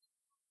day.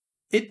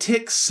 It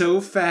ticks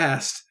so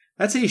fast.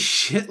 That's a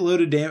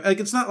shitload of damage. Like,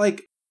 it's not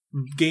like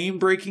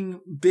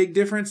game-breaking big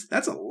difference.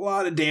 That's a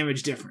lot of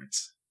damage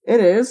difference. It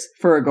is,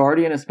 for a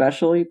Guardian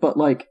especially, but,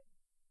 like,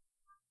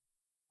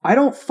 I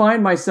don't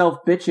find myself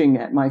bitching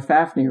at my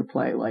Fafnir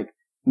play. Like,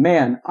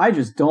 man, I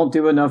just don't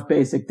do enough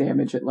basic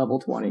damage at level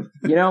 20.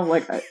 You know,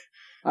 like,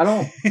 I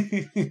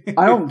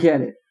don't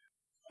get it.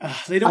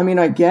 I mean,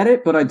 I get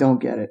it, but I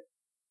don't get it.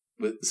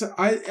 But so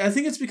I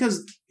think it's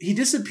because he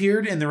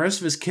disappeared and the rest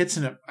of his kit's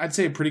in I'd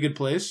say a pretty good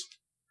place.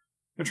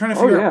 They're trying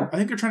to figure out, I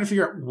think they're trying to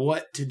figure out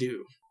what to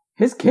do.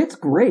 His kit's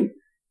great.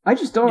 I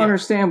just don't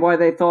understand why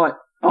they thought,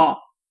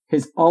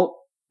 his ult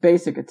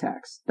basic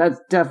attacks. That's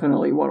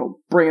definitely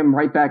what'll bring him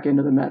right back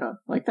into the meta.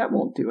 Like, that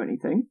won't do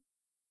anything.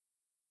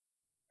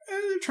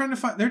 They're trying to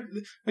find...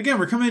 Again,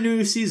 we're coming into a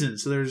new season,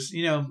 so there's,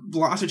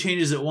 lots of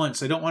changes at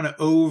once. I don't want to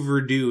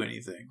overdo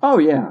anything. Oh,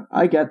 yeah.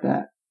 I get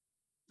that.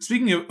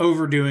 Speaking of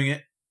overdoing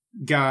it,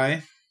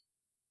 Guy,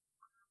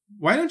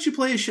 why don't you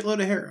play a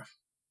shitload of Hera?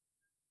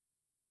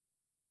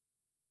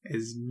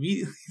 As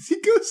immediately as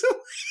he goes away.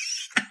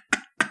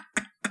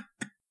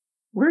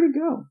 Where'd he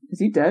go? Is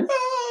he dead?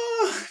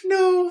 Oh,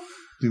 no.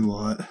 Do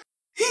what?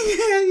 He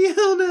got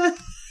yelled at.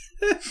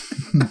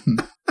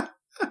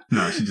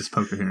 No, she just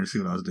poked her hand to see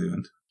what I was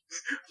doing.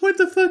 What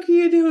the fuck are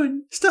you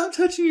doing? Stop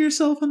touching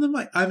yourself on the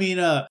mic. I mean,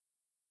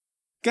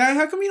 Guy,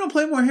 how come you don't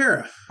play more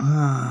Hera?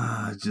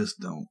 I just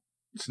don't.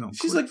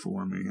 She's like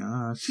for me.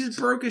 She's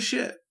broke as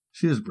shit.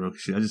 She is broke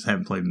as shit. I just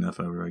haven't played enough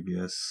of her, I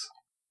guess.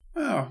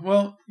 Oh,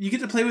 well, you get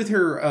to play with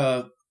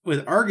her,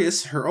 with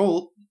Argus, her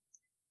ult,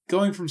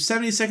 going from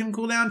 70-second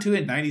cooldown to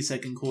a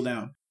 90-second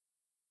cooldown.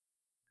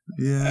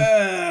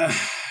 Yeah.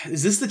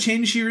 Is this the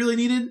change she really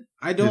needed?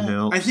 I don't. It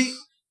helps. I think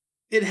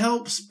it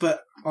helps,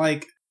 but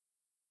like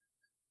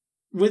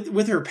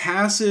with her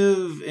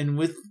passive and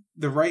with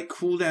the right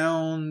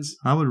cooldowns,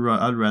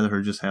 I'd rather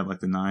her just have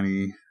like the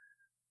 90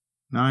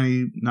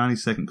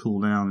 second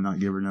cooldown and not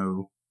give her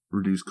no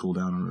reduced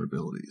cooldown on her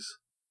abilities.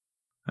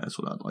 That's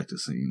what I'd like to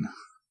see.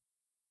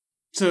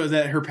 So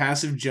that her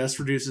passive just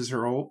reduces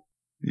her ult?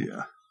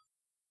 Yeah.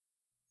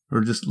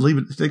 Or just leave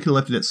it. They could have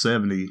left it at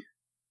 70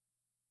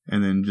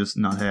 and then just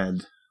not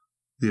had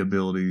the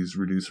abilities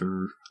reduce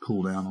her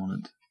cooldown on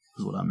it,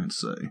 is what I meant to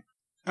say.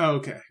 Oh,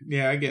 okay.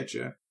 Yeah, I get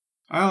you.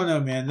 I don't know,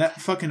 man.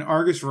 That fucking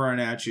Argus run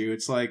at you.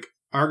 It's like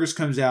Argus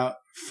comes out,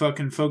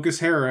 fucking focus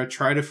Hera,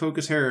 try to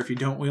focus Hera. If you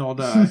don't, we all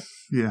die.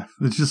 Yeah,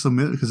 it's just a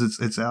minute because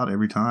it's out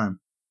every time.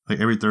 Like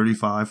every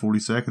 35, 40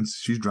 seconds,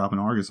 she's dropping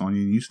Argus on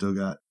you, and you still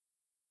got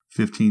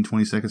 15,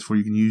 20 seconds before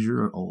you can use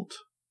your ult,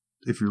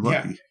 if you're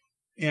lucky.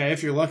 Yeah,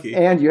 if you're lucky.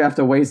 And you have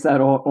to waste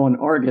that on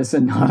Argus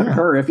and not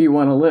her if you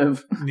want to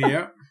live.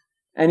 Yeah.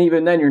 And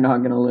even then, you're not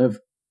going to live.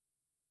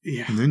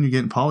 Yeah. And then you're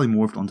getting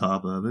polymorphed on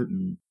top of it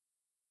and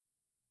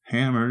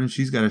hammered, and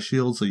she's got a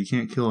shield, so you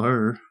can't kill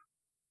her.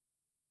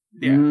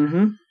 Yeah.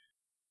 Mm-hmm.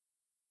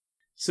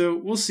 So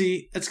we'll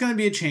see. It's going to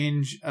be a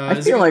change. I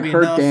feel like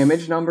her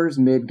damage numbers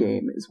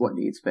mid-game is what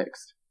needs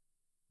fixed.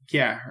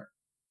 Yeah.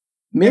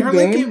 Mid-game, her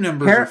late game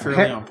numbers are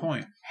fairly on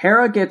point.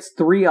 Hera gets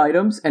 3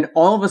 items, and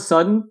all of a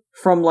sudden,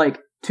 from like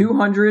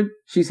 200,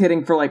 she's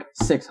hitting for like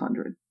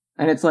 600.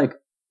 And it's like,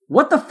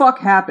 what the fuck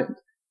happened?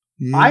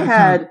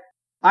 Yeah,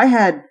 I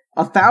had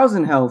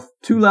 1,000 health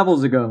 2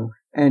 levels ago,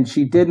 and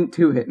she didn't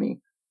 2-hit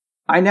me.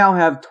 I now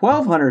have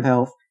 1,200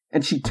 health,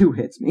 and she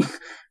 2-hits me.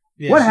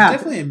 Yeah, what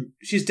happened?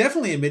 She's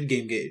definitely a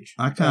mid-game gauge.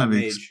 I kind of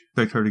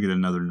expect her to get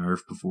another nerf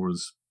before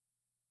his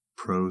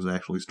pros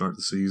actually start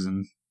the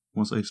season.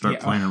 Once they start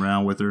playing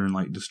around with her and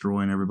like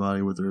destroying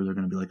everybody with her, they're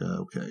going to be like,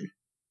 oh, okay.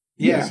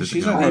 Yeah,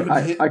 she's not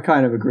even hit. I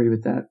kind of agree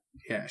with that.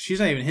 Yeah, she's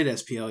not even hit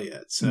SPL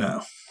yet. So.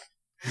 No.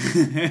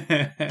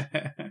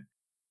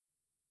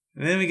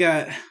 And then we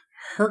got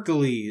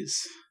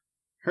Hercules.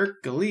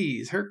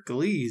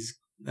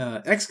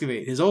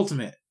 Excavate, his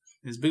ultimate,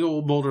 his big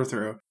old boulder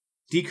throw.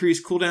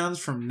 Decrease cooldowns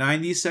from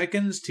 90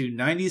 seconds to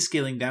 90,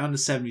 scaling down to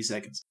 70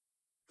 seconds.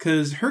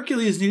 Because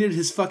Hercules needed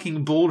his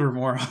fucking boulder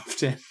more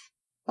often.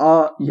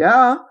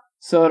 Yeah,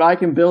 so that I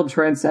can build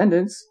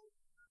Transcendence.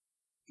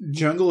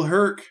 Jungle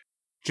Herc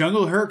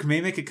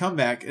may make a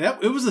comeback.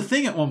 It was a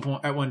thing at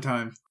one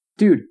time.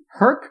 Dude,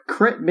 Herc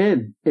crit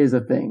mid is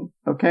a thing,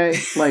 okay?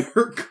 Like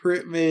Herc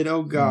crit mid,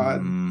 oh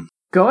god.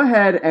 Go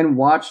ahead and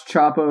watch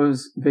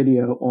Chapo's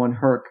video on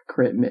Herc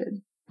crit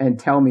mid and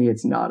tell me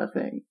it's not a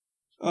thing.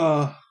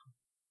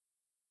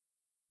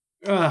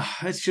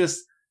 It's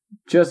just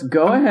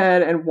go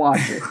ahead and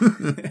watch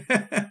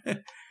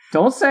it.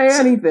 Don't say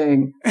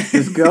anything.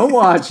 Just go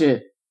watch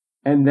it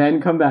and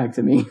then come back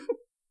to me.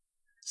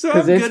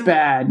 Because it's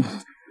bad.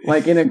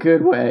 Like, in a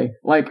good way.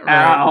 Like,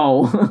 right.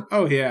 Ow.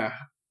 Oh, yeah.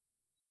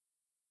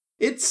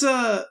 It's,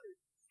 I'm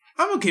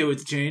okay with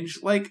the change.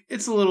 Like,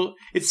 it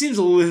seems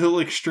a little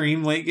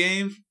extreme late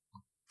game.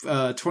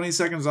 20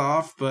 seconds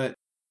off, but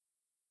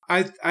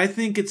I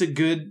think it's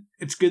good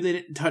they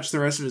didn't touch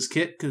the rest of his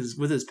kit, because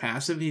with his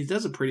passive, he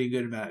does a pretty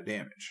good amount of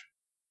damage.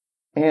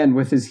 And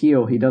with his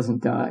heal, he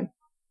doesn't die.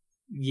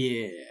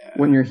 Yeah.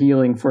 When you're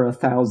healing for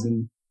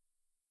 1,000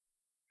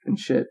 and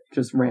shit,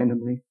 just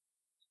randomly.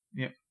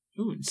 Yep.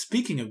 Ooh, and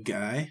speaking of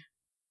Guy,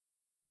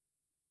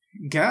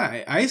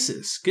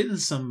 Isis, getting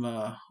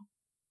some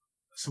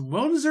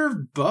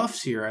well-deserved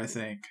buffs here, I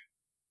think.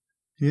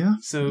 Yeah.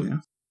 So, yeah.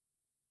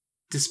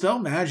 Dispel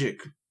Magic,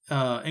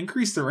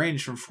 increase the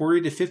range from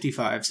 40 to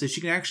 55, so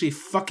she can actually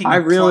fucking I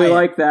really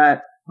like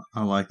that.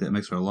 I like that. It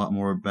makes her a lot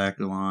more back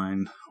the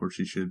line where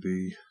she should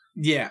be.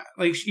 Yeah,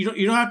 like you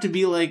don't have to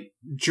be like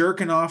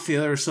jerking off the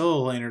other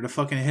solo laner to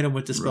fucking hit him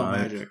with Dispel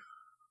Magic.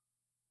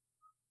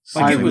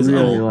 Like it was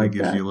really like it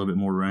gives you a little bit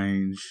more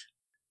range.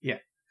 Yeah.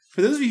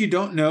 For those of you who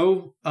don't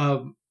know,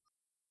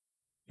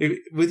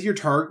 with your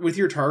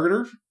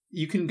targeter,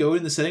 you can go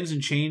in the settings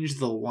and change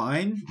the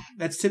line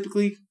that's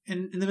typically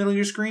in the middle of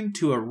your screen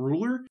to a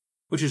ruler,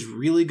 which is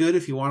really good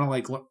if you want to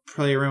like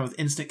play around with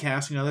instant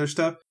casting and other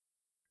stuff.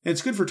 And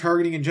it's good for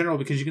targeting in general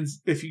because you can,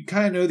 if you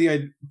kind of know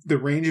the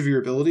range of your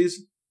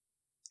abilities,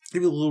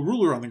 maybe a little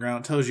ruler on the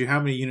ground tells you how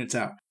many units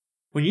out.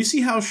 When you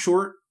see how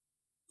short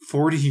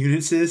 40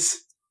 units is,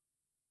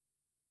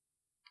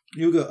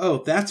 you'll go,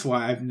 oh, that's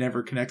why I've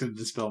never connected to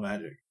Dispel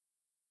Magic.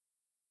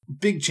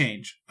 Big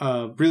change.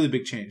 Really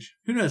big change.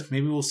 Who knows?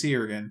 Maybe we'll see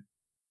her again.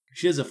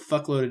 She does a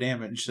fuckload of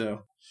damage,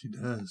 so. She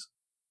does.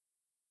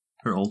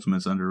 Her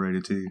ultimate's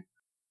underrated, too.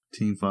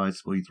 Team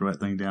fights, will you throw that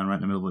thing down right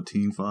in the middle of a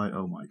team fight?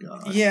 Oh my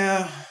god.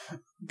 Yeah,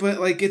 but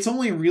like it's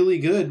only really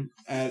good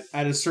at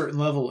a certain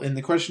level, and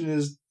the question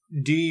is,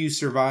 do you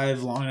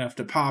survive long enough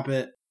to pop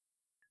it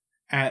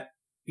at,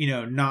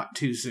 not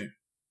too soon?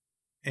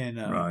 And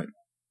right.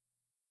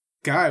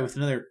 Guy with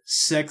another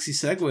sexy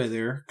segue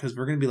there, because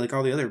we're going to be like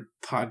all the other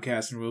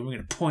podcasts in the world, we're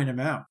going to point him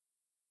out.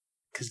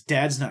 Because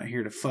Dad's not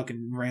here to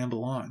fucking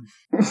ramble on.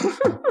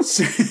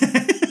 Because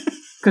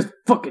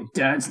fucking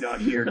Dad's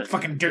not here to...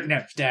 Fucking dirt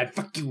naps, Dad.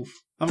 Fuck you.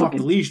 I'm off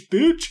the leash,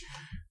 bitch.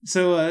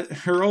 So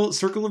her old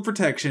Circle of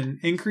Protection,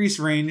 increased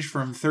range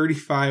from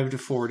 35 to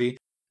 40.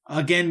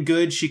 Again,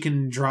 good. She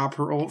can drop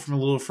her ult from a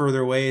little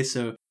further away,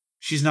 so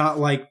she's not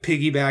like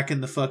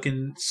piggybacking the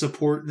fucking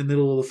support in the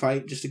middle of the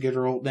fight just to get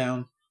her ult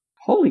down.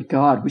 Holy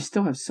God, we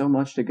still have so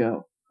much to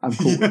go. I'm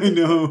cool. Yeah, I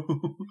know.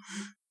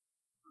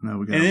 No,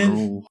 we gotta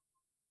roll.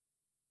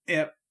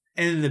 Yep.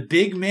 And the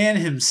big man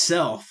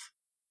himself,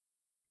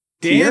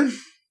 Dan. Here?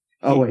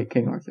 Oh wait,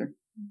 King Arthur.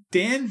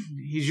 Dan,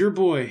 he's your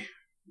boy.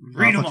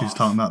 I thought you was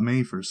talking about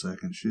me for a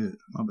second. Shit,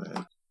 my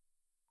bad.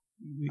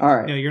 All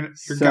right. No, you're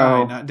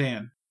Guy, not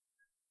Dan.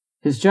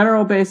 His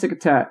general basic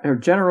attack, or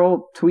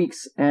general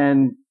tweaks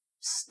and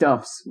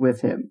stuffs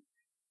with him.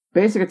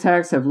 Basic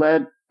attacks have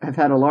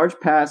had a large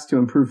pass to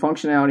improve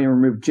functionality and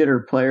remove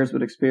jitter players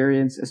would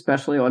experience,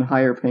 especially on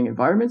higher ping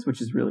environments,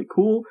 which is really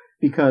cool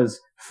because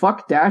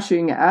fuck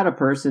dashing at a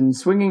person,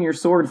 swinging your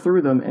sword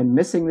through them, and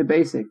missing the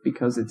basic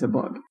because it's a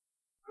bug.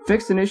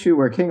 Fixed an issue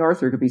where King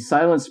Arthur could be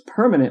silenced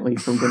permanently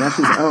from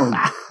Ganesh's own.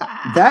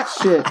 That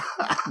shit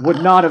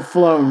would not have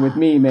flown with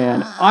me,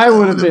 man. I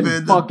would have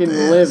been fucking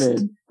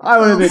livid. I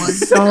would have been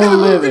so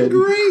livid.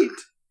 Great.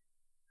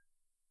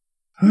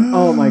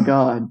 Oh my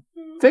god.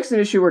 Fixed an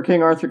issue where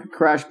King Arthur could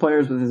crash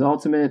players with his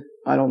ultimate.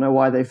 I don't know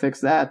why they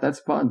fixed that. That's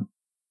fun.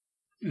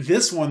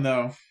 This one,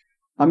 though.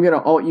 I'm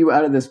gonna ult you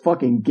out of this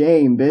fucking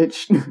game,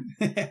 bitch.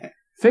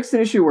 Fixed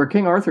an issue where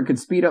King Arthur could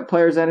speed up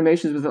players'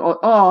 animations with...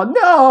 Oh,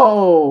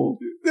 no!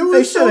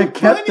 They should have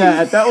kept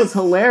that. That was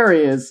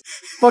hilarious.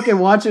 Fucking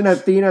watching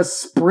Athena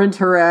sprint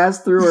her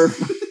ass through her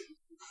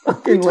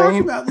fucking lane. We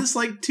talked about this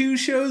like 2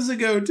 shows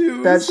ago,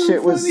 too. That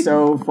shit was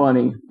so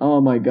funny.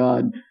 Oh, my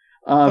God.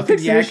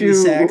 Fixed an issue...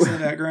 sax in the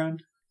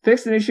background.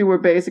 Fixed an issue where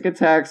basic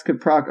attacks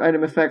could proc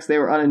item effects they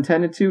were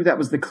unintended to. That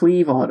was the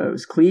cleave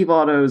autos. Cleave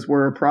autos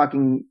were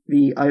procking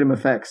the item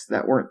effects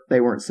that they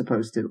weren't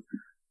supposed to.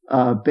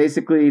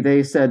 Basically,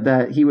 they said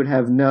that he would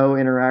have no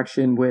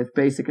interaction with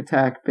basic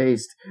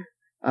attack-based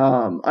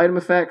item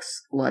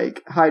effects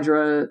like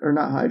Hydra, or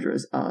not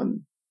Hydras,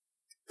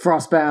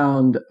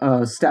 Frostbound,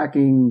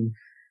 stacking,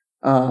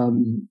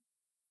 the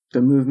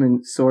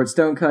movement, sword,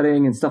 stone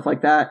cutting, and stuff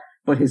like that.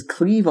 But his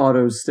cleave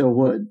autos still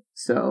would.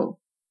 So,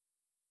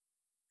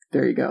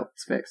 there you go.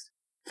 It's fixed.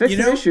 Fixed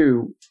an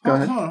issue. Go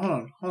ahead.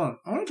 Hold on.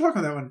 I want to talk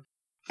on that one.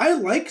 I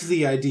like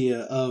the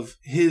idea of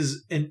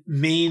his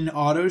main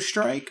auto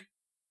strike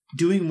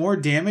doing more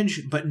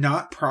damage, but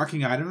not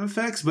proccing item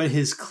effects, but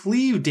his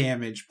cleave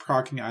damage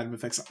proccing item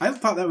effects. I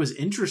thought that was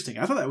interesting.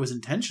 I thought that was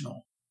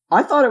intentional.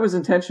 I thought it was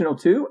intentional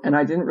too, and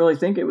I didn't really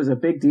think it was a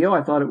big deal.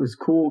 I thought it was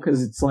cool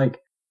because it's like,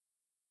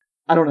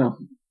 I don't know.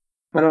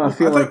 I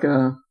feel like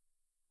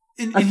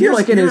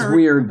it is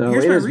weird though.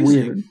 It is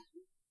weird.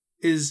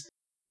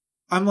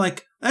 I'm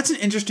like, that's an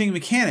interesting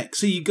mechanic.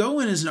 So you go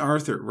in as an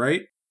Arthur,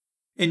 right?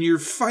 And you're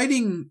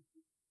fighting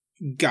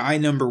guy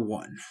number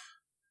 1,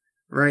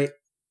 right?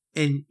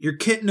 And you're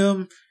kitting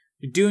him,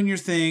 you're doing your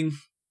thing,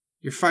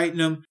 you're fighting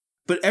him,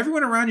 but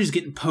everyone around you is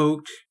getting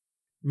poked,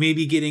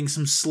 maybe getting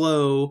some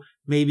slow,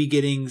 maybe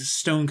getting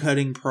stone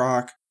cutting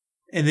proc,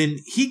 and then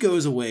he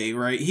goes away,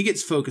 right? He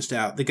gets focused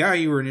out. The guy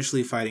you were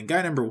initially fighting,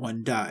 guy number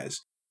 1, dies.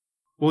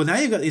 Well, now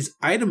you've got these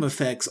item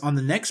effects on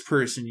the next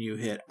person you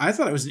hit. I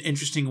thought it was an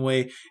interesting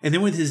way. And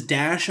then with his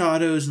dash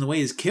autos and the way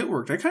his kit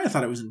worked, I kind of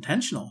thought it was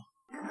intentional.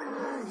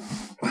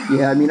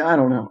 Yeah, I mean, I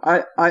don't know.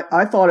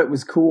 I thought it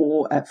was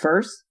cool at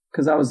first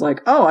because I was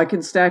like, oh, I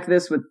can stack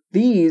this with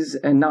these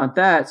and not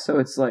that. So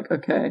it's like,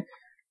 okay.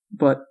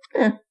 But,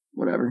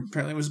 whatever.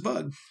 Apparently it was a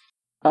bug.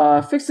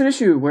 Fixed an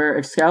issue where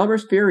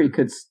Excalibur's Fury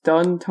could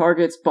stun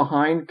targets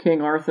behind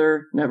King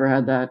Arthur. Never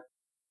had that.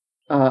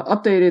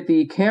 Updated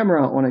the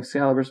camera on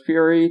Excalibur's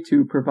Fury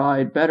to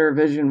provide better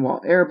vision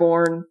while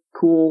airborne.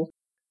 Cool.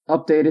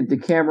 Updated the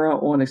camera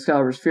on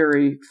Excalibur's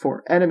Fury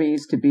for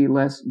enemies to be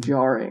less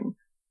jarring.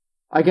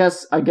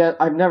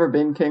 I've never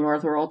been King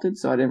Arthur alted,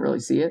 so I didn't really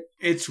see it.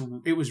 It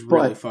was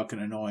really fucking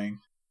annoying.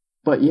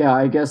 But yeah,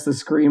 I guess the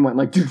screen went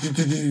like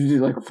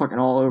fucking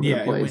all over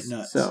the place. It went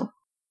nuts. So,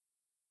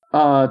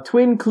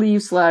 Twin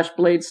Cleave /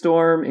 Blade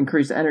Storm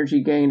increased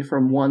energy gain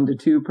from 1 to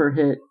 2 per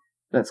hit.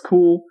 That's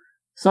cool.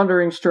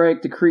 Sundering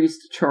Strike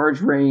decreased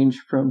charge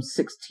range from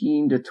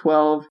 16 to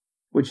 12,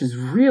 which is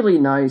really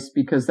nice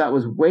because that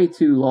was way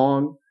too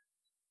long.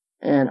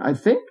 And I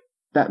think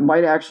that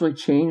might actually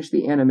change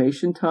the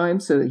animation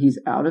time so that he's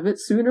out of it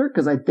sooner,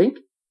 because I think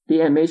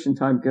the animation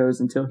time goes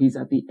until he's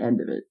at the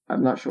end of it.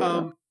 I'm not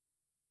sure.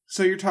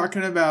 So you're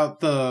talking about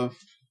the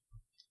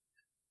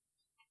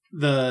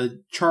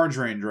charge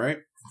range, right?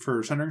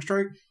 For Sundering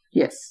Strike?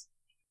 Yes.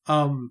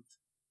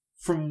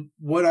 From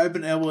what I've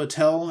been able to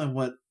tell and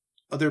what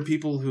other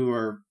people who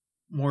are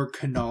more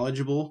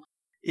knowledgeable,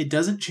 it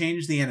doesn't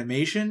change the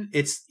animation.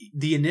 It's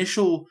the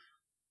initial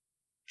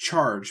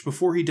charge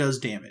before he does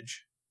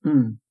damage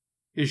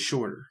is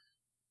shorter.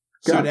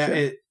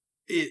 Gotcha.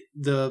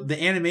 So the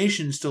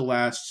animation still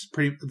lasts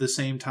pretty the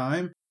same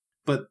time,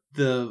 but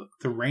the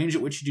range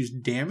at which you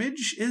do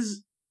damage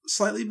is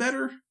slightly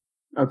better.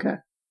 Okay.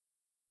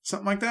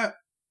 Something like that.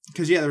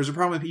 Because there was a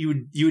problem with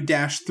you would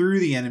dash through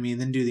the enemy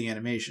and then do the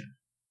animation.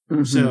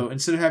 Mm-hmm. So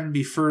instead of having to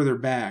be further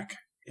back,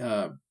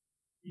 you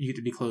get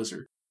to be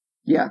closer.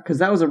 Yeah, because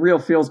that was a real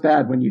feels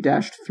bad when you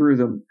dashed through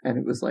them, and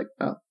it was like,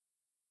 oh.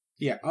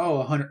 Yeah,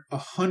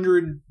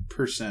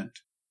 100%.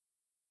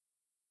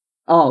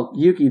 Oh,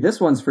 Yuki, this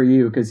one's for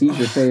you, because he's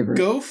your favorite.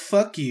 Go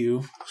fuck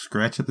you.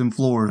 Scratch up them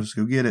floors.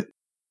 Go get it.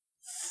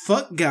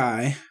 Fuck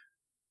Guy.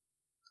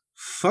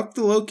 Fuck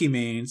the Loki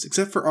mains,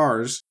 except for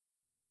ours,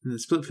 in the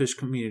Splitfish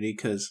community,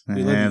 because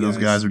we love you guys. Those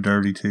guys are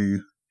dirty,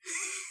 too.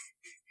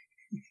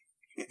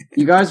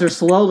 You guys are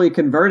slowly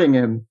converting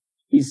him.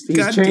 He's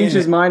changed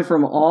his mind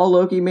from all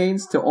Loki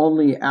mains to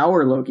only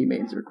our Loki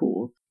mains are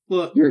cool.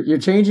 Look, you're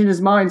changing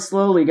his mind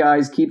slowly,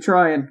 guys. Keep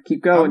trying.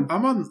 Keep going.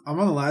 I'm on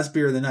the last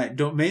beer of the night.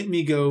 Don't make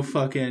me go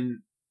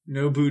fucking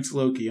no boots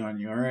Loki on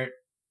you, all right?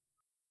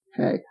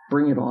 Hey,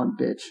 bring it on,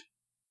 bitch.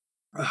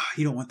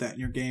 You don't want that in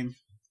your game.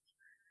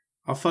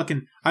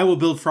 I will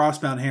build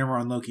Frostbound Hammer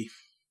on Loki.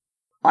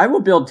 I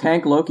will build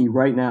Tank Loki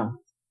right now.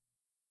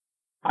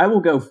 I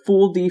will go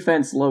full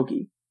defense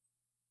Loki.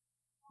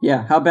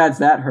 Yeah, how bad's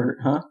that hurt,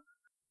 huh?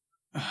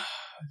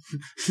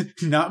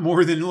 Not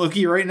more than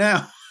Loki right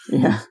now.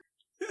 Yeah.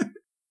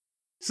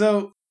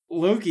 So,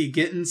 Loki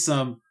getting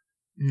some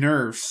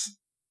nerfs.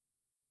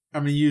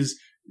 I'm going to use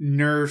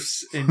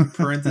nerfs in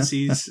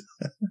parentheses.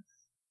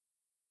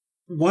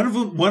 One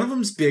of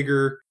them's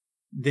bigger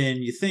than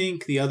you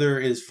think. The other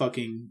is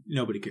fucking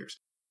nobody cares.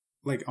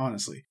 Like,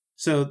 honestly.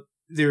 So,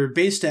 their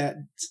base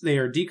stats, they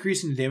are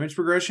decreasing the damage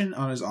progression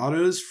on his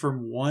autos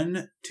from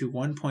 1 to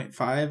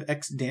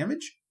 1.5x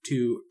damage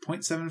to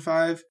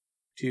 0.75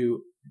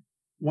 to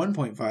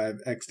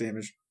 1.5x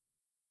damage.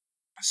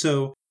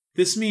 So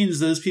this means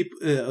those people,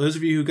 those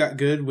of you who got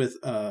good with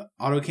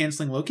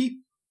auto-canceling Loki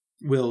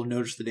will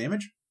notice the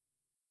damage.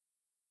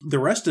 The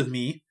rest of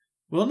me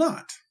will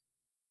not.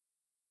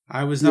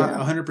 I was not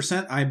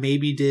 100%. I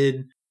maybe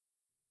did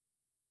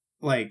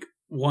like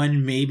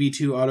 1, maybe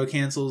 2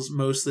 auto-cancels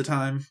most of the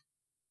time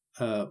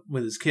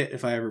with his kit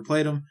if I ever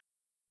played him.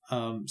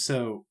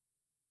 So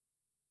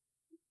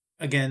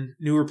again,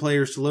 newer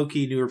players to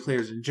Loki, newer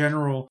players in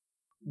general,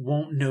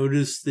 won't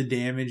notice the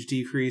damage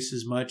decrease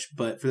as much,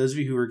 but for those of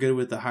you who are good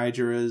with the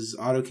Hydra's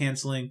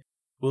auto-canceling,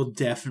 will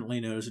definitely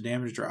notice a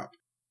damage drop.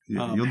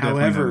 Yeah, you'll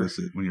definitely notice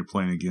it when you're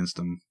playing against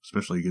them,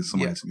 especially against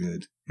somebody that's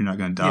good. You're not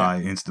going to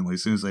die instantly.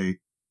 As soon as they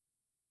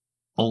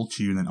ult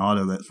you and then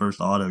auto that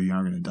first auto, you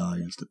aren't going to die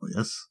instantly.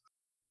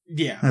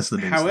 Yeah. That's the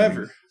biggest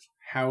thing.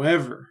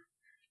 However,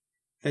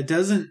 that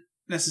doesn't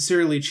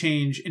necessarily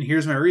change, and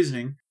here's my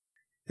reasoning,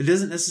 it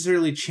doesn't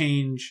necessarily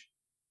change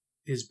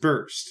his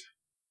burst.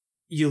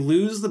 You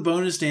lose the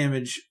bonus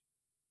damage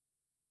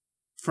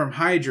from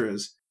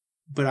Hydras,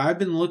 but I've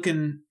been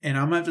looking, and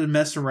I'm going to have to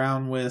mess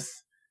around with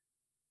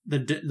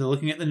the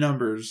looking at the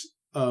numbers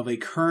of a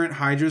current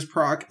Hydra's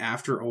proc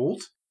after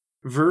ult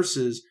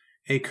versus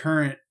a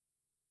current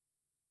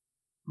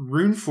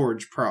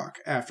Runeforge proc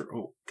after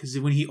ult. Because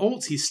when he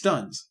ults, he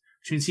stuns,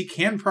 which means he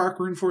can proc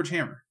Runeforge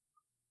Hammer.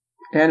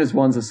 And his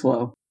one's a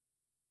slow.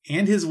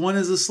 And his one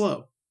is a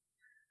slow.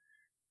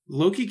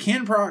 Loki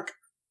can proc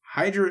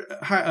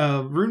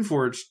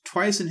Runeforge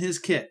twice in his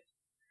kit.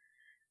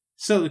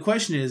 So the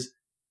question is,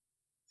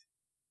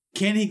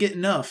 can he get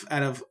enough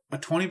out of a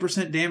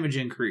 20% damage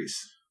increase?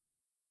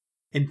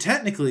 And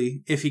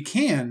technically, if he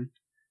can,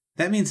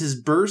 that means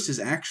his burst is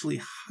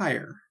actually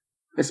higher.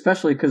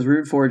 Especially because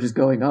Runeforge is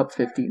going up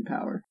 15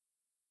 power.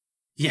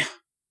 Yeah.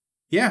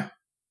 Yeah.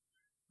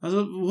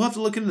 We'll have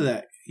to look into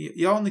that.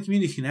 Y'all in the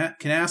community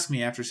can ask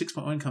me after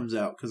 6.1 comes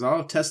out, because I'll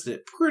have tested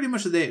it pretty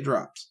much the day it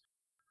drops.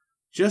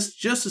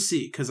 Just to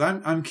see, because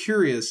I'm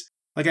curious.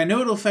 Like, I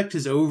know it'll affect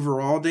his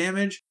overall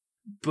damage,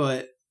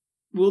 but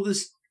will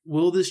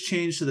this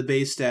change to the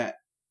base stat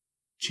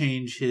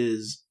change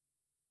his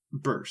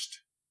burst?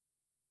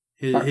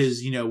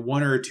 His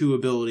 1 or 2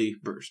 ability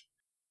burst.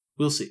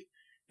 We'll see.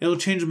 It'll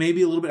change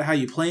maybe a little bit how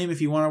you play him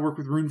if you want to work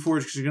with Runeforge,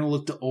 because you're going to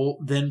look to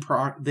ult, then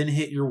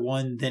hit your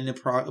 1, then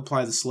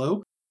apply the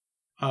slow.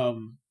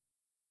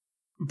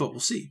 But we'll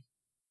see.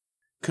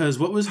 Because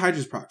what was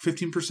Hydra's proc?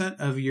 15%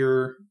 of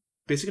your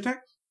basic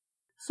attack?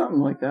 Something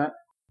like that.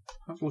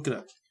 I'll have to look it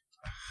up.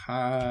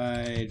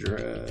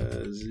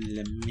 Hydra's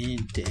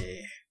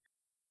Lamente.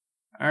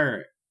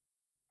 Alright.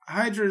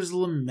 Hydra's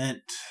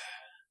Lament.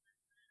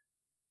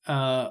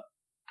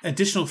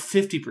 Additional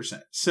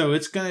 50%. So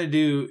it's going to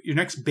do... Your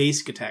next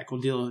basic attack will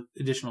deal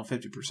additional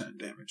 50%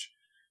 damage.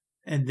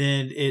 And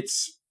then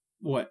it's,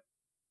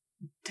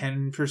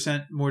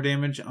 10% more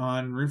damage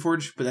on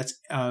Runeforge? But that's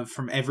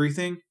from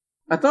everything?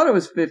 I thought it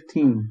was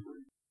 15.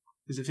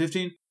 Is it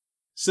 15?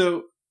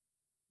 So...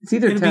 It's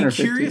either 10 or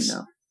 15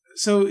 now.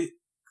 So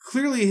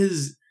clearly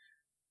his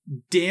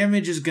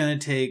damage is going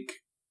to take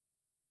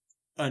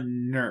a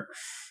nerf.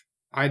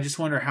 I just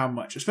wonder how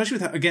much, especially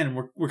with, again,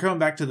 we're coming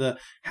back to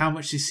how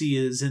much CC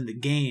is in the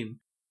game.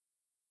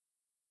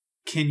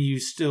 Can you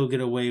still get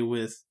away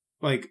with,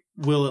 like,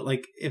 will it,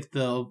 like, if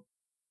the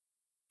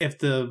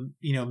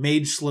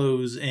mage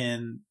slows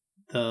and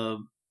the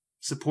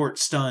support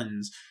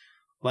stuns,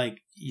 like,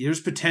 there's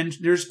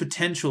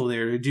potential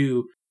there to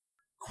do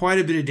quite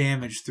a bit of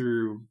damage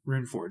through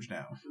Runeforge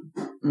now.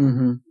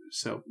 Mm-hmm.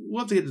 So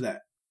we'll have to get to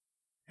that.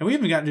 And we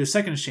haven't gotten to a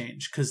second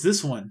exchange, because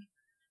this one,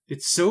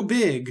 it's so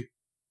big,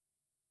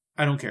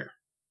 I don't care.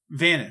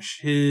 Vanish,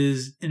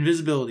 his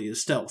invisibility,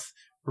 his stealth,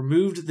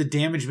 removed the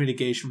damage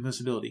mitigation from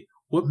this ability.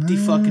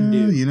 Whoop-de-fucking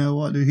do. You know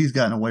what, dude? He's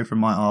gotten away from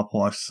my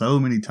Opwash so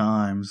many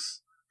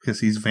times because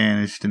he's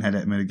vanished and had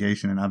that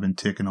mitigation, and I've been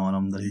ticking on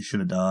him that he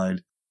should have died.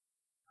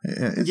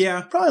 It's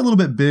probably a little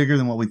bit bigger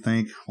than what we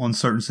think on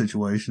certain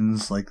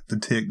situations, like the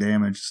tick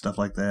damage, stuff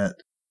like that.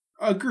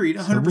 Agreed,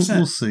 100%. So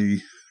we'll see.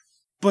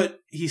 But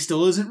he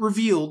still isn't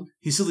revealed.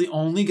 He's still the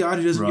only god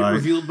who doesn't get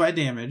revealed by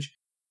damage.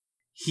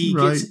 He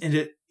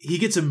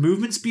gets a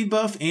movement speed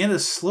buff and a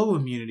slow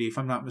immunity, if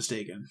I'm not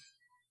mistaken.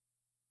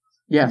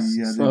 Yes,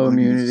 slow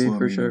immunity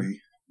for sure.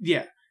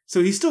 Yeah.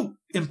 So he's still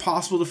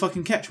impossible to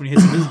fucking catch when he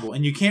hits invisible,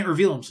 and you can't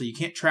reveal him, so you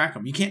can't track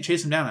him. You can't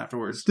chase him down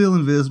afterwards. Still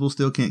invisible,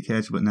 still can't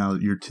catch, but now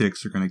your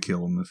ticks are going to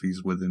kill him if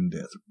he's within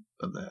death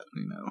of that,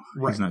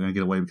 Right. He's not going to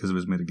get away because of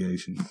his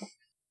mitigation.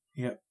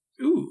 Yep.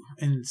 Ooh,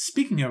 and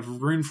speaking of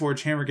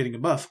Runeforge Hammer getting a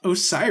buff,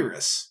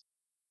 Osiris.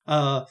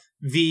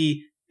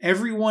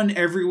 Everyone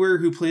everywhere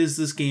who plays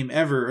this game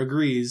ever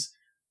agrees,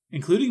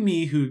 including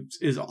me, who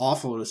is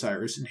awful at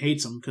Osiris and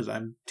hates him because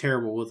I'm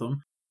terrible with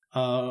him.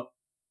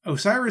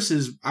 Osiris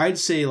is, I'd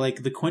say,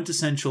 like the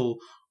quintessential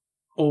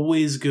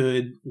always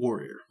good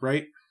warrior,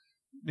 right?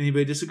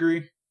 Anybody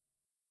disagree?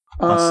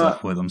 I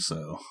suck with him,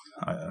 so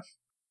I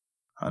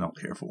don't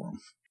care for him.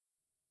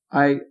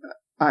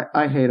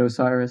 I hate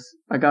Osiris.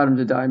 I got him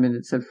to Diamond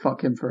and said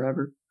fuck him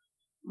forever.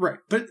 Right,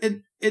 but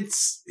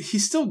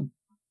he's still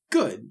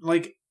good.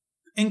 Like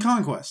in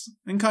Conquest.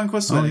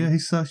 Oh yeah, he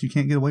sucks. You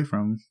can't get away from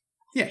him.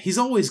 Yeah, he's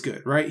always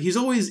good, right? He's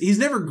not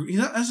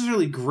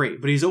necessarily great,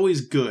 but he's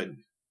always good.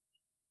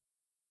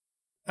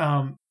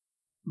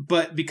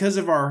 But because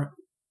of our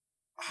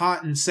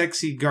hot and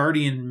sexy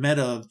Guardian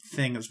meta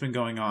thing that's been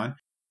going on,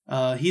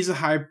 he's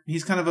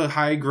kind of a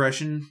high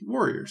aggression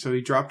warrior, so he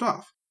dropped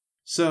off.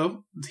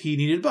 So he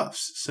needed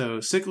buffs.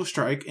 So Sickle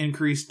Strike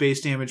increased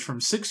base damage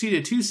from 60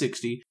 to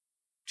 260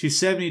 to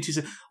 70 to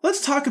 260.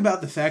 Let's talk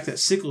about the fact that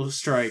Sickle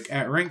Strike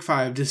at rank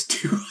 5 does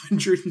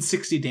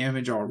 260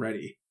 damage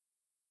already.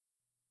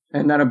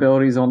 And that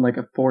ability's on like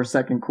a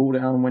 4-second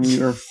cooldown when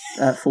you're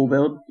at full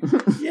build.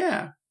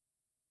 Yeah.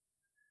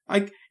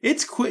 Like,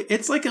 it's quick.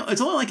 It's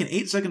only like an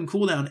 8-second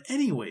cooldown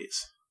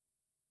anyways.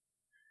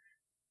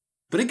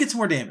 but it gets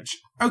more damage.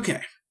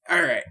 Okay.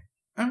 All right.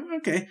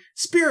 Okay.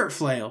 Spirit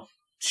Flail.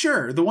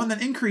 Sure. The one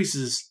that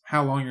increases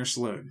how long you're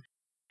slowed.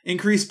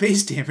 Increase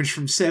base damage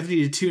from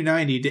 70 to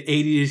 290 to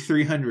 80 to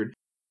 300.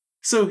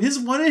 So his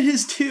 1 and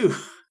his 2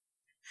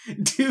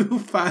 do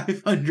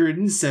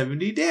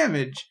 570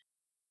 damage.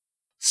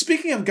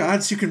 Speaking of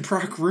gods who can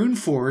proc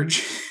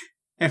Runeforge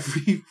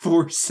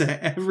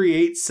every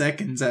 8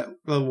 seconds at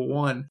level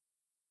 1.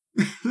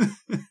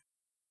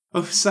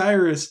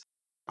 Osiris.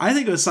 I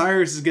think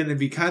Osiris is going to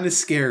be kind of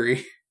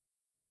scary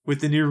with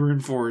the new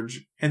Runeforge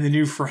and the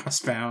new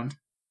Frostbound.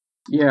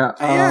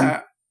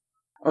 Yeah.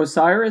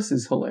 Osiris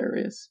is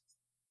hilarious.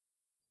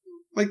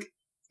 Like,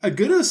 a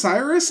good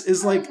Osiris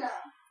is like...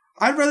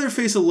 I'd rather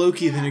face a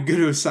Loki than a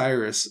good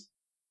Osiris.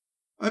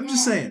 I'm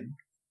just saying.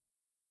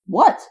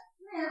 What?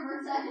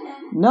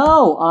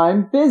 No,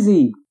 I'm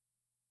busy.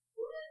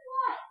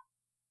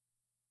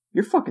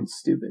 You're fucking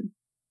stupid.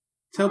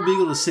 Tell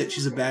Beagle to sit.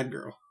 She's a bad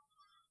girl.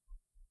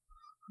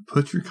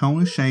 Put your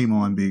cone of shame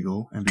on,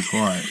 Beagle, and be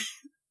quiet.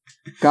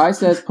 Guy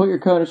says, put your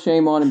cone of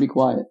shame on and be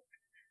quiet.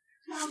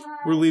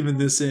 We're leaving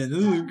this in.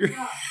 This is great.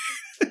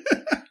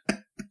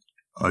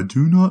 I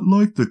do not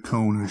like the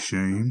cone of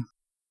shame.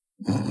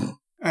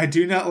 I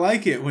do not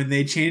like it when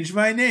they change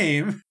my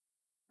name.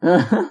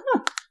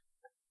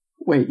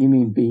 Wait, you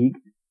mean Beeg?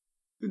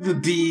 The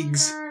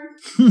Beegs.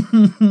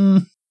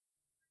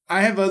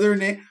 I have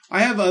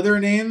other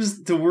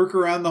names to work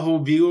around the whole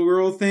Beagle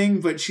Girl thing,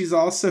 but she's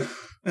also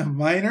a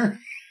minor.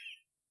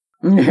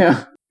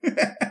 Yeah.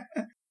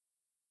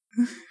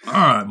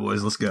 Alright,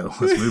 boys, let's go.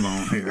 Let's move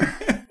on here.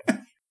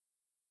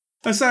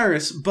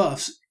 Osiris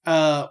buffs,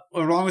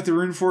 along with the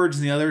Runeforge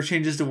and the other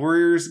changes to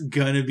warriors,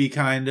 gonna be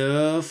kind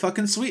of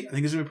fucking sweet. I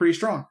think it's gonna be pretty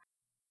strong.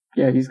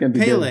 Yeah, he's gonna be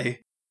Pele. good.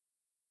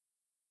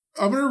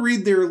 I'm gonna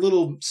read their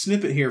little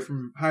snippet here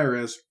from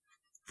Hi-Rez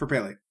for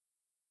Pele.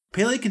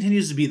 Pele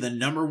continues to be the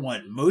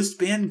 #1 most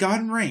banned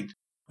god in ranked,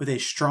 with a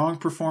strong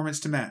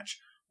performance to match.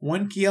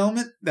 One key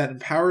element that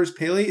empowers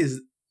Pele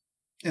is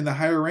in the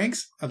higher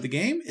ranks of the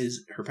game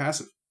is her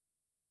passive.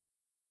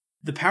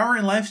 The power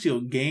and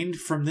lifesteal gained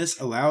from this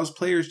allows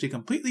players to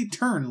completely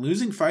turn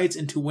losing fights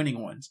into winning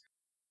ones.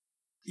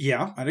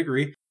 Yeah, I'd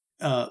agree.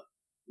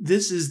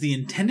 This is the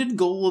intended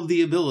goal of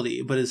the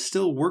ability, but is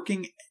still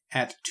working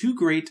at too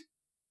great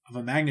of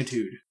a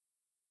magnitude.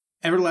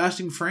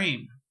 Everlasting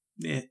Frame.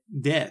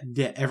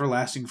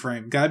 Everlasting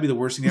Frame. Gotta be the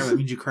worst thing ever. That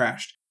means you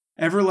crashed.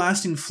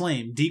 Everlasting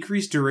Flame.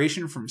 Decreased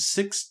duration from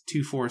 6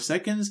 to 4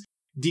 seconds.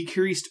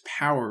 Decreased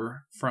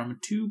power from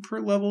 2 per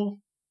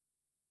level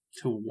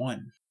to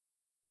 1.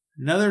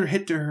 Another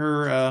hit to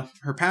her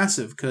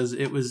passive, because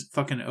it was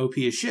fucking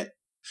OP as shit.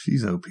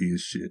 She's OP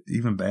as shit.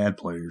 Even bad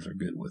players are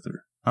good with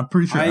her. I'm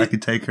pretty sure I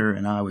could take her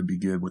and I would be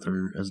good with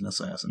her as an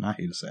assassin. I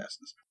hate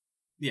assassins.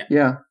 Yeah.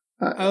 Yeah.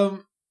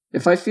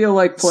 If I feel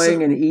like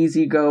playing an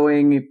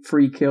easygoing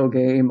free kill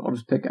game, I'll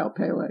just pick out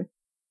Pele.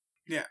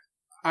 Yeah.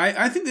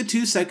 I think the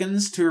 2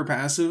 seconds to her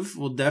passive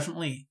will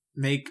definitely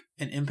make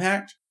an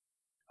impact.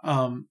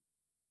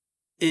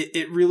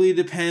 It really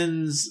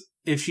depends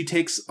if she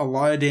takes a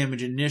lot of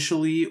damage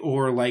initially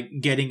or like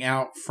getting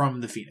out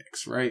from the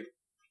Phoenix, right?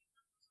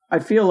 I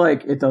feel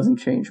like it doesn't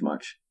change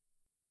much.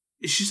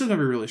 She's still going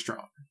to be really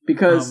strong.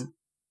 Because,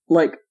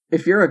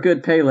 if you're a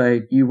good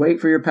Pele, you wait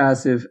for your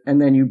passive,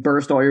 and then you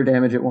burst all your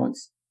damage at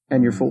once,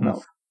 and you're full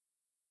health.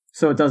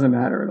 So it doesn't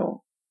matter at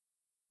all.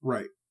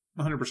 Right.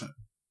 100%.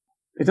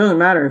 It doesn't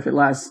matter if it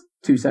lasts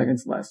 2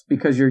 seconds less,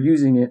 because you're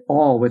using it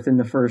all within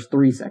the first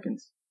 3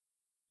 seconds.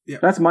 Yeah.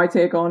 That's my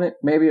take on it.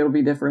 Maybe it'll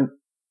be different.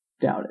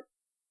 Doubt it.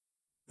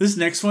 This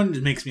next one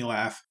just makes me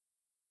laugh.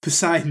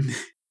 Poseidon.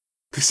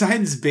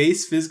 Poseidon's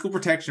base physical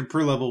protection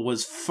per level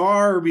was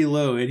far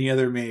below any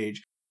other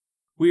mage.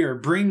 We are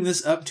bringing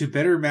this up to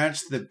better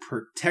match the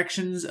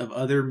protections of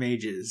other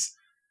mages.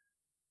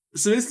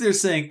 So they're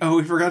saying,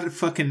 we forgot that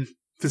fucking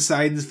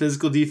Poseidon's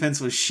physical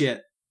defense was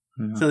shit.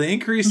 Yeah. So they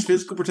increased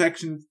physical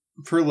protection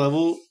per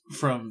level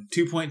from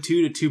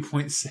 2.2 to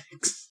 2.6.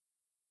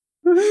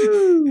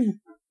 Woohoo!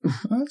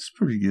 That's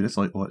pretty good. It's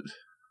like what?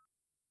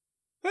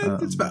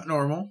 It's about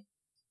normal.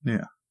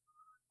 Yeah.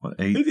 What,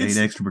 8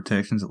 extra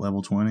protections at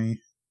level 20?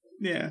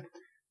 Yeah.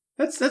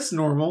 That's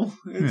normal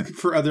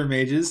for other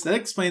mages. That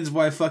explains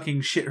why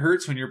fucking shit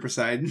hurts when you're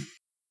Poseidon.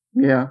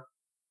 Yeah.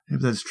 If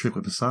that's the trick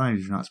with Poseidon,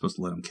 you're not supposed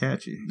to let them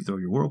catch you. You throw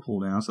your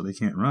whirlpool down so they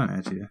can't run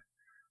at you.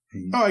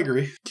 I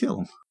agree. Kill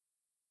them.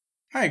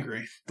 I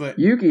agree. But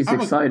Yuki's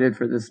excited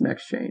for this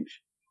next change.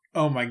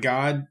 Oh my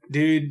god,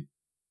 dude.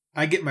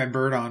 I get my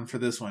bird on for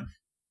this one.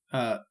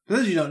 For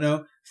those of you who don't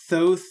know,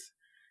 Thoth,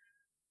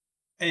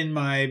 in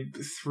my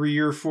 3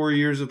 or 4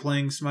 years of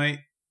playing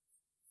Smite,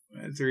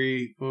 my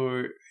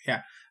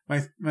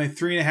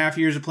 3.5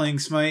 years of playing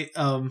Smite,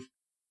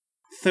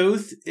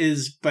 Thoth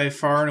is by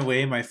far and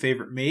away my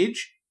favorite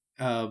mage.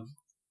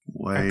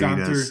 Wait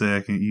a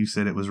second, you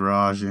said it was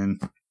Rajan.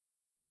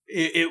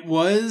 It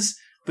was,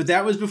 but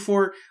that was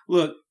before.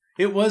 Look,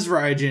 it was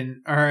Rajan,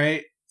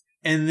 alright?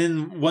 And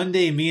then one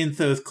day me and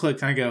Thoth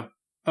clicked and I go,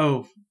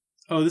 oh,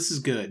 this is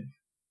good.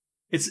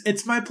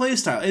 It's my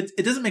playstyle.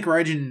 It doesn't make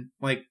Rajan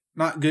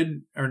not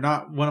good or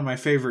not one of my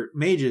favorite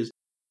mages.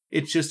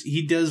 It's just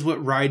he does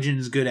what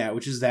Raijin's good at,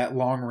 which is that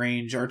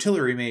long-range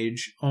artillery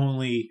mage,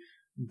 only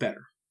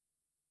better.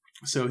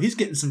 So he's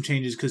getting some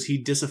changes because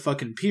he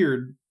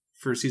dis-a-fucking-peered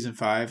for Season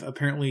 5.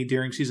 Apparently,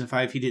 during Season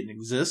 5, he didn't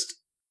exist.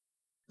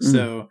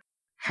 So,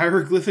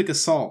 Hieroglyphic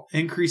Assault.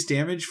 Increased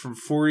damage from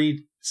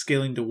 40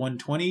 scaling to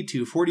 120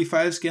 to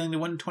 45 scaling to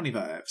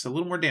 125. So a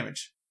little more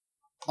damage.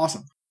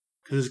 Awesome.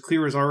 Because his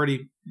clear was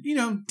already,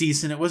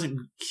 decent. It wasn't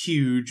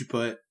huge,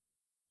 but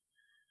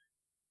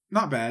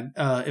not bad.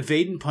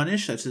 Evade and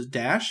Punish, that's his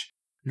dash.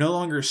 No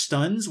longer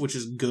stuns, which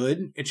is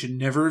good. It should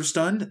never have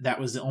stunned. That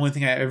was the only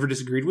thing I ever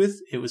disagreed with.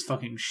 It was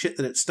fucking shit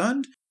that it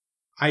stunned.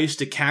 I used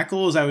to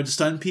cackle as I would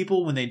stun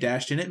people when they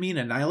dashed in at me and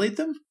annihilate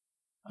them.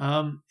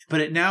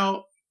 But it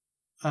now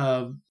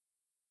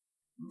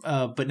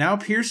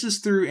pierces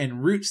through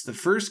and roots the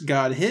first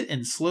god hit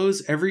and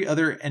slows every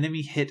other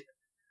enemy hit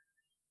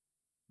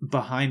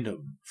behind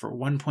him for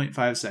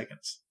 1.5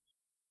 seconds.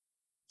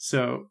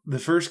 So the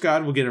first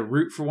god will get a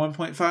root for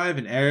 1.5,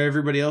 and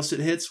everybody else it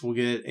hits will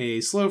get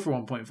a slow for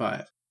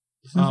 1.5.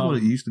 This is what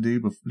it used to do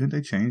before. Did they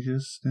change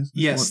this?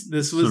 Yes,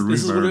 this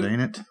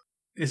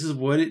is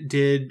what it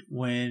did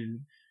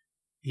when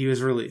he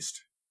was released.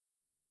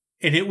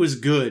 And it was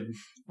good.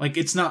 Like,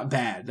 it's not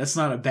bad. That's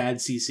not a bad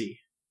CC.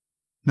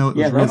 No, it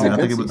was really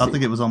good. I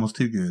think it was almost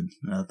too good.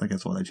 I think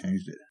that's why they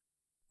changed it.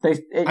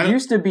 It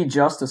used to be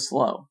just a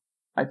slow,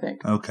 I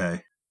think.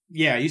 Okay.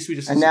 Yeah, it used to be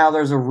just and now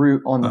there's a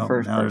root on the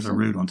first now person. There's a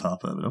root on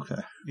top of it.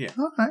 Okay. Yeah.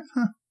 All right.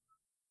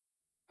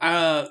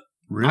 Huh.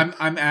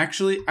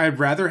 I'd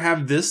rather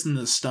have this than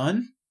the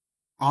stun,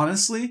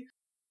 honestly.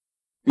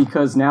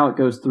 Because now it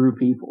goes through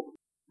people.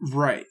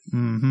 Right.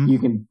 Mm-hmm. You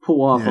can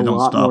pull off a lot more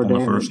damage. Don't stop on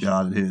the first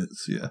god it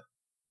hits, yeah.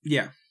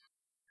 Yeah.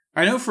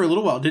 I know for a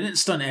little while, didn't it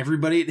stun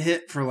everybody it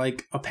hit for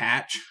like a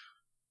patch?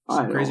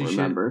 I don't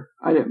remember.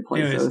 Shit? I didn't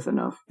play Thoth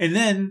enough. And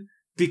then,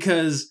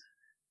 because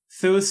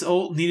Thoth's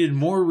ult needed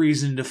more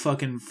reason to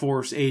fucking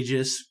force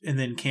Aegis and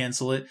then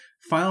cancel it,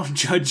 Final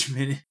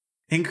Judgment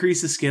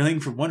increases scaling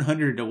from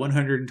 100 to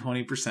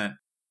 120%.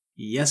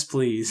 Yes,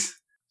 please.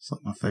 It's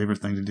like my favorite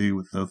thing to do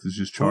with Thoth is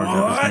just charge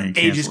up his thing and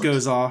cancel Aegis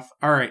goes off.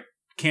 All right.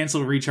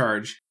 Cancel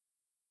recharge.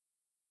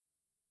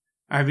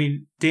 I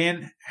mean,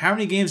 Dan, how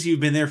many games have you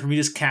been there for me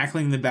just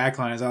cackling in the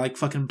backline as I like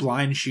fucking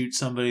blind shoot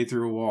somebody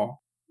through a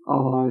wall?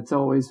 Oh, it's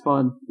always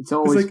fun. It's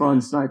always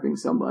fun sniping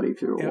somebody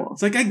through a wall.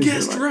 It's like, I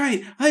guessed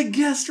right. I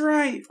guessed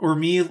right. Or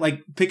me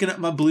like picking up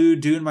my blue,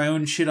 doing my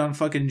own shit on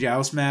fucking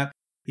Joust map.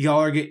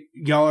 Y'all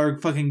are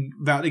fucking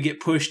about to get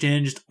pushed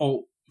in, just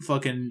ult,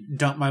 fucking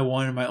dump my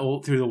one and my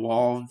ult through the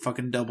wall and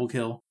fucking double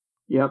kill.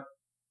 Yep.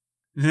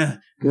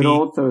 Good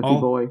old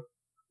Thothy boy.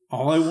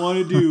 All I want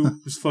to do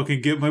is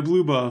fucking get my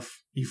blue buff,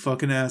 you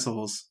fucking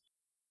assholes.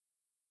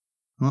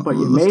 Well, but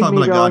let's talk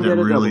about a guy that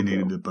really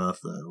needed a buff,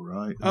 though,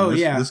 right?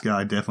 This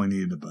guy definitely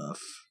needed a buff.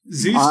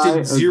 Zeus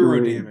did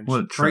 0 damage. What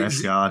a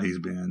trash god he's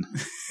been.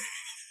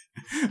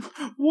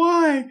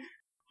 Why?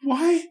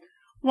 Why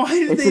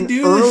did they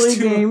do this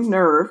to him? It's an early game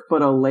nerf,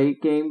 but a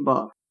late game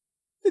buff.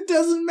 It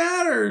doesn't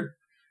matter.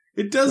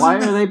 Why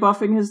are they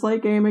buffing his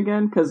late game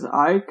again? Because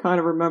I kind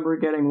of remember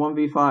getting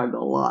 1v5'd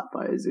a lot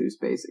by Zeus,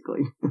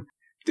 basically.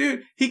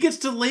 Dude, he gets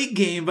to late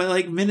game by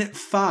like minute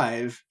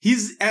 5.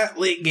 He's at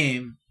late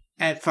game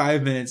at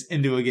 5 minutes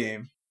into a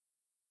game.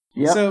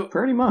 Yeah, so,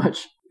 pretty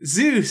much.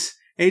 Zeus,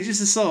 Aegis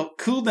Assault,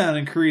 cooldown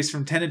increase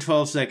from 10 to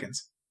 12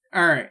 seconds.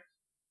 Alright.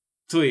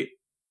 Sweet.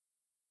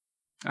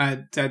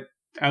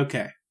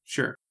 Okay,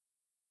 sure.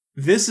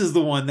 This is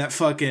the one that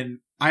fucking...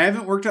 I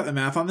haven't worked out the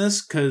math on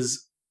this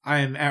because I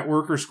am at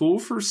work or school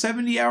for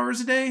 70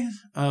 hours a day.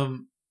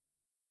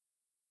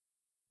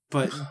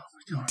 But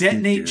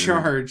Detonate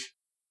Charge.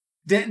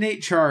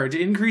 Detonate Charge.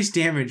 Increased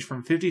damage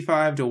from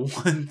 55 to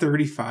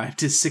 135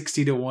 to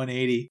 60 to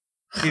 180.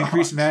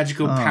 Increased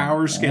magical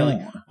power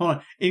scaling. Hold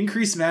on.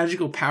 Increased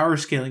magical power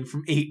scaling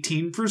from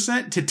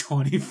 18% to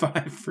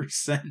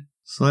 25%.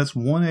 So that's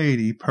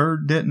 180 per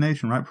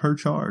detonation, right? Per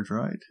charge,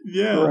 right?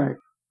 Yeah. Correct.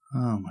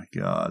 Oh my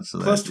god. So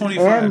plus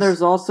 25. And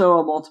there's also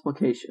a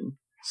multiplication.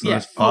 So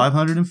that's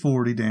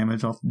 540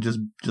 damage off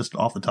just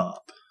off the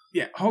top.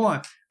 Yeah, hold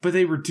on. But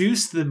they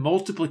reduced the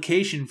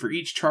multiplication for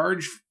each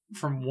charge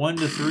from 1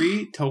 to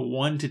 3 to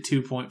 1 to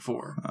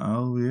 2.4.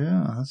 Oh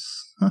yeah.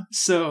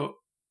 So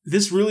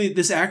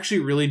this actually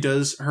really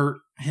does hurt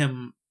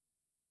him,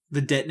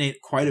 the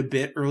detonate, quite a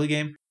bit early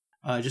game,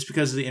 just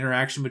because of the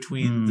interaction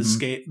between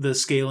the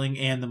scaling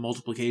and the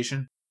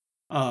multiplication.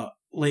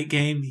 Late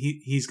game,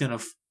 he's gonna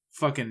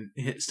fucking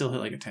still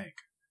hit like a tank.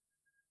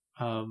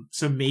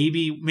 So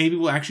maybe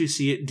we'll actually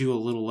see it do a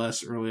little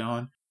less early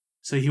on,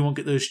 so he won't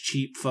get those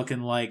cheap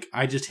fucking like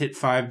I just hit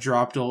 5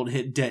 dropped ult,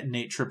 hit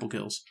detonate triple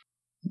kills.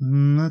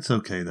 That's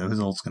okay though. His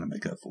ult's gonna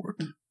make up for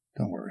it.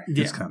 Don't worry,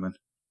 it's coming.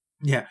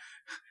 Yeah.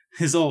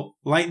 His ult,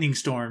 Lightning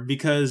Storm,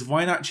 because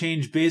why not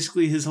change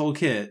basically his whole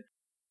kit?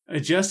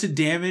 Adjusted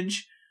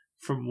damage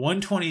from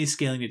 120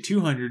 scaling to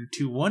 200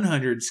 to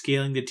 100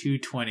 scaling to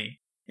 220.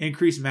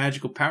 Increased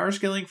magical power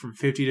scaling from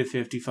 50 to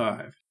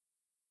 55.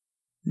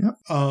 Yep.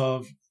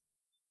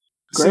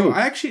 Great. So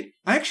I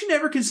actually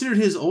never considered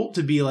his ult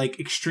to be like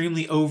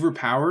extremely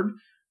overpowered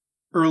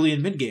early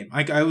and mid game.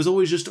 I was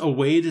always just a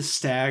way to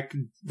stack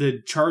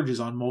the charges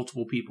on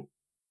multiple people.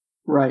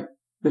 Right.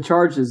 The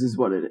charges is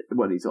what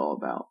he's all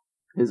about.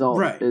 His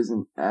ult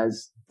isn't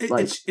as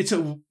it's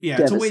a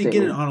way to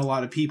get it on a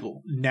lot of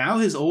people. Now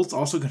his ult's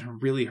also going to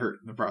really hurt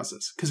in the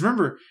process. Because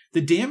remember,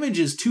 the damage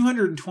is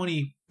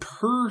 220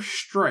 per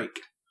strike.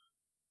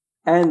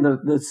 And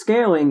the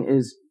scaling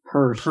is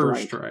per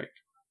strike.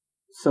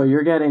 So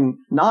you're getting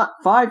not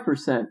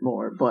 5%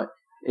 more, but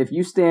if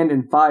you stand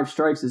in 5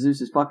 strikes of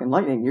Zeus's fucking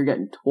lightning, you're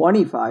getting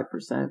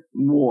 25%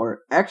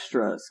 more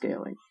extra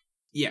scaling.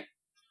 Yeah.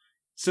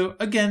 So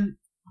again,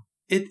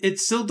 it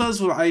still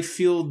does what I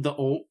feel the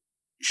ult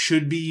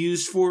should be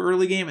used for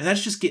early game, and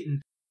that's just getting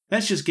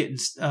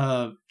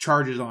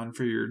charges on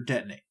for your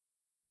detonate.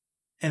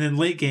 And then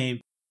late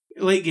game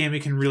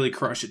it can really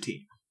crush a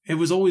team. It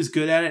was always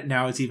good at it,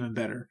 now it's even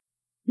better.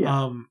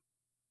 Yeah.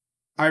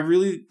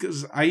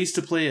 Because I used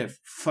to play a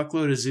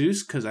fuckload of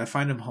Zeus because I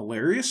find him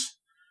hilarious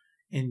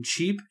and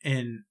cheap,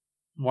 and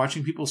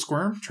watching people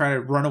squirm, try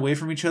to run away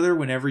from each other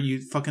whenever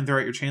you fucking throw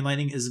out your chain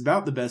lightning is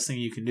about the best thing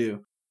you can do.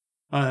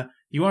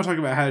 You want to talk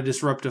about how to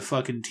disrupt a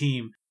fucking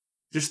team.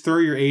 Just throw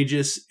your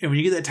Aegis, and when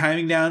you get that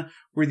timing down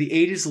where the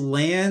Aegis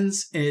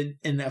lands and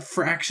a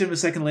fraction of a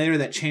second later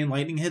that chain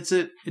lightning hits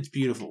it, it's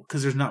beautiful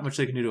because there's not much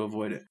they can do to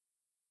avoid it.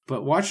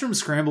 But watching them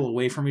scramble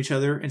away from each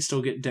other and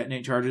still get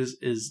detonate charges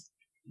is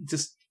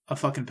just a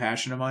fucking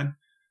passion of mine.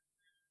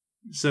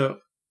 So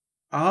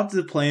I'll have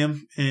to play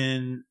him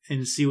and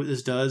see what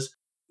this does.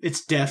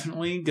 It's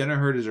definitely going to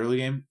hurt his early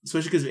game,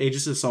 especially because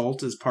Aegis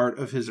Assault is part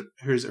of his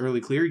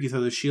early clear. You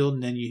throw the shield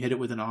and then you hit it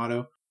with an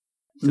auto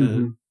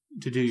to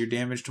do your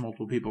damage to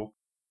multiple people.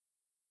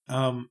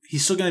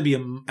 He's still going to be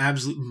an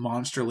absolute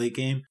monster late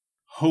game.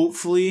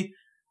 Hopefully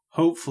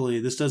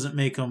this doesn't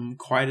make him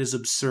quite as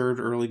absurd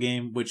early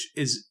game, which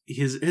is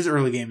his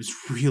early game is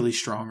really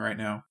strong right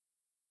now.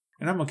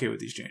 And I'm okay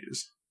with these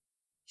changes.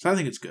 So I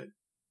think it's good.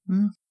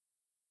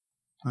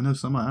 I know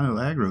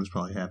Aggro's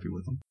probably happy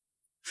with them.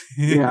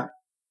 Yeah.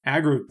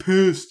 Aggro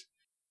pissed.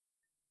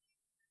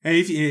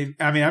 And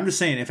I'm just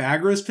saying, if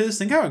Aggro's pissed,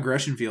 think how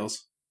aggression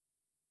feels.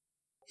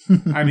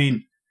 I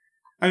mean,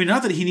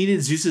 not that he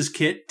needed Zeus's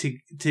kit to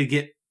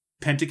get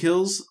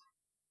pentakills,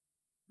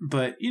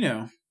 but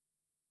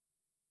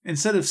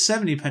instead of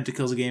 70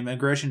 pentakills a game,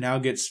 aggression now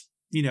gets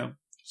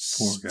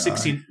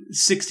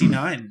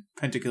 69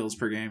 pentakills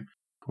per game.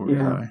 Poor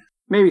guy.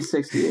 Maybe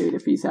 68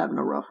 if he's having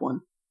a rough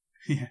one.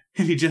 Yeah,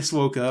 if he just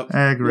woke up.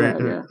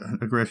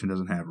 Aggression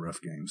doesn't have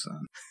rough games,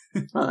 son.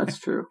 Oh, that's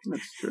true. I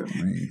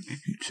mean,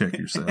 you check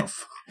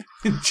yourself.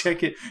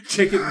 check it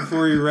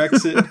before he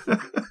wrecks it.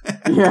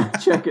 Yeah,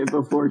 check it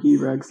before he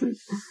wrecks it.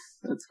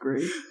 That's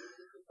great.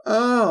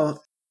 Oh,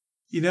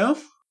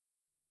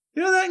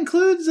 that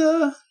includes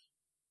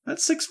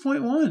that's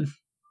 6.1.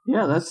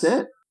 Yeah, that's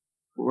it.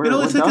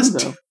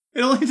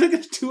 It only took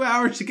us 2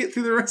 hours to get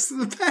through the rest of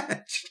the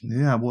patch.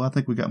 Yeah, well, I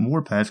think we got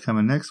more patch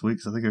coming next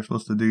week. So I think they're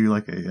supposed to do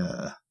like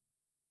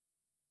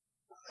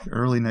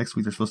early next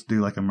week. They're supposed to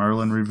do like a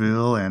Merlin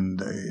reveal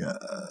and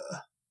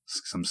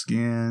some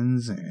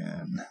skins,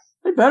 and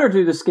they better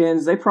do the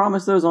skins. They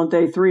promised those on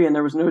day 3, and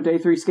there was no day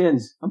 3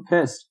 skins. I'm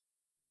pissed.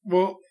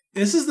 Well,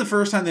 this is the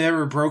first time they've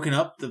ever broken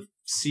up the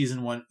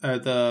season one,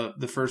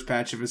 the first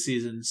patch of a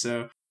season.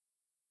 So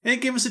it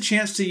gave us a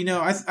chance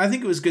to, I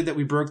think it was good that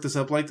we broke this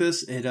up like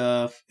this. It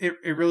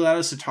really allowed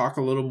us to talk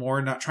a little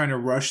more, not trying to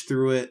rush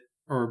through it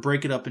or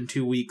break it up in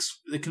 2 weeks.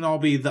 It can all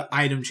be the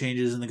item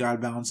changes and the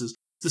god balances,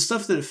 the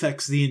stuff that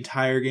affects the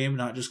entire game,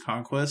 not just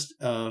conquest.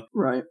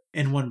 Right.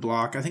 In one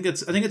block. I think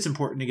it's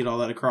important to get all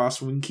that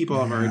across. We can keep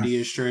all of our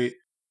ideas straight.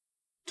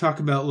 Talk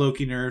about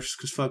Loki nerfs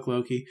because fuck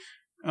Loki.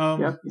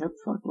 Yep.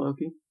 Fuck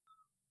Loki.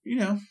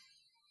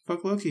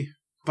 Fuck Loki.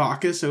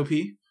 Bacchus OP.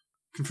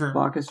 Confirmed.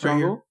 Bacchus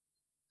jungle.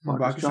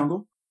 Bacchus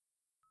jungle.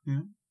 Yeah.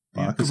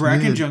 Bacchus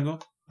Bracken mid.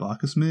 jungle.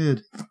 Bacchus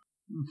mid.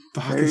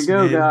 Bacchus there you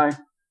go, mid. guy.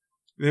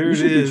 There you it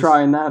should is. be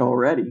trying that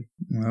already.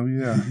 Oh,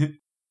 yeah.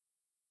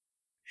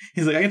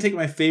 He's like, I can take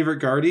my favorite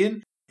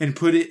guardian and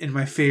put it in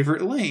my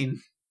favorite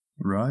lane.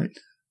 Right.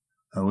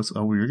 Oh,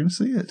 you're going to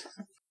see it.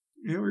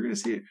 Yeah, we're going to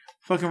see it.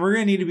 Fucking, we're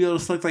going to need to be able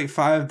to select like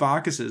 5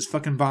 Bacchuses.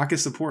 Fucking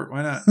Bacchus support.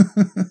 Why not?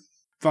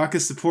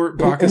 Bacchus support,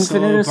 Bacchus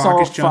solo,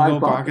 Bacchus jungle,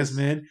 Bacchus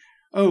mid.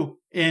 Oh,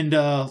 and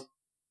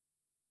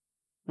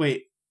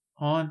wait,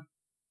 hold on.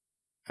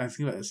 I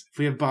think about this. If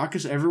we have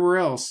Bacchus everywhere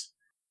else,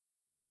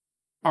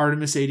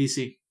 Artemis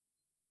ADC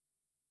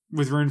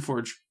with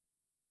Runeforge.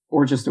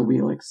 Or just a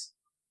Wheelix.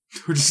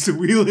 Or just a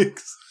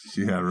Wheelix.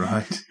 Yeah,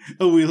 right.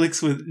 A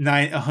Wheelix with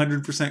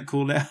 100%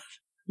 cooldown.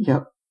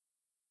 Yep.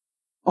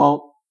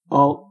 Alt.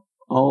 All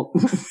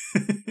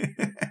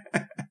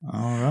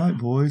right,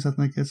 boys. I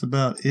think that's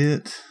about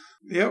it.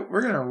 Yep,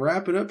 we're going to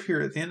wrap it up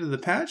here at the end of the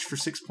patch for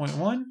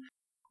 6.1.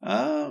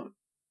 I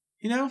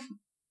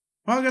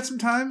got some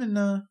time and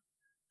the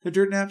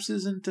Dirt Naps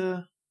isn't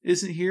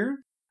here.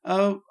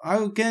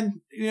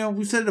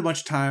 We've said it a bunch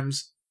of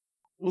times.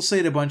 We'll say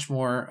it a bunch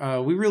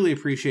more. We really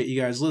appreciate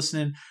you guys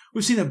listening.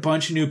 We've seen a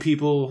bunch of new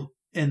people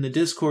in the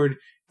Discord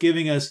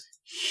giving us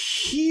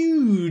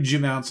huge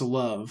amounts of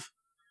love.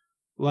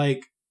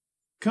 Like,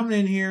 coming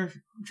in here,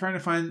 trying to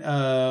find,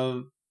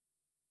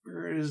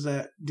 where is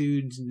that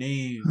dude's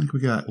name? I think we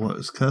got,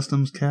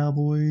 Customs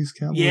Cowboys?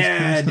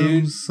 Yeah, Customs?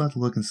 dude. I have to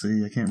look and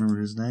see. I can't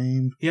remember his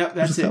name. Yep,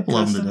 that's it.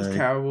 Customs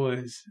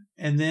Cowboys.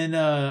 And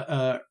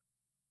then,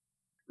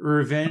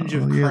 Revenge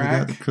of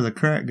Crack. The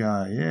crack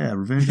guy. Yeah,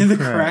 Revenge of the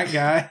Crack. Crack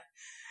guy.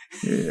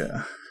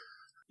 Yeah.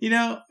 You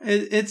know,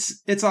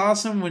 it's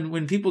awesome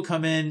when people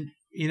come in.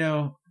 You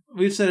know,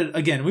 we've said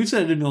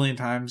it a million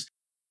times.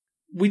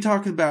 We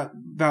talked about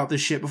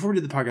this shit before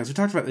we did the podcast. We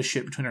talked about this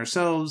shit between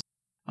ourselves.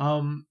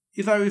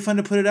 You thought it'd be fun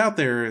to put it out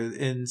there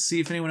and see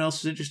if anyone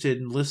else was interested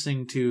in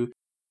listening to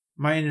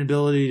my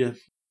inability to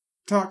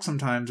talk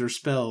sometimes or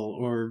spell,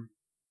 or,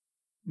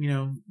 you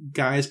know,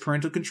 Guy's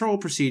parental control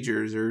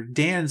procedures, or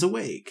Dan's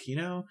awake, you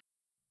know?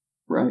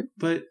 Right.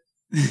 But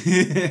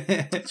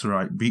that's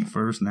right. Beat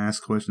first and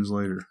ask questions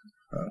later.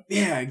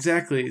 Yeah,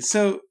 exactly.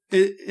 So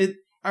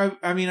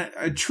I mean,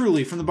 I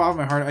truly, from the bottom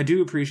of my heart, I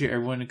do appreciate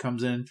everyone who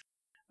comes in.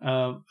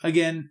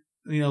 Again,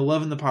 you know,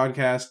 loving the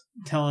podcast,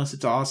 telling us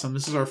it's awesome.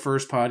 This is our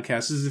first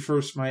podcast. This is the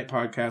first Smite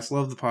podcast.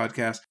 Love the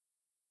podcast.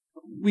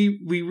 We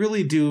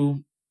really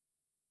do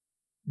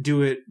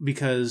it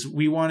because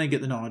we want to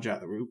get the knowledge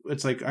out there.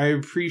 It's like, I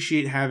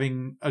appreciate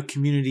having a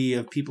community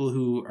of people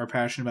who are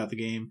passionate about the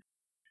game.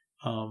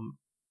 And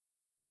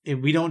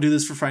we don't do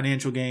this for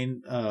financial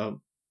gain.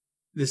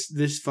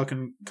 This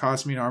fucking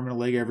costs me an arm and a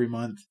leg every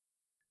month.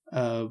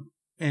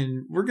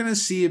 And we're going to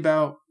see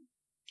about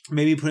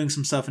maybe putting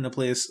some stuff into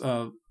place.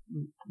 The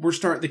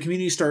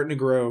community's starting to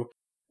grow.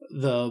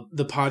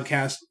 The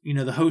podcast, you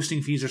know, the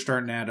hosting fees are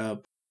starting to add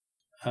up.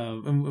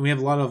 And we have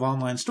a lot of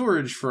online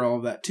storage for all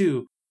of that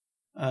too.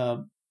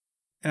 I'm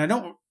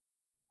actually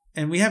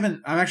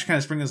kind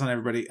of springing this on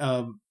everybody.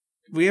 I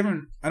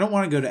don't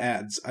want to go to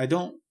ads. I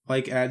don't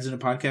like ads in a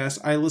podcast.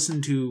 I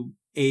listen to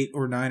 8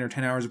 or 9 or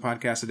 10 hours of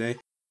podcasts a day.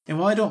 And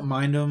while I don't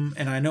mind them,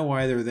 and I know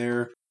why they're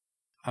there,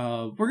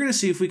 we're going to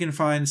see if we can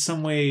find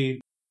some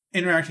way,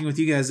 interacting with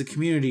you guys, the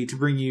community, to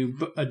bring you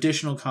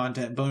additional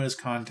content, bonus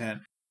content,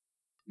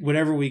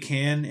 whatever we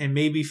can, and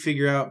maybe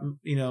figure out,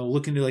 you know,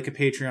 look into like a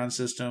Patreon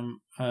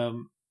system.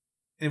 And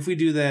if we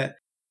do that,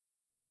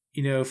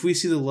 you know, if we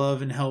see the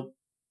love and help,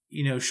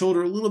 you know,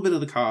 shoulder a little bit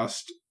of the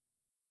cost,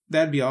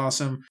 that'd be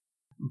awesome.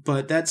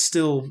 But that's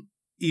still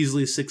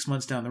easily 6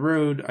 months down the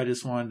road. I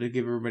just wanted to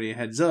give everybody a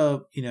heads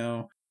up, you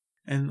know,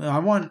 and I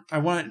want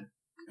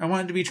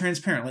it to be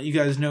transparent, let you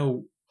guys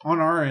know on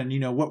our end, you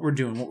know, what we're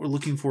doing, what we're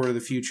looking for in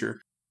the future.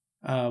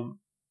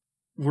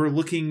 We're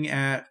looking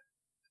at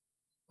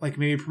like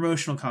maybe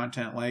promotional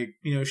content, like,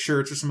 you know,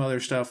 shirts or some other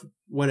stuff,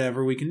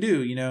 whatever we can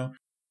do, you know.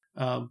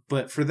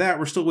 But for that,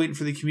 we're still waiting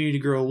for the community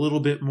to grow a little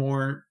bit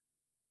more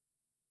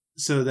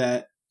so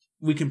that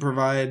we can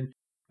provide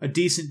a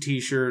decent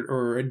t-shirt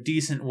or a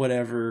decent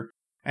whatever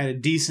at a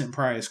decent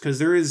price. Because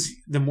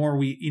the more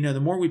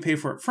we pay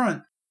for it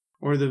front,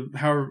 or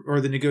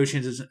the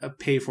negotiators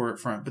pay for it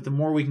front, but the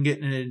more we can get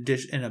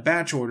in a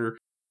batch order,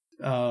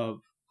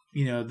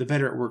 you know, the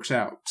better it works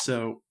out.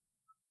 So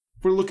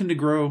we're looking to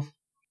grow.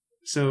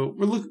 So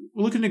we're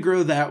looking to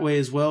grow that way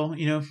as well.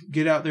 You know,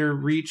 get out there,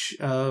 reach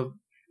a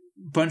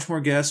bunch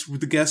more guests.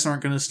 The guests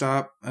aren't going to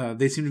stop.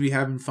 They seem to be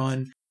having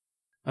fun.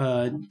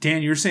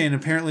 Dan, you're saying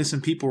apparently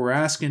some people were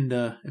asking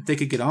if they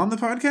could get on the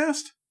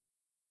podcast?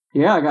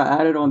 Yeah, I got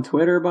added on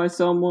Twitter by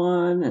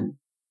someone, and,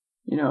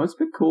 you know, it's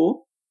been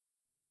cool.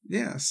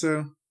 Yeah,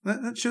 so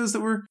that shows that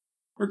we're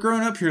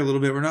growing up here a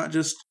little bit. We're not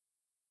just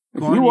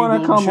if you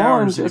want to come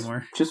on,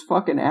 just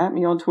fucking at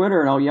me on Twitter,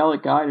 and I'll yell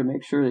at Guy to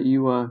make sure that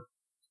you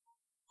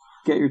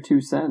get your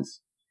 2 cents.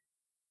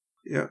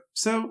 Yeah.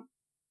 So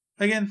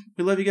again,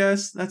 we love you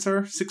guys. That's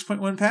our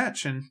 6.1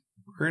 patch, and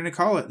we're gonna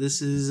call it.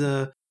 This is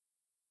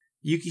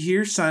Yuki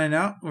here signing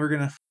out. We're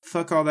gonna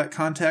fuck all that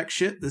contact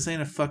shit. This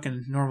ain't a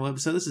fucking normal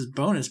episode. This is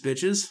bonus,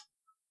 bitches.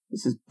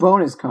 This is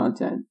bonus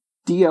content.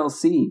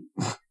 DLC.